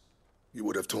sides. You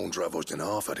would have torn Dravost in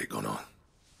half had it gone on.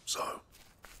 So,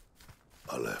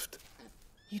 I left.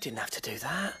 You didn't have to do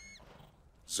that.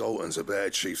 Zoltan's a better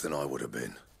chief than I would have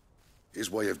been.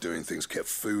 His way of doing things kept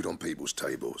food on people's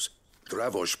tables.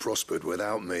 Dravost prospered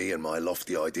without me and my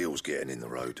lofty ideals getting in the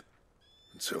road.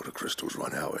 Until the crystals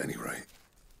run out at any rate.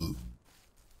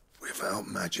 Without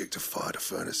magic to fire the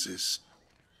furnaces,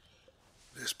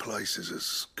 this place is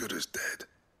as good as dead.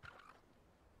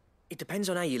 It depends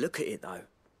on how you look at it, though.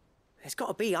 There's got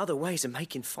to be other ways of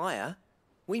making fire.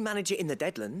 We manage it in the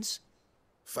Deadlands.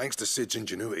 Thanks to Sid's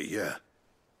ingenuity, yeah.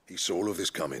 He saw all of this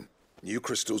coming. Knew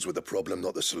crystals were the problem,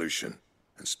 not the solution.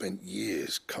 And spent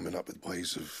years coming up with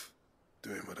ways of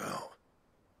doing without.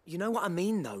 You know what I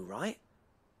mean, though, right?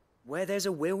 Where there's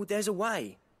a will, there's a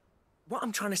way. What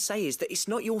I'm trying to say is that it's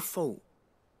not your fault.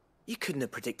 You couldn't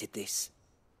have predicted this.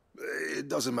 It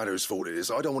doesn't matter whose fault it is.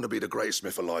 I don't want to be the greatest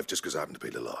smith alive just because I happen to be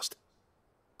the last.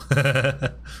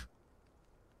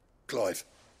 Clive.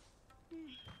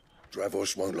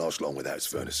 Dravost won't last long without its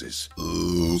furnaces.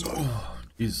 So,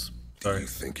 Jeez. Do you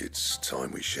think it's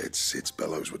time we shared Sid's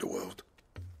bellows with the world?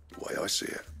 The way I see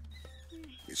it,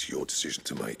 it's your decision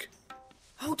to make.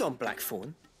 Hold on,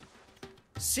 Blackthorn.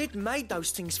 Sid made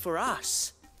those things for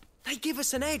us. They give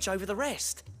us an edge over the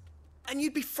rest. And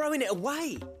you'd be throwing it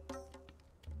away.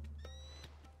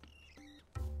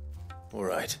 All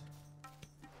right.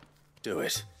 Do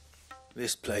it.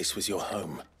 This place was your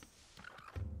home.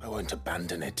 I won't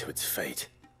abandon it to its fate.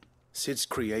 Sid's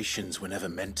creations were never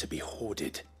meant to be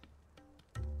hoarded.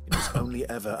 It was only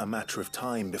ever a matter of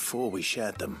time before we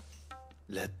shared them.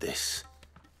 Let this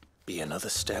be another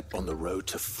step on the road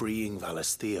to freeing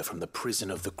Valisthea from the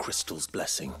prison of the Crystal's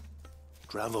blessing.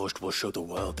 Dravost will show the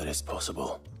world that it's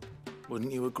possible.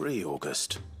 Wouldn't you agree,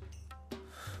 August?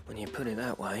 When you put it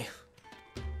that way,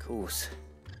 of course.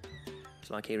 It's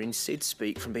like hearing Sid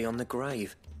speak from beyond the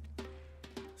grave.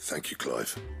 Thank you,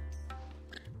 Clive.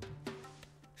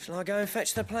 Shall I go and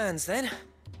fetch the plans, then?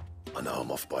 I know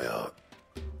I'm off by heart.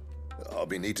 I'll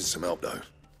be needing some help, though.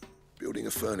 Building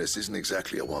a furnace isn't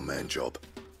exactly a one-man job.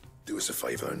 Do us a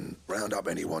favour and round up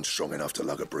anyone strong enough to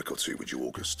lug a brick or two, would you,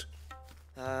 August?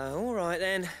 All right,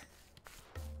 then.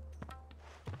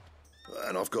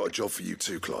 And I've got a job for you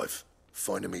too, Clive.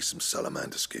 Finding me some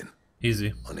salamander skin.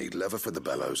 Easy. I need leather for the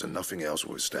bellows and nothing else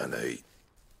will withstand the heat.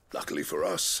 Luckily for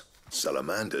us,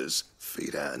 salamanders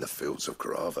feed out in the fields of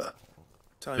Carava.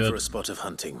 Time Good. for a spot of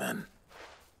hunting, then.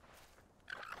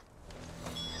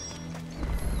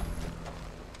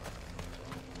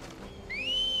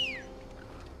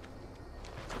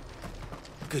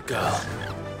 Good girl.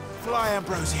 Fly,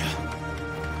 Ambrosia.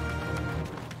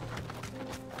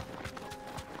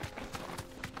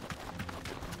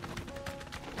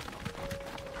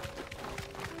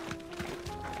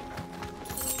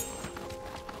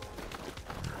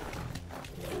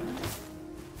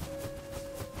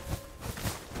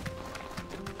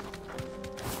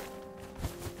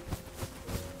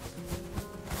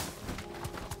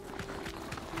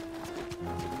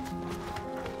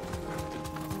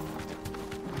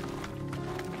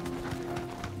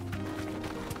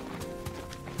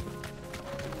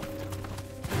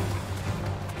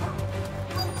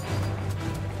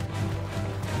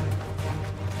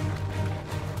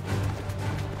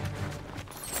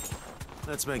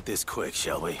 Let's make this quick,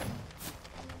 shall we?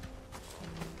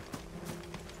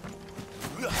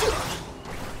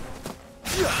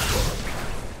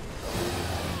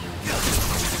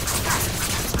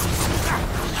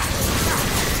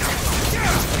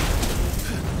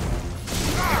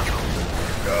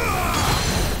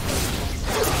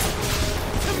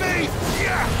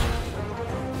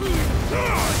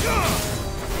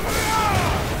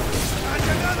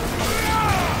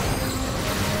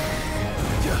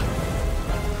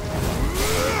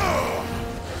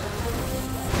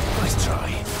 Nice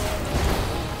try.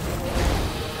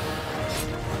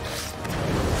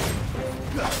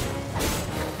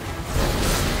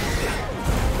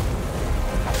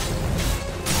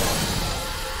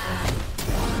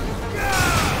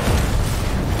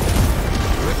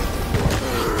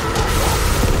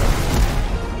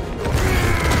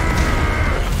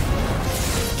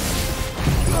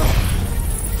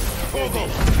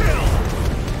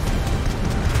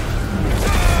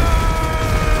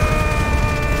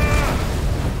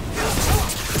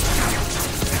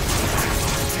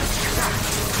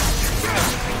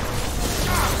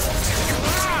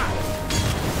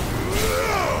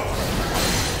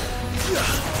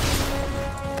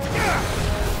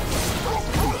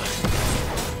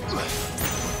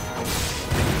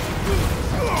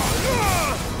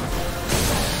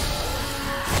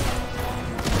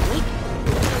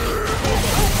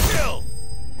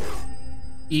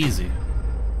 Easy.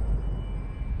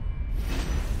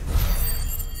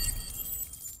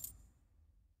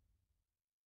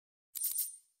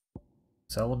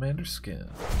 Salamander skin.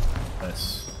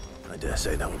 Nice. I dare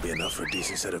say that will be enough for a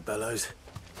decent set of bellows.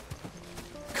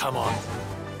 Come on.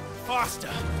 Faster.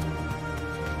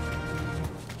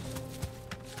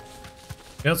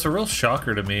 You know, it's a real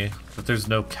shocker to me that there's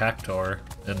no cactuar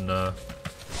in the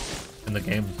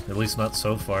game, at least not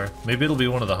so far. Maybe it'll be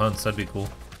one of the hunts, that'd be cool.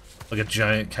 Like a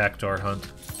giant cactuar hunt.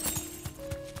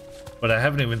 But I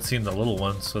haven't even seen the little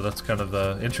ones, so that's kind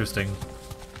of interesting.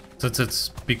 Since it's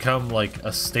become like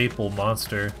a staple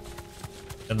monster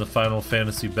in the Final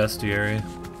Fantasy bestiary.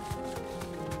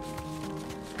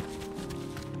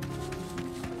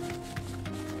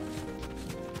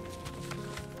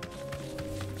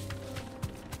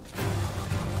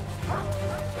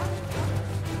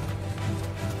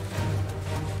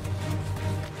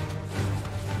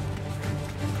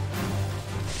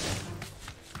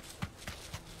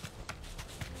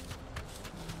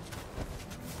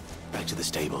 Back to the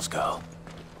stables, girl.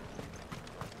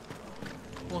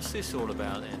 What's this all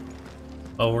about then?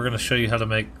 Oh, we're gonna show you how to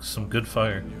make some good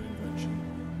fire.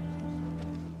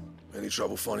 Any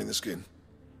trouble finding the skin?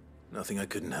 Nothing I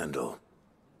couldn't handle.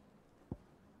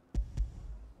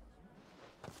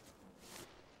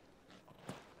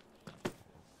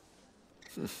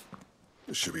 There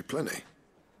should be plenty.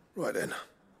 Right then,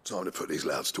 time to put these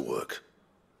louds to work.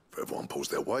 If everyone pulls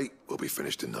their weight, we'll be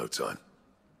finished in no time.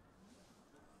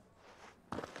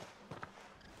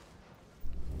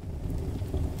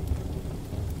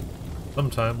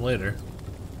 Sometime later.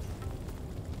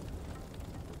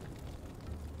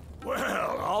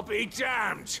 Well, I'll be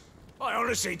damned. I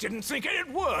honestly didn't think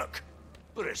it'd work.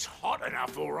 But it's hot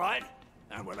enough, all right.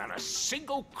 And without a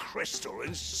single crystal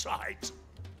in sight.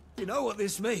 You know what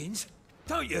this means,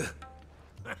 don't you?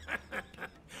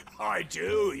 I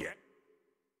do, yeah.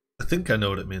 I think I know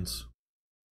what it means.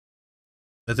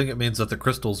 I think it means that the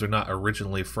crystals are not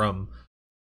originally from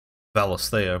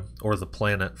Valisthea, or the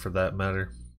planet for that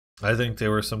matter. I think they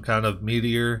were some kind of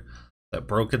meteor that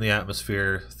broke in the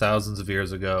atmosphere thousands of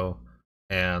years ago,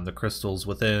 and the crystals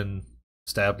within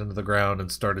stabbed into the ground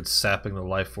and started sapping the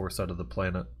life force out of the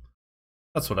planet.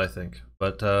 That's what I think,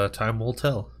 but time will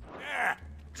tell. Yeah,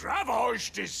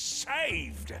 Dravozd is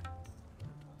saved.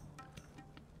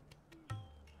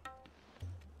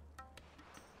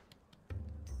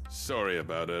 Sorry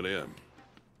about earlier.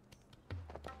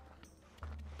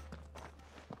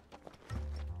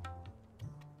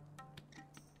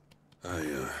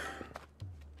 I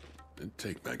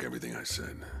take back everything I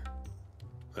said.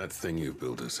 That thing you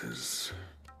built us is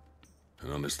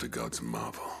an honest-to-God's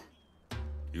marvel.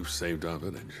 You saved our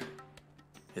village.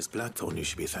 It's Blackthorn you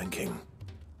should be thanking.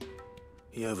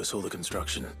 He oversaw the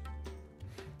construction.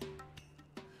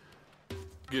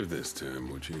 Give this to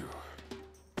him, would you?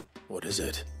 What is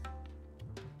it?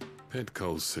 Pet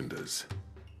Cole's cinders.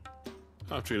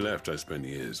 After he left, I spent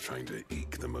years trying to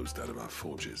eke the most out of our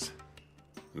forges.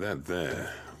 That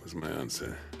there was my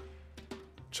answer.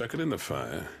 Chuck it in the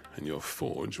fire, and your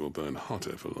forge will burn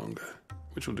hotter for longer,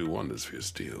 which will do wonders for your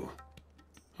steel.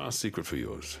 Our secret for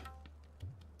yours.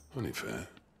 Only fair.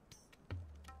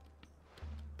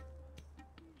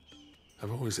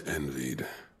 I've always envied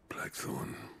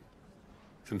Blackthorn.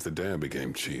 Since the day I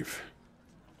became chief,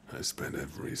 I spent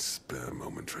every spare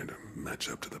moment trying to match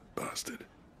up to the bastard.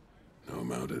 No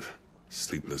amount of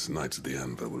sleepless nights at the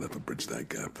Anvil will ever bridge that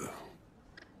gap, though.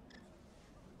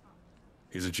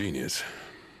 He's a genius.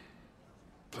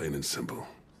 Plain and simple.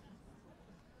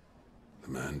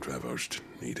 The man Dravost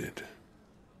needed.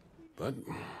 But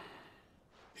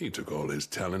he took all his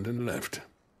talent and left.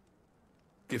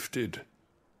 Gifted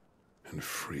and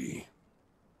free.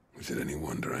 Is it any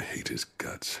wonder I hate his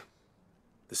guts?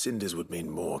 The cinders would mean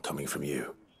more coming from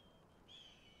you.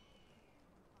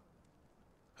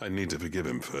 I need to forgive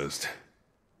him first.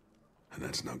 And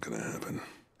that's not gonna happen.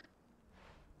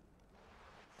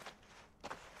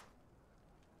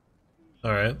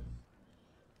 Alright.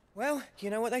 Well, you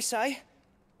know what they say.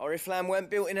 Oriflamme weren't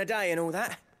built in a day and all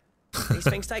that. These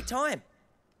things take time.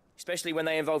 Especially when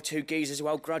they involve two geezers who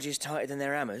hold grudges tighter than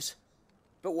their hammers.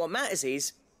 But what matters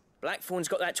is, Blackthorn's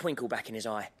got that twinkle back in his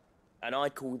eye. And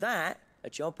I'd call that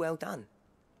a job well done.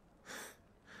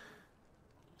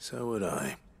 So would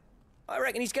I. I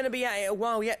reckon he's going to be at it a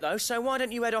while yet, though, so why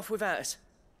don't you head off without us?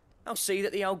 I'll see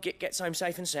that the old git gets home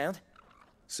safe and sound.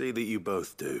 See that you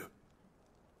both do.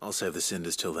 I'll save the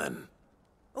cinders till then.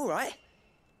 All right.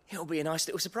 It'll be a nice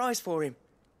little surprise for him.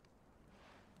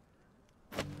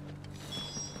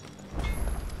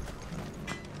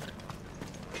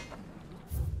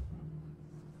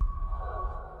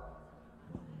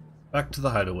 Back to the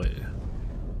hideaway.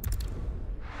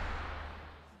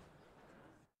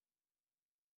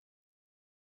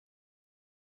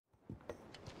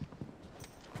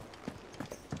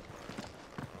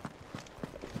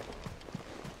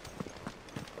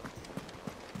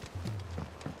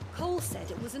 Cole said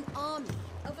it was an army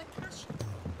of Akashi.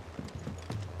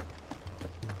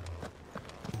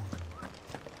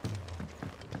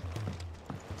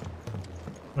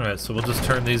 Alright, so we'll just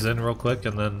turn these in real quick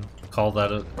and then call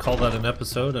that an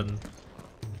episode and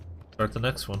start the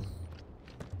next one.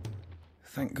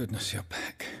 Thank goodness you're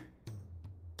back.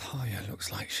 Taya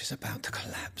looks like she's about to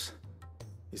collapse.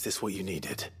 Is this what you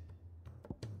needed?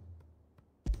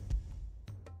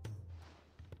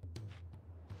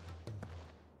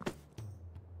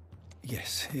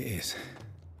 Yes, it is.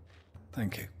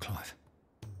 Thank you, Clive.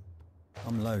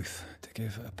 I'm loath to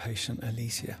give a patient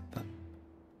Alicia, but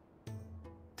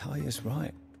Taya's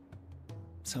right.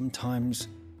 Sometimes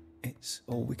it's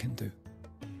all we can do.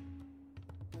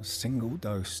 A single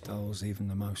dose dulls even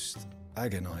the most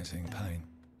agonizing pain,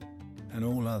 and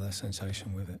all other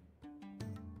sensation with it.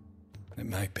 It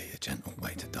may be a gentle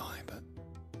way to die, but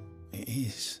it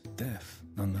is death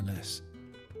nonetheless.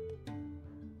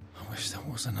 I wish there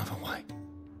was another way.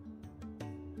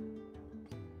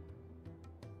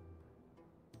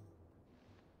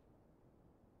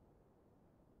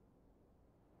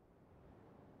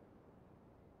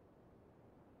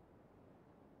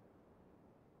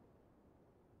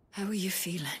 How are you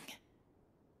feeling?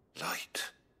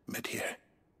 Light, mid-here.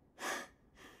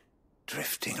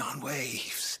 Drifting on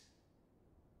waves.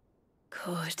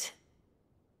 Good.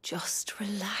 Just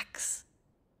relax.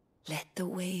 Let the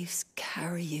waves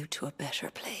carry you to a better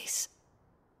place.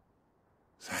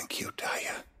 Thank you,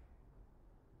 Taya.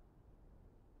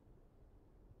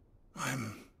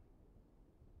 I'm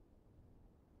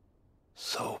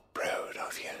so proud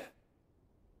of you.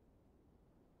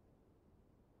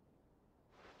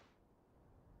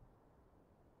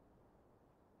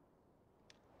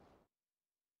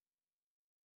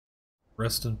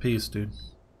 Rest in peace, dude.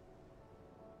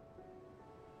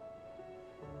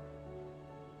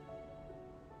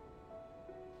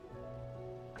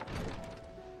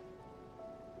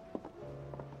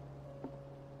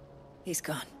 He's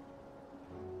gone.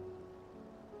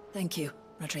 Thank you,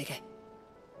 Rodrigue.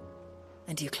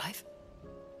 And you, Clive?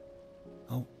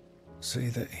 I'll see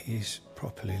that he's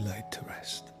properly laid to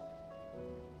rest.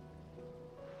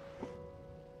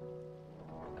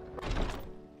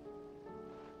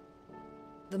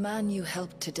 The man you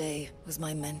helped today was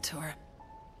my mentor,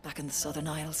 back in the Southern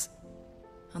Isles,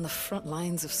 on the front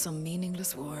lines of some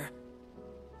meaningless war.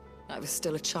 I was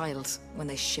still a child when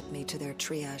they shipped me to their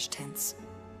triage tents,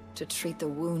 to treat the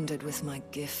wounded with my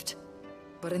gift.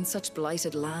 But in such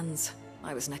blighted lands,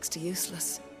 I was next to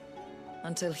useless.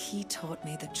 Until he taught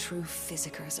me the true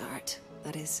physicker's art,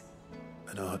 that is.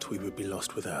 An art we would be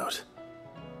lost without.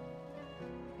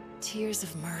 Tears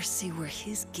of mercy were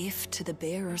his gift to the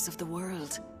bearers of the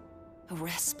world. A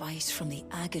respite from the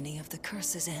agony of the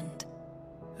curse's end.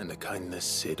 And a kindness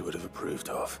Sid would have approved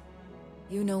of.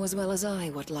 You know as well as I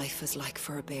what life is like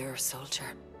for a bearer soldier.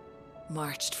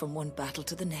 Marched from one battle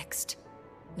to the next,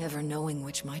 never knowing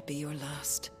which might be your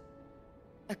last.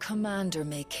 A commander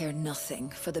may care nothing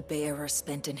for the bearer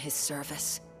spent in his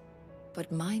service.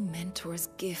 But my mentor's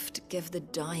gift gave the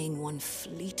dying one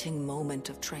fleeting moment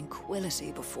of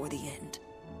tranquility before the end.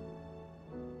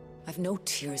 I've no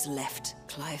tears left,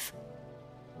 Clive.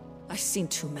 I've seen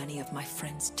too many of my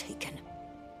friends taken.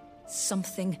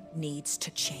 Something needs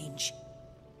to change.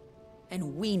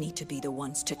 And we need to be the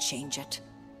ones to change it.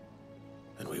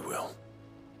 And we will.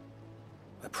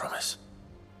 I promise.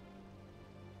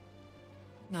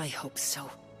 I hope so.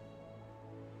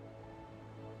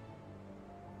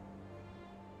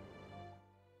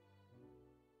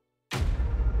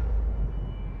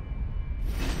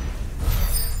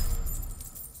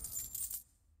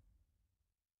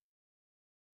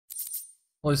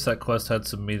 At least that quest had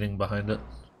some meaning behind it.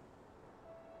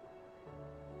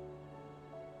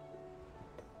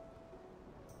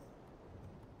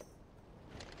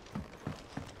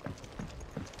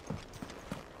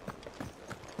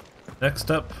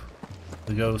 Next up,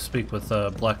 we go speak with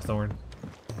Blackthorn.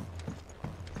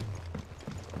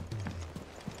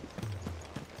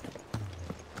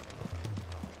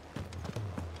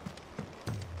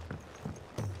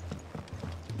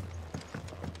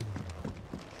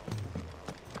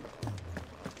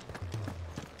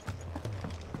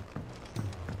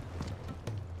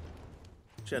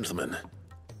 Gentlemen,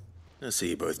 I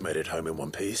see you both made it home in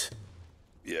one piece.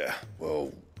 Yeah,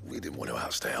 well, we didn't want to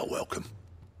outstay our welcome.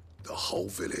 The whole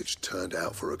village turned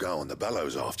out for a go on the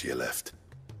bellows after you left.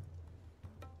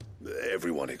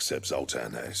 Everyone except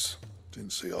Zoltan, that is.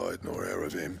 Didn't see hide nor hair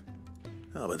of him.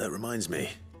 Oh, but that reminds me.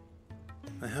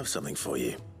 I have something for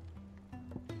you.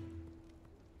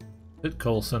 Pit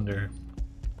Coal Cinder.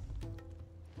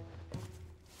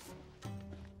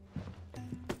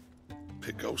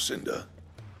 Pit Coal Cinder?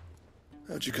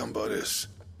 How'd you come by this?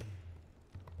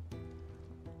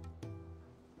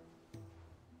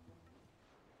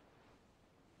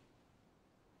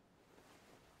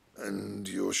 And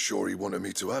you're sure he wanted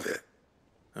me to have it?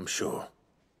 I'm sure.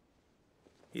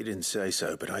 He didn't say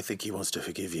so, but I think he wants to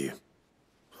forgive you.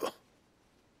 Huh.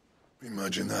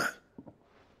 Imagine that.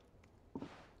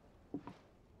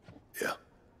 Yeah.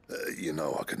 You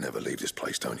know I could never leave this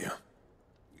place, don't you?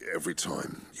 Every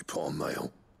time you put on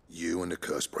mail, you and the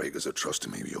curse breakers are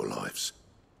trusting me with your lives.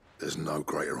 There's no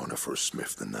greater honor for a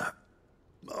smith than that.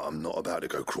 I'm not about to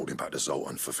go crawling back to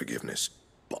Zoltan for forgiveness,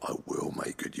 but I will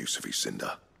make good use of his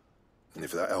cinder. And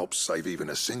if that helps save even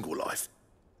a single life,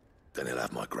 then he'll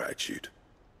have my gratitude.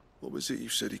 What was it you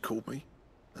said he called me?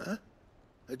 Huh?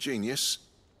 A genius?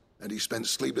 And he spent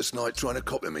sleepless nights trying to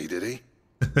copy me, did he?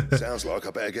 Sounds like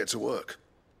I better get to work.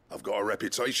 I've got a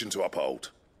reputation to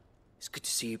uphold. It's good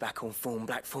to see you back on form,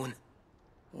 Blackthorn.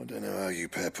 I don't know how you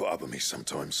pair put up with me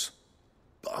sometimes,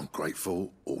 but I'm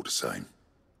grateful all the same.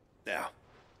 Now,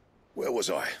 where was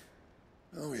I?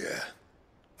 Oh yeah,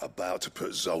 about to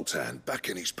put Zoltan back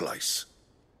in his place.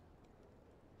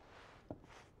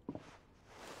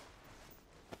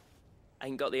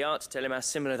 Ain't got the art to tell him how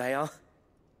similar they are.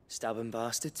 Stubborn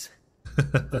bastards.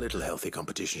 A little healthy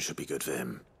competition should be good for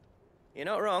him. You're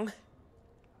not wrong.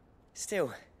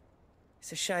 Still,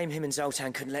 it's a shame him and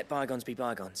Zoltan couldn't let bygones be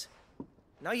bygones.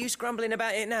 No use grumbling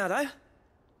about it now, though.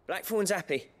 Blackthorn's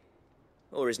happy.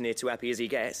 Or as near to happy as he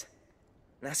gets.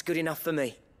 And that's good enough for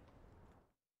me.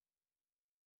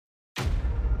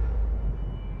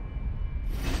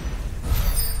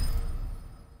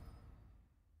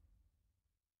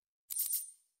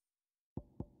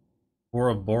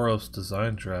 Ouroboros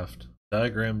design draft.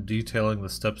 Diagram detailing the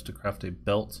steps to craft a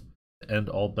belt to end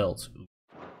all belts.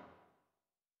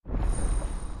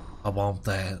 I want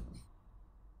that.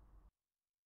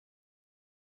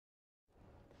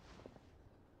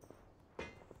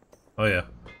 Oh yeah,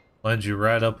 lined you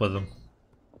right up with him.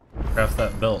 Craft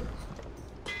that belt.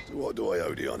 So what do I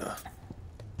owe the honor?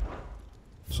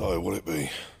 So what'll it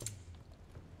be?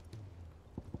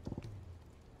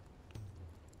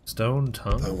 Stone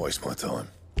tongue? Don't waste my time.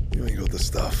 You ain't got the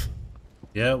stuff.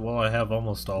 Yeah, well I have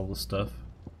almost all the stuff.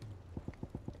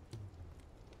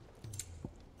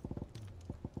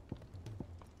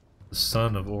 The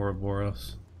son of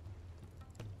Ouroboros.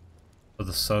 Or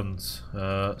the sons.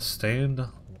 Stained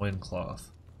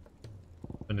loincloth.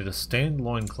 I need a stained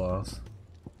loincloth.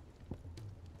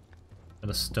 And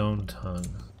a stone tongue.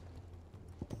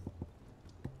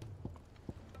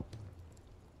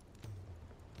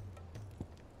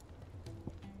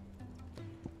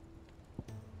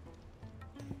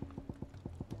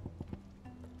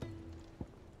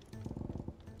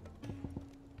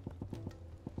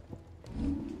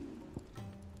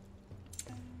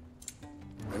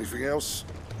 Anything else?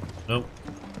 Nope.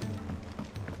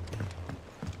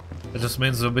 It just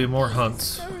means there'll be more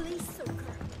hunts.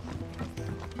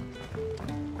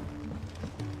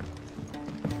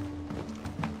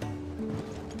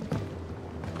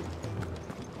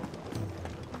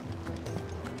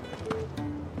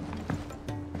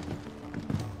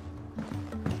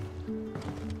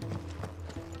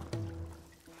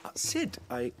 Sid,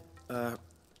 I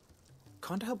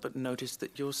can't help but notice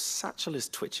that your satchel is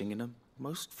twitching in a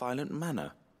most violent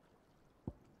manner.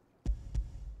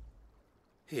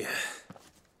 Here.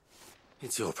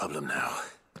 It's your problem now.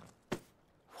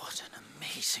 What an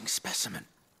amazing specimen.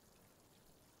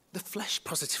 The flesh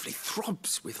positively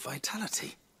throbs with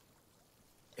vitality.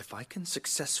 If I can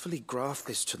successfully graft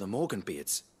this to the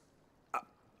Morganbeards...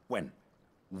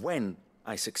 When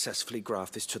I successfully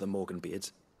graft this to the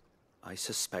Morganbeards, I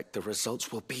suspect the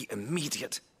results will be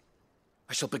immediate.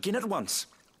 I shall begin at once.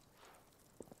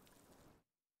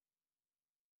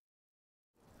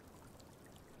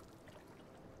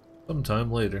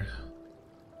 Sometime later.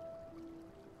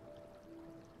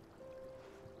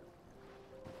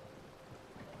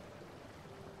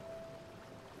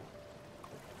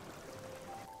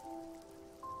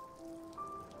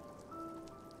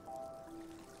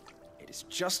 It is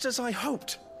just as I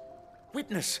hoped.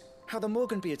 Witness how the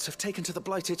Morganbeards have taken to the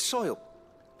blighted soil.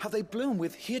 How they bloom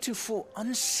with heretofore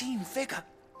unseen vigor.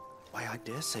 Why, I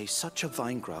dare say such a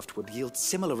vine graft would yield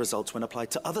similar results when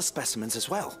applied to other specimens as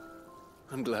well.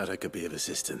 I'm glad I could be of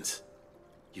assistance.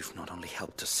 You've not only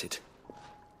helped us, Sid,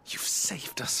 you've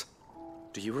saved us.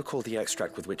 Do you recall the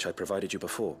extract with which I provided you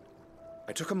before?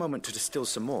 I took a moment to distill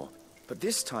some more, but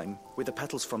this time with the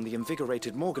petals from the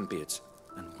invigorated Morganbeards.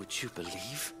 And would you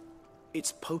believe?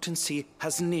 Its potency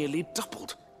has nearly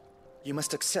doubled. You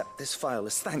must accept this vial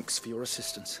as thanks for your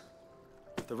assistance.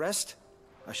 The rest,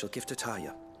 I shall give to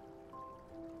Taya.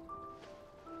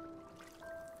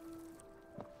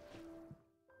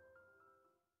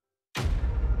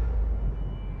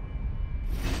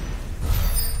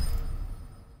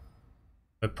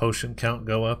 My potion count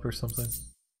go up or something?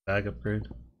 Bag upgrade.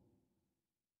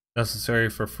 Necessary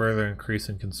for further increase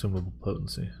in consumable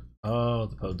potency. Oh,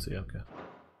 the potency, okay.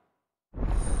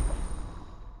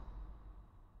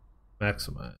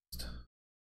 Maximized.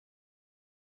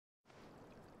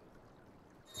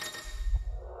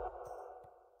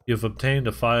 You have obtained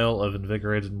a phial of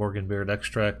invigorated Morganbeard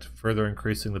extract, further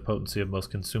increasing the potency of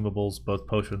most consumables. Both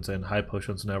potions and high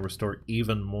potions now restore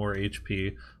even more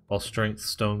HP, while strength,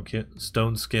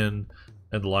 stone skin,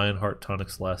 and Lionheart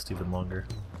tonics last even longer.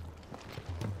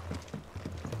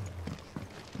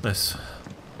 Nice.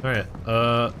 Alright,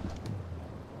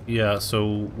 yeah,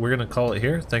 so we're gonna call it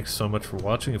here. Thanks so much for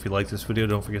watching. If you like this video,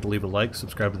 don't forget to leave a like,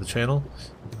 subscribe to the channel,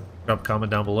 drop a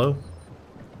comment down below.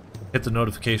 Hit the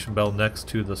notification bell next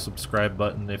to the subscribe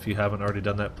button. If you haven't already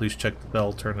done that, please check the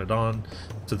bell, turn it on,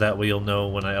 so that way you'll know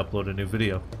when I upload a new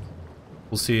video.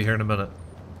 We'll see you here in a minute.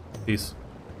 Peace.